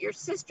know that your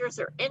sisters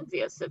are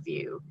envious of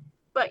you,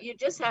 but you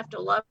just have to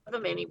love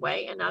them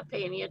anyway and not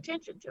pay any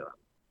attention to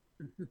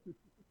them.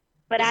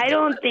 But I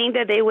don't think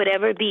that they would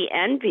ever be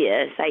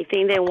envious. I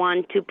think they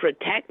want to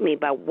protect me,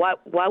 but what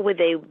would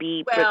they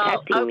be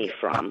protecting me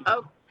from?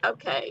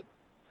 Okay.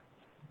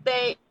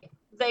 They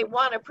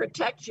want to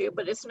protect you,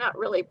 but it's not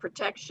really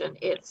protection.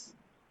 It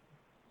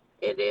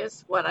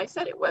is what I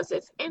said it was.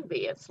 It's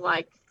envy. It's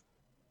like,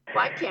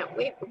 why can't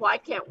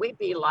we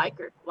be like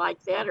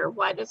that? Or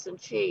why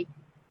doesn't she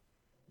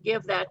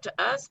give that to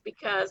us?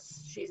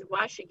 Because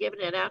why is she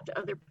giving it out to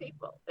other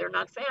people? They're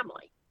not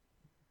family.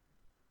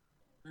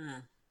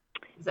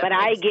 But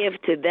I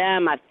give to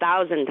them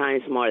 1,000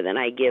 times more than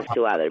I give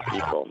to other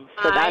people.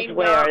 So that's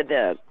where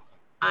the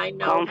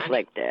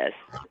conflict is.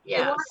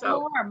 Yeah. They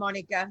want more,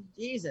 Monica.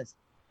 Jesus.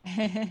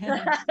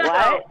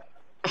 What?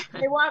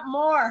 They want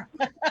more.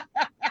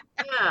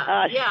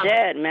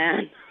 Shit,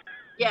 man.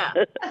 Yeah.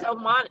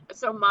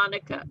 So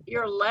Monica,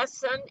 your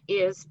lesson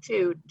is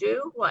to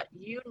do what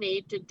you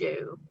need to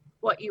do,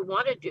 what you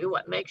want to do,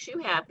 what makes you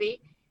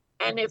happy.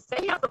 And if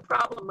they have a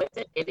problem with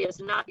it, it is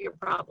not your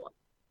problem.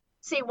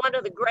 See, one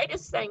of the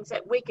greatest things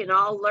that we can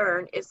all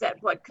learn is that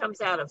what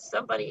comes out of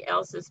somebody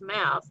else's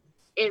mouth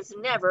is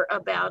never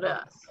about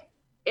us.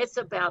 It's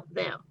about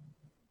them.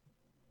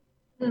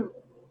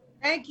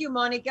 Thank you,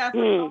 Monica.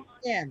 Can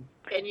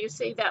you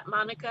see that,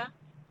 Monica?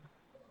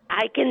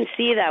 I can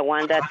see that,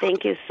 Wanda.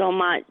 Thank you so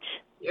much.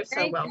 You're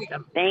so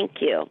welcome.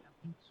 Thank you.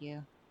 Thank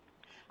you.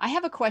 I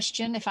have a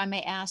question, if I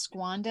may ask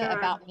Wanda,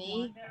 about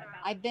me.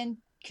 I've been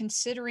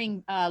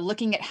considering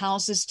looking at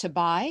houses to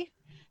buy.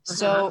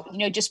 So,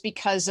 just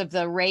because of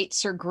the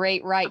rates are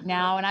great right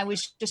now. And I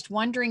was just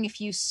wondering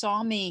if you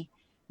saw me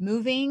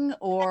moving,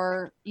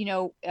 or,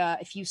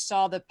 if you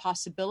saw the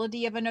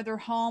possibility of another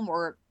home,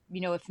 or,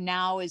 if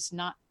now is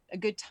not a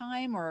good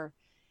time, or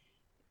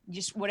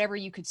just whatever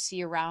you could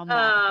see around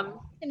that.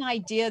 An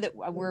idea that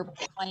we're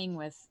playing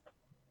with.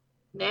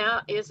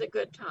 Now is a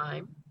good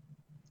time.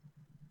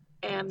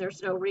 And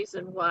there's no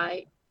reason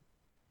why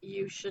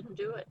you shouldn't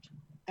do it.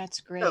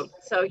 That's great.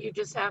 So you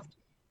just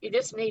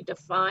need to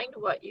find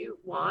what you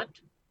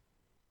want,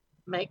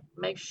 make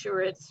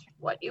sure it's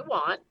what you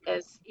want,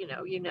 as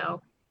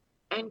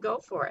and go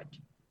for it.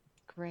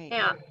 Great.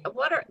 Now,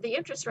 what are the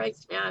interest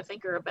rates now? I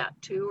think are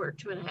about 2 or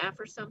 2.5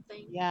 or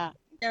something. Yeah.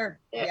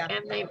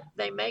 And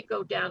they may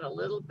go down a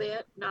little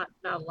bit, not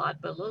a lot,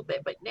 but a little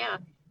bit. But now,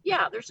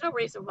 there's no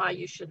reason why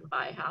you shouldn't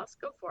buy a house.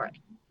 Go for it.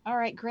 All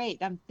right,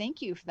 great.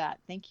 Thank you for that.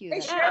 Thank you. Hey,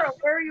 Cheryl,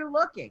 where are you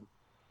looking?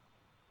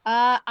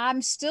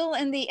 I'm still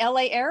in the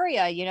LA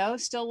area,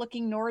 still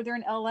looking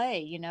northern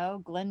LA,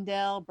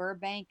 Glendale,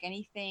 Burbank,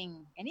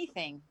 anything,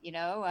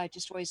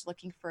 just always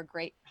looking for a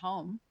great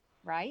home,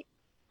 right?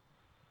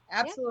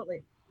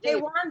 Absolutely. Yeah. Hey,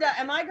 Wanda,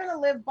 am I going to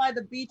live by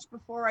the beach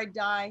before I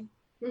die?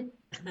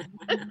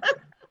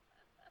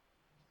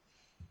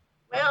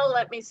 Well,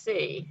 let me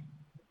see.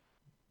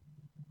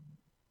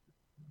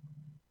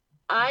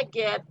 I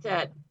get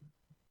that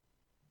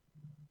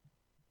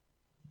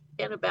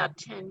in about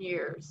 10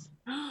 years.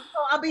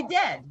 Oh, I'll be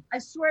dead. I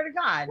swear to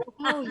God.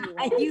 Oh,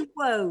 you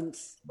won't.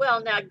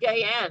 Well, now,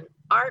 Gayanne,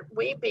 aren't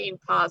we being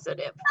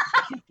positive?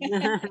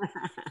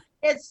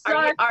 It's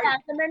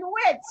sarcasm and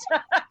wit.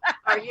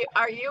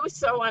 Are you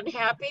so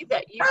unhappy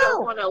that you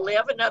don't want to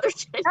live another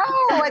 10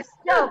 years? It's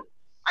no.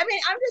 I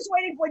mean, I'm just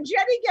waiting when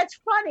Jenny gets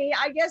funny.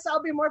 I guess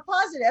I'll be more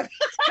positive.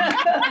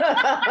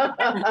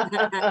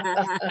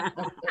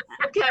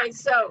 Okay,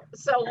 so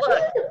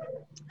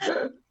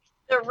look.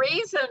 The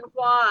reason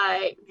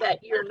why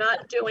that you're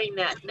not doing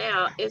that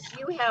now is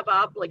you have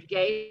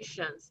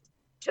obligations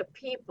to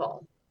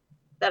people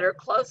that are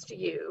close to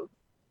you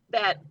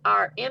that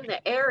are in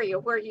the area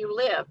where you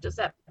live. Does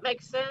that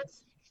make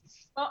sense?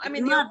 Well, I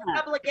mean, the only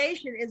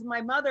obligation is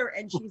my mother,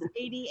 and she's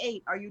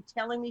 88. Are you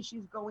telling me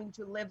she's going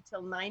to live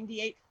till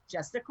 98?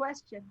 Just a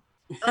question.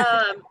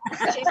 I'm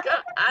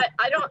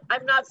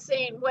not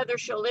saying whether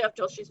she'll live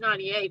till she's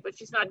 98, but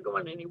she's not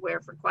going anywhere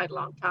for quite a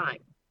long time.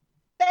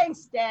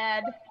 Thanks,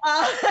 Dad.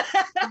 Hey,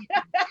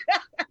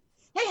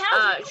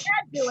 how's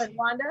Dad doing,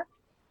 Wanda?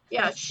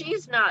 Yeah,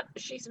 she's not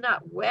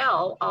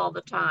well all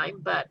the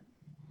time, but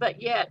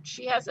yet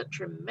she has a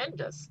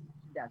tremendous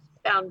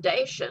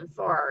foundation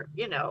for,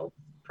 you know,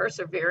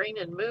 persevering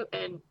and move,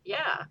 and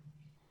yeah.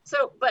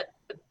 So, but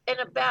in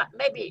about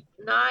maybe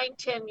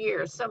 9-10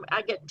 years,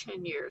 I get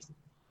 10 years,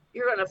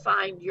 you're going to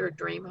find your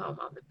dream home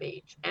on the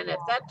beach, and at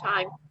that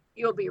time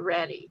you'll be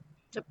ready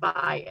to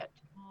buy it.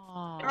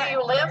 Do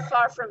you live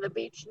far from the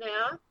beach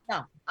now?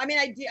 No, I mean,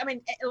 I do. I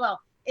mean, well,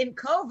 in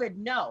COVID,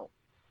 no.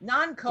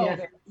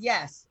 Non-COVID,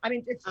 yes. I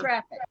mean, it's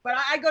traffic, but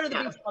I go to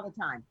the beach all the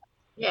time.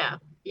 Yeah,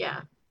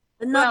 yeah.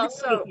 But not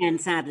this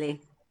weekend,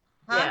 sadly.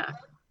 Huh? Yeah.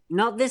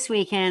 Not this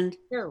weekend.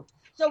 True.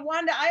 So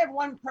Wanda, I have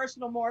one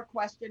personal more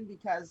question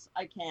because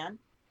I can.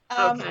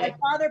 Okay. My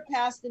father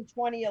passed in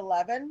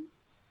 2011.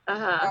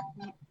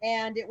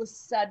 And it was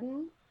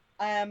sudden.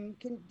 Do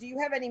you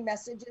have any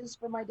messages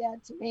for my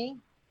dad to me?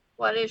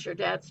 What is your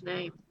dad's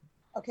name?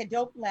 Okay,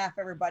 don't laugh,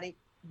 everybody.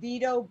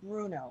 Vito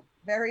Bruno.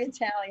 Very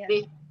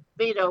Italian.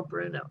 Vito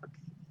Bruno.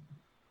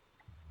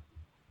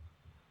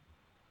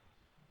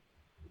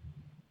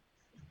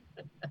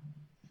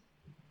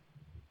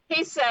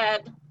 He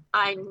said,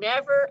 I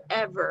never,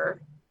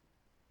 ever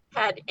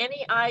had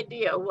any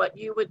idea what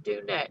you would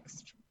do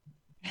next.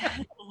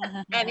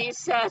 And he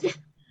said,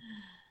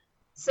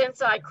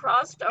 since I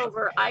crossed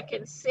over, I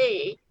can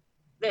see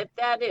that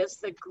that is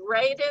the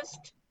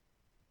greatest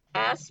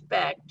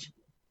aspect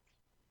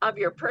of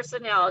your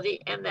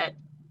personality, and that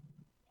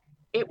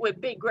it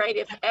would be great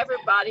if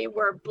everybody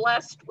were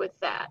blessed with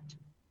that.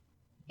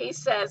 He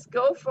says,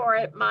 go for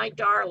it, my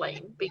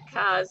darling,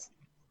 because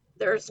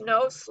there's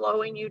no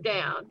slowing you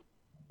down.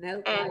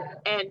 No.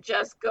 And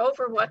just go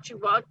for what you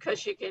want,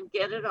 because you can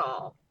get it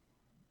all.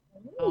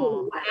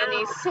 Oh, wow.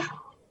 And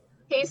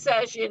he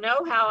says, you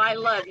know how I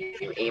love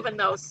you, even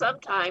though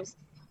sometimes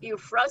you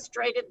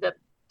frustrated the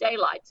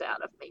daylights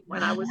out of me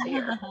when I was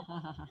here.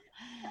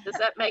 Does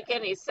that make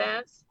any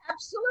sense?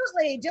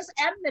 Absolutely. Just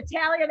add an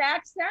Italian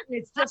accent and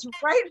it's just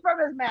right from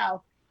his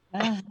mouth.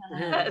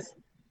 Yes.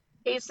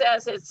 He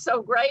says, it's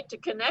so great to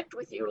connect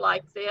with you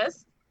like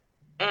this.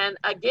 And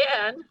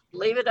again,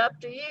 leave it up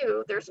to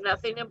you. There's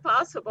nothing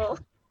impossible.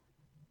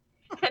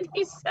 And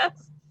he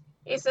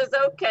says,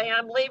 okay,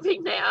 I'm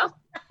leaving now.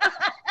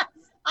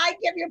 I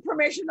give you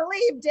permission to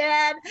leave,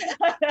 Dad.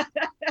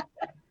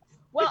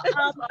 Well,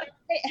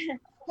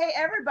 hey,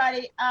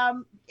 everybody,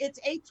 it's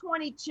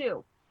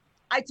 8:22.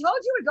 I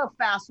told you to go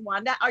fast,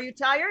 Wanda. Are you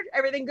tired?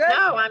 Everything good?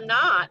 No, I'm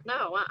not.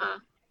 No,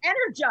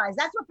 Energized.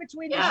 That's what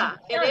between Yeah,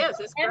 it is.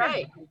 It's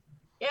great.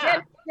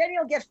 Yeah. Then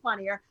you'll get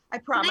funnier. I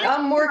promise.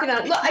 I'm working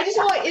on it. Look, I just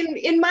want,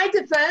 in my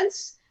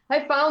defense,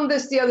 I found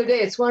this the other day.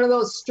 It's one of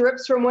those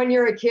strips from when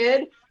you're a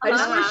kid. I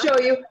just want to show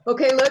you.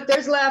 Okay, look,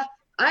 there's Laugh.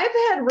 I've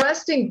had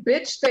resting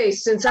bitch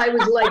face since I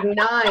was like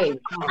 9.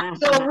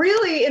 So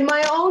really, in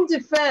my own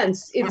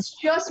defense, it's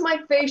just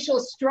my facial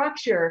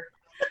structure.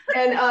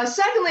 And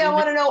secondly, I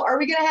want to know, are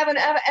we going to have an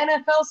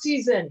NFL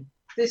season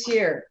this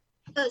year?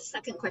 The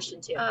second question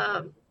too.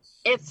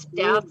 It's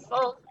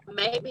doubtful,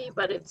 maybe,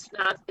 but it's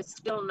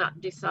still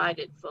not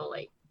decided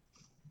fully.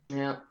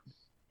 Yeah.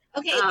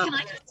 Okay, can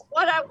I?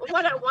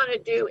 What I want to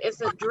do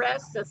is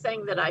address the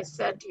thing that I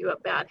said to you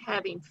about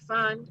having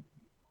fun.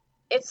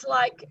 It's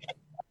like,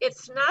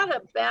 it's not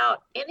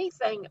about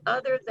anything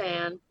other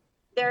than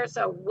there's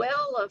a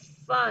well of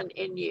fun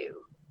in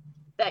you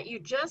that you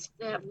just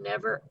have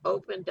never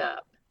opened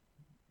up.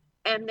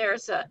 And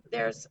there's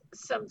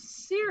some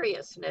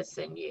seriousness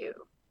in you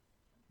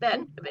that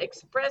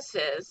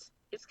expresses,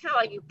 it's kind of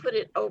like you put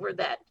it over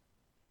that.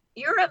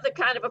 You're the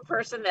kind of a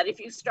person that if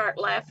you start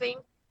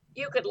laughing,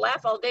 you could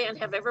laugh all day and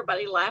have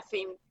everybody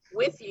laughing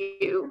with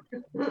you.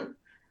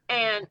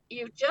 And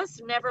you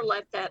just never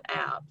let that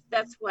out.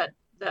 That's what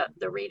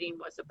the reading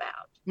was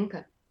about.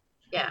 Okay.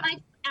 Yeah. Can I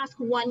ask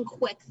one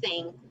quick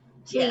thing,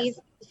 please? Yes.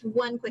 Just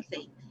one quick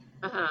thing.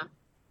 Uh-huh.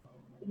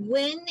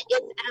 When,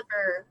 if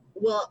ever,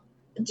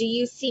 do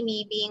you see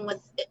me being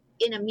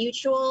in a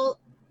mutual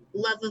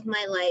love of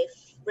my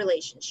life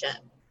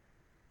relationship?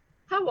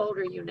 How old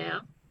are you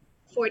now?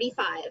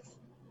 45.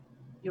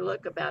 You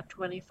look about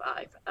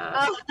 25.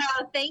 Oh,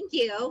 thank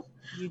you.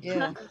 You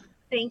do.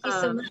 Thank you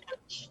so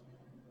much.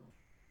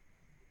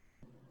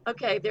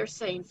 Okay, they're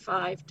saying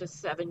 5 to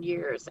 7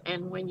 years.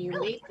 And when you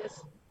meet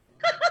this...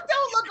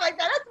 Don't look like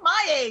that. That's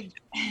my age.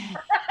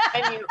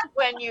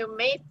 when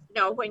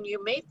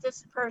you meet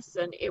this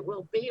person, it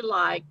will be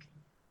like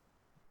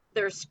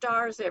there's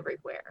stars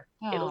everywhere.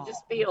 Oh. It'll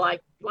just be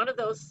like one of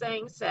those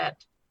things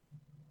that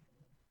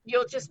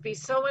you'll just be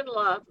so in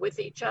love with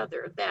each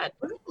other that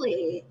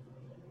really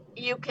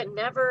you can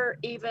never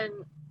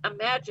even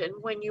imagine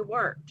when you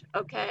weren't.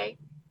 Okay.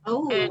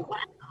 Oh, wow.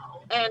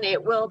 And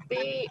it will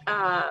be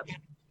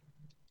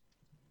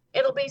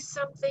it'll be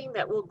something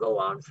that will go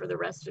on for the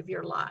rest of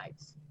your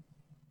lives.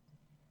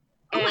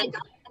 Oh my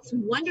God, that's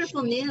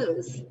wonderful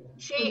news.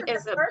 She This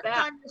is the first about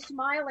time you're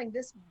smiling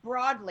this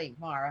broadly,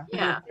 Mara.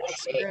 yeah.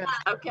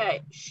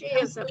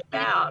 She's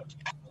about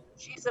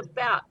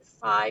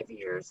 5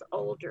 years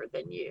older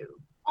than you.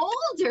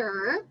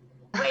 Older?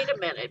 wait a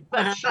minute,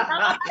 but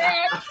Stop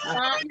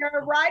it.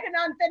 You're riding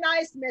on thin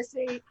ice,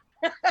 Missy.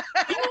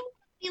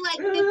 Be like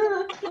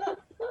 50,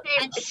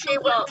 and she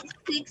will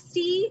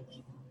 60.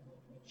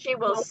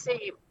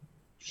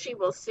 She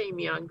will seem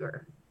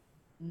younger.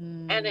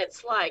 And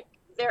it's like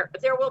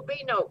there will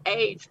be no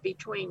age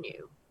between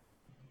you.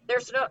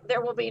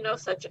 There will be no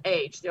such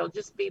age. There'll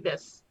just be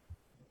this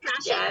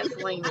passion.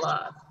 dazzling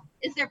love.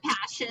 Is there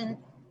passion?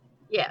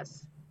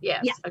 Yes,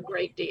 a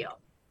great deal.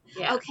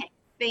 Yeah. Okay,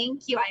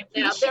 thank you. I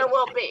appreciate. Now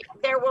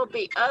there will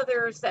be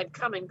others that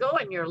come and go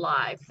in your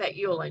life that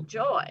you'll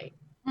enjoy,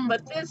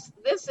 but this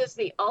is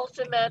the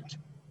ultimate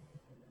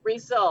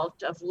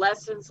result of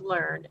lessons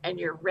learned, and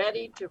you're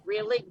ready to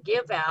really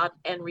give out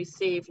and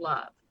receive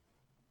love.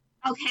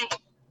 Okay,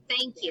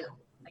 thank you.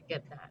 I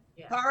get that.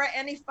 Yeah. Cara,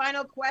 any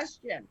final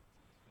question?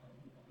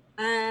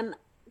 I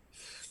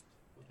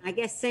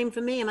guess same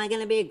for me. Am I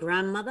going to be a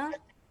grandmother?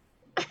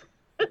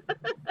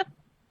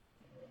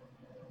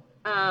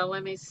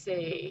 Let me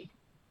see.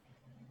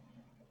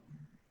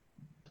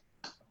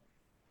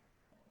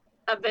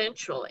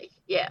 Eventually,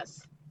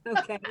 yes.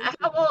 Okay.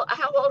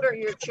 How old are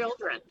your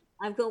children?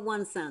 I've got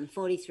one son,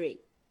 43.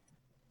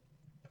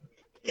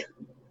 Did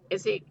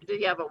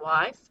he have a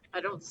wife?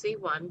 I don't see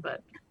one,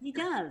 but. He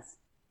does.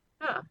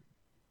 Huh.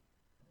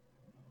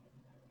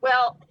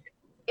 Well,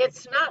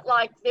 it's not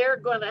like they're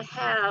going to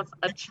have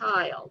a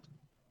child,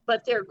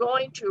 but they're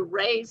going to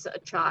raise a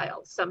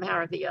child somehow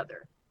or the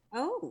other.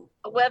 Oh.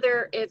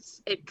 Whether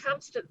it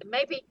comes to,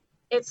 maybe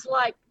it's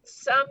like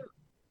some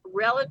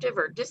relative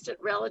or distant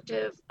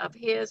relative of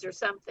his or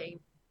something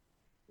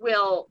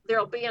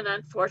there'll be an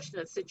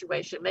unfortunate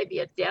situation, maybe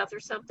a death or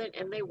something,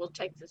 and they will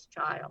take this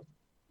child.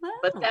 Wow.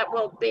 But that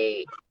will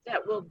be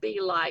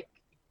like,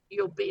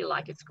 you'll be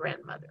like its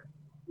grandmother.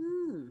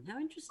 How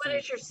interesting. What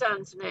is your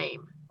son's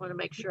name? I want to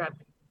make sure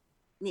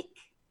Nick.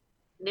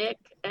 Nick,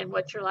 and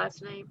what's your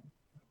last name?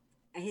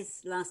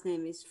 His last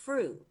name is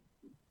Frew.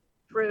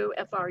 Frew,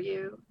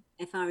 F-R-U?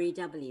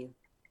 F-R-E-W.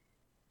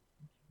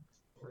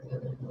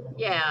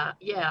 Yeah.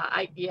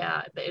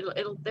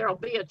 There'll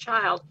be a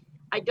child.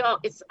 I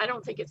don't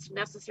think it's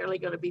necessarily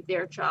going to be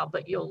their child,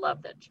 but you'll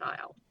love that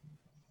child.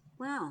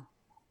 Wow.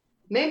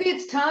 Maybe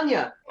it's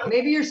Tanya.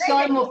 Maybe your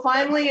son will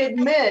finally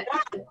admit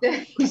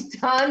that he's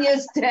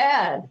Tanya's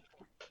dad.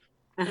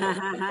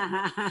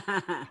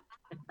 I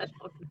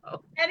don't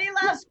know. Any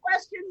last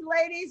questions,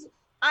 ladies?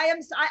 I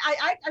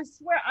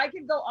swear I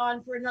could go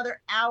on for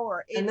another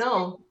hour. I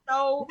know.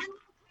 So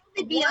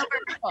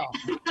wonderful.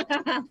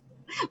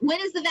 When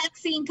is the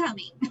vaccine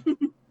coming?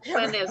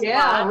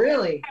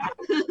 Really.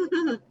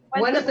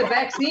 When is the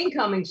vaccine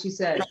coming, she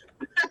said.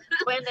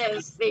 When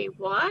is the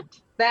what?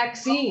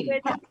 Vaccine.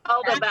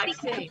 Oh, the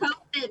vaccine.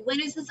 COVID.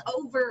 When is this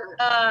over?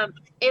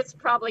 It's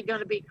probably going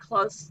to be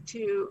close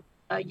to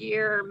a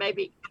year,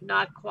 maybe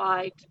not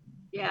quite.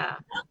 Yeah.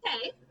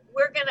 Okay.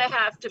 We're going to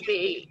have to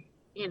be,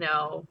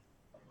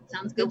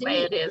 sounds good the to way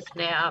me. it is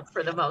now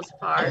for the most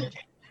part,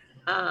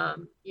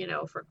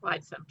 for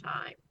quite some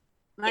time.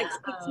 Like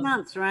 6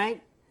 months,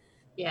 right?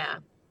 Yeah.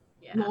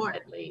 More.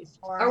 At least.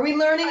 Are we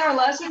learning our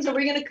lessons? Are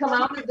we going to come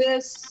out of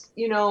this,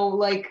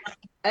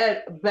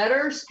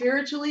 better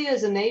spiritually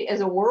as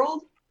a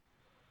world?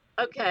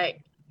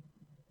 Okay.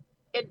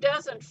 It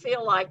doesn't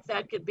feel like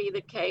that could be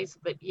the case,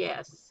 but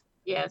yes,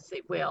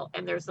 it will.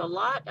 And there's a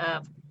lot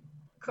of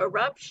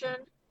corruption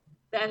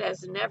that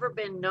has never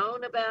been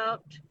known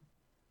about.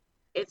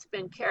 It's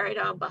been carried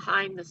on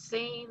behind the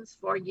scenes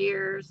for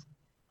years.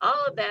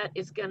 All of that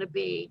is going to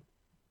be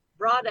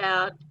brought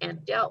out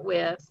and dealt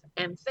with,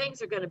 and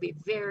things are going to be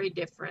very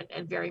different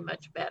and very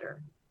much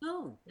better.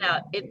 Oh.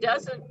 Now,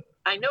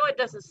 I know it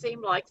doesn't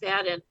seem like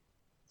that, and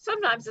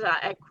sometimes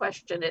I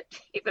question it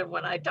even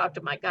when I talk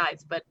to my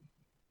guides, but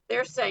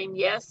they're saying,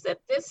 yes, that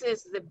this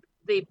is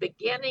the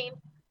beginning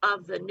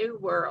of the new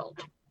world,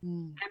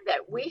 and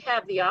that we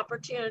have the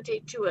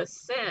opportunity to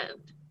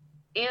ascend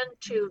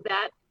into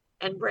that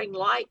and bring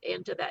light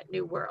into that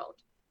new world.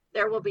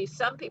 There will be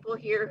some people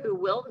here who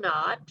will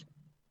not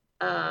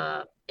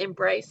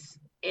embrace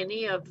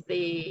any of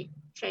the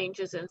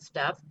changes and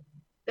stuff.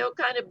 They'll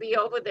kind of be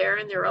over there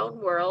in their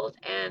own world,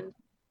 and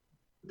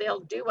they'll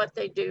do what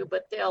they do,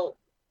 but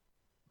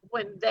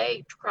when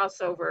they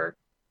cross over,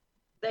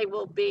 they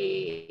will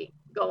be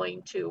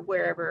going to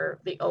wherever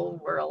the old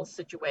world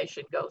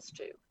situation goes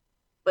to.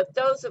 But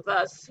those of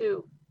us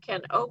who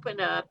can open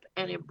up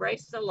and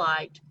embrace the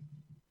light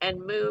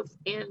and move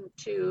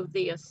into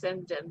the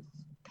ascendant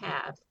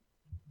path,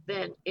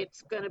 then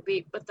it's going to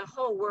be, but the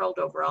whole world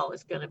overall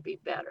is going to be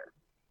better.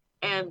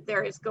 And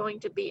there is going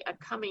to be a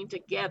coming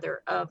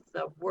together of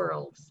the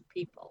world's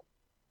people.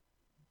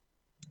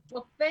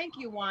 Well, thank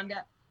you,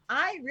 Wanda.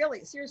 I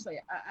really, seriously,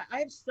 I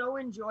have so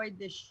enjoyed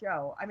this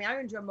show. I mean, I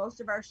enjoy most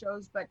of our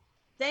shows, but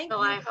thank you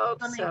I for hope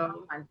coming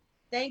so. on.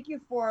 Thank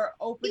you for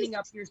opening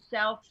up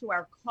yourself to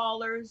our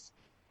callers.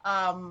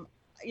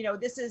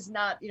 This is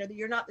not,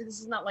 this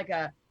is not like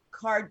a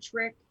card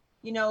trick,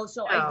 so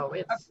No,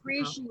 I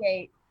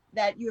appreciate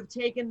that you have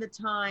taken the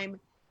time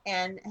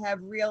and have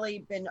really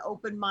been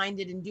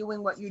open-minded in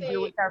doing what you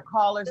do with our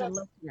callers and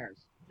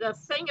listeners. the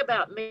thing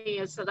about me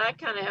is that I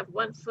kind of have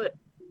one foot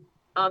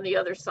on the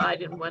other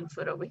side and one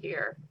foot over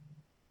here.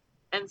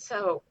 And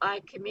so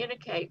I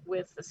communicate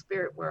with the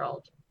spirit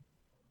world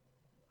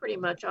pretty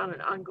much on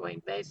an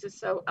ongoing basis.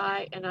 So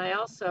I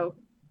also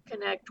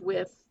connect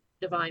with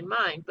Divine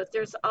Mind, but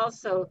there's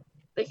also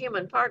the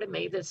human part of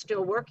me that's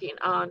still working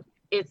on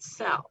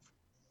itself.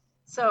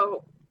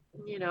 So,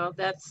 you know,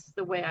 that's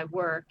the way I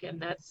work, and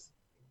that's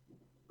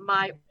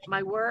my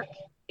work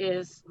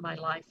is my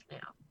life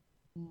now.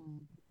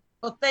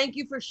 Well, thank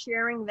you for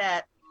sharing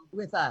that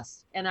with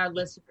us and our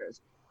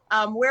listeners.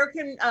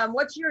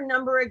 What's your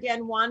number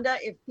again, Wanda,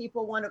 if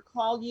people want to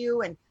call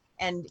you and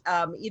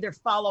either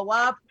follow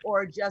up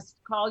or just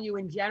call you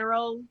in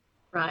general?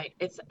 Right.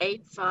 It's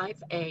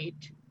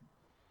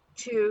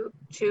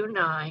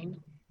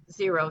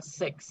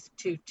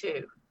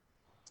 858-229-0622.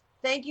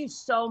 Thank you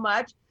so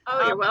much.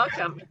 Oh, you're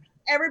welcome.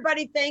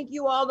 Everybody, thank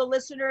you, all the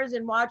listeners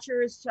and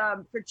watchers,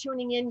 for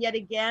tuning in yet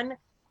again.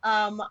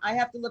 I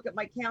have to look at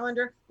my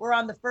calendar. We're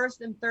on the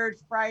first and third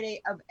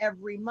Friday of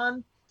every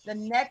month. The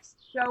next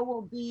show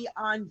will be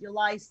on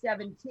July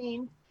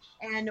 17th,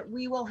 and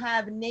we will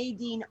have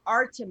Nadine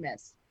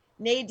Artemis.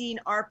 Nadine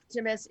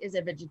Artemis is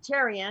a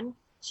vegetarian.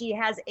 She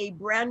has a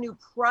brand new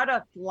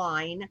product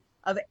line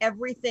of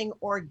everything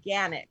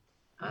organic.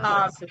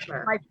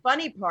 Super. My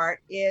funny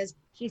part is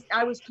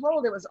I was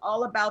told it was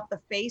all about the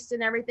face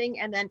and everything,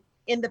 and then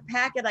in the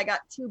packet I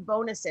got 2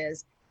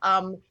 bonuses: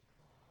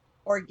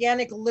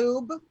 organic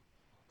lube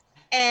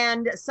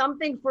and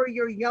something for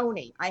your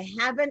yoni. I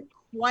haven't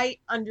quite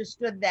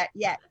understood that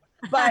yet,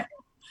 but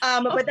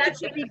that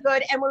should be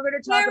good. And we're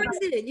going to talk about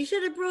it. You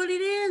should have brought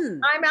it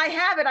in. I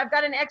have it. I've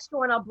got an extra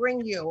one. I'll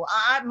bring you.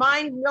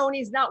 Mine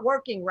yoni's not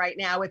working right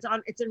now.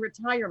 It's in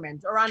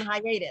retirement or on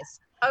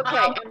hiatus.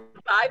 Okay. And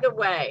by the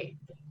way,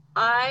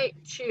 I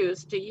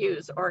choose to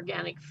use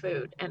organic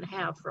food and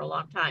have for a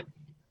long time.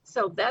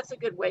 So that's a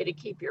good way to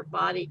keep your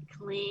body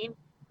clean.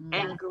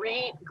 And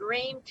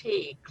green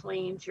tea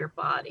cleans your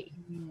body.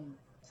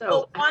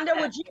 So Wanda,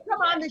 would you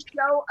come on the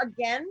show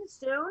again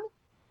soon?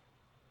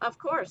 Of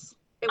course.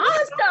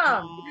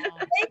 Awesome.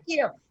 Thank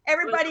you.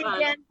 Everybody,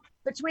 again,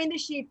 Between the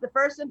Sheets, the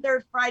first and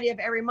third Friday of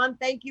every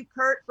month. Thank you,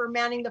 Kurt, for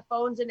manning the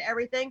phones and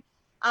everything.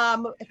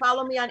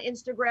 Follow me on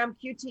Instagram,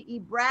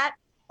 QTE Brat.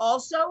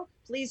 Also,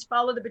 please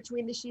follow the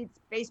Between the Sheets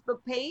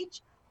Facebook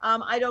page.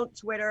 I don't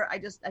Twitter. I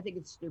think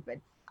it's stupid.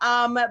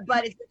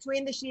 But it's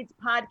Between the Sheets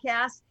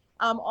podcast.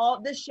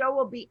 This show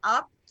will be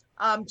up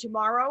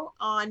tomorrow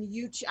on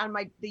YouTube, on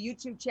the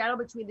YouTube channel,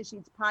 Between the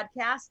Sheets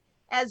podcast,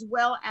 as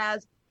well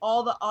as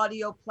all the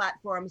audio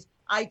platforms,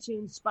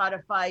 iTunes,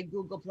 Spotify,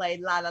 Google Play,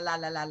 la.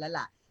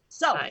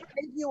 So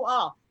Thank you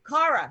all.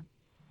 Cara,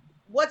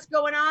 what's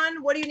going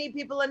on? What do you need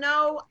people to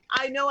know?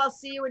 I know I'll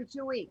see you in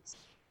 2 weeks.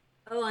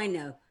 Oh, I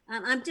know.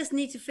 I just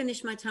need to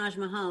finish my Taj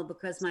Mahal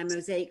because my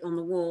mosaic on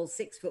the wall,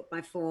 6 foot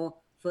by 4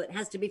 foot,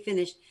 has to be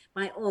finished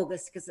by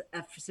August because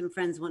some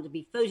friends want to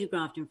be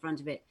photographed in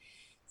front of it.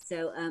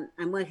 So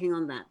I'm working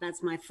on that.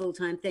 That's my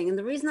full-time thing. And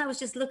the reason I was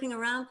just looking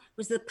around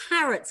was the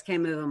parrots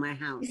came over my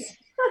house.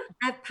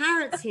 I have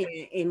parrots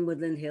here in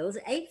Woodland Hills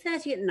at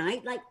 8:30 at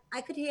night. Like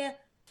I could hear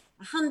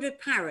 100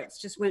 parrots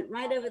just went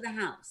right over the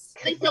house.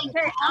 They say,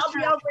 I'll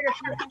be over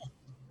here.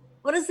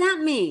 What does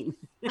that mean?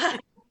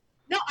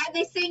 No, are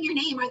they saying your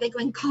name? Are they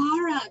going,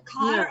 Cara?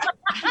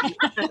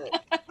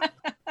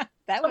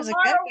 That was a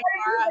good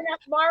one,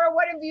 Mara,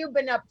 what have you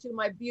been up to,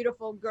 my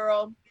beautiful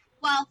girl?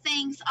 Well,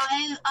 thanks.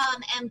 I'm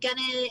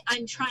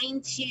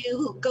trying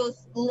to go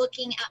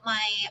looking at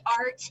my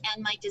art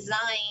and my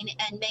design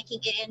and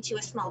making it into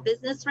a small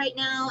business right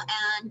now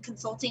and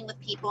consulting with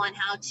people on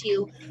how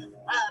to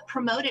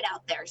promote it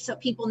out there so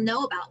people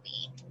know about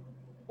me.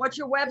 What's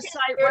your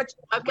website? Where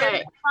can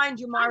I find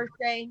you, Mara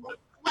Shane?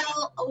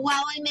 Well,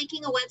 while I'm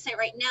making a website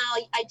right now,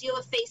 I do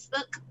a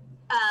Facebook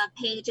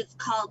page. It's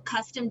called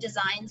Custom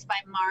Designs by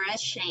Mara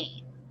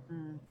Shane.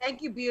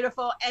 Thank you,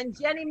 beautiful. And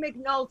Jenny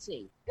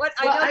McNulty.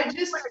 I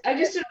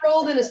just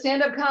enrolled in a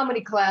stand-up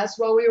comedy class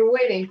while we were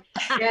waiting,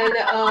 and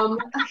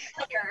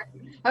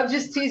I'm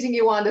just teasing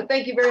you, Wanda.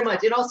 Thank you very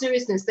much. In all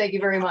seriousness, thank you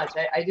very much.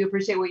 I do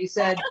appreciate what you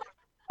said.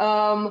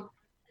 I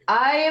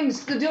am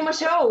still doing my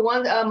show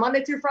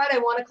Monday through Friday,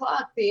 1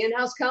 o'clock. The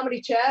in-house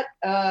comedy chat,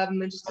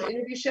 just an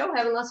interview show,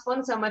 having lots of fun.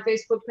 It's on my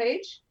Facebook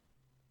page.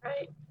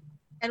 Right.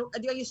 And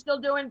are you still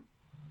doing?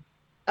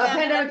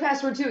 Pandemic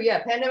Password too,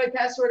 yeah. Pandemic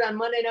Password on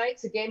Monday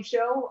nights, a game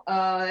show.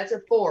 That's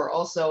at 4,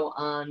 also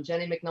on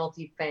Jenny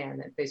McNulty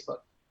Fan at Facebook.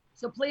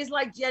 So please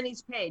like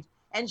Jenny's page.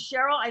 And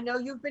Cheryl, I know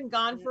you've been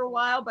gone for a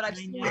while, but I've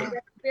seen you very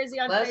busy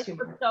on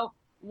Facebook. So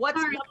what's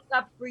coming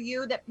up for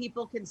you that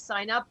people can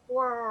sign up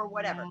for or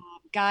whatever?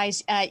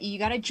 Guys, you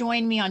got to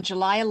join me on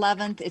July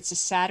 11th. It's a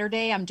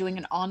Saturday. I'm doing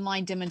an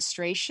online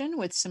demonstration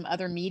with some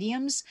other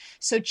mediums.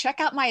 So check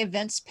out my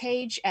events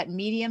page at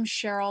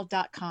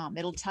mediumcheryl.com.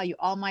 It'll tell you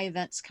all my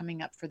events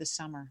coming up for the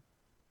summer.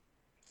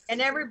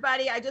 And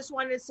everybody, I just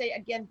wanted to say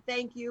again,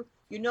 thank you.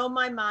 You know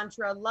my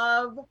mantra: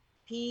 love,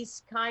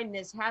 peace,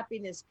 kindness,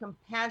 happiness,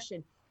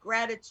 compassion,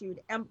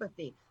 gratitude,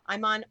 empathy.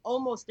 I'm on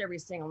almost every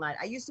single night.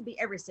 I used to be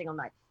every single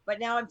night,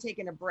 but now I'm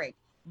taking a break.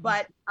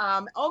 but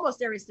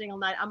almost every single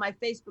night on my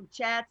Facebook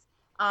chats.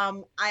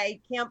 I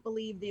can't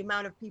believe the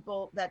amount of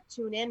people that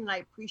tune in, and I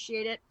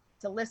appreciate it,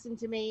 to listen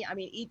to me. I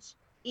mean,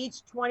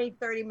 each 20,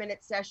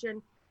 30-minute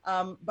session,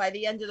 by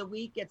the end of the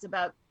week, it's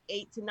about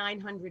 800 to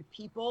 900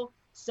 people.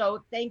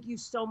 So thank you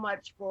so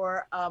much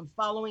for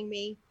following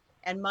me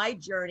and my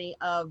journey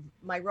of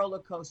my roller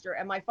coaster.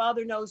 And my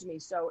father knows me,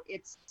 so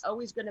it's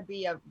always going to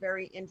be a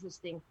very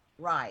interesting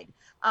ride.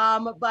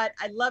 But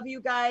I love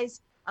you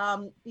guys.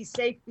 Be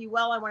safe, be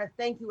well. I want to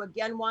thank you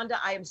again, Wanda.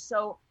 I am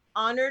so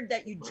honored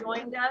that you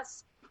joined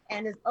us.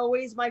 And as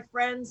always, my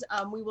friends,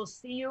 we will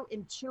see you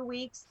in 2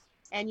 weeks.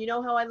 And you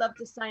know how I love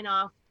to sign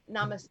off.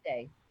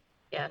 Namaste.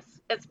 Yes,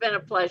 it's been a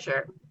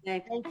pleasure.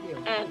 Thank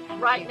you.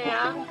 And right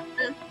now,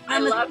 I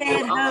love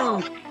you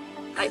all.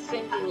 I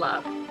send you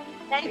love.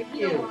 Thank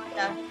you,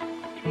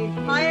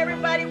 Wanda. Bye,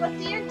 everybody. We'll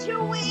see you in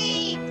 2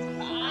 weeks.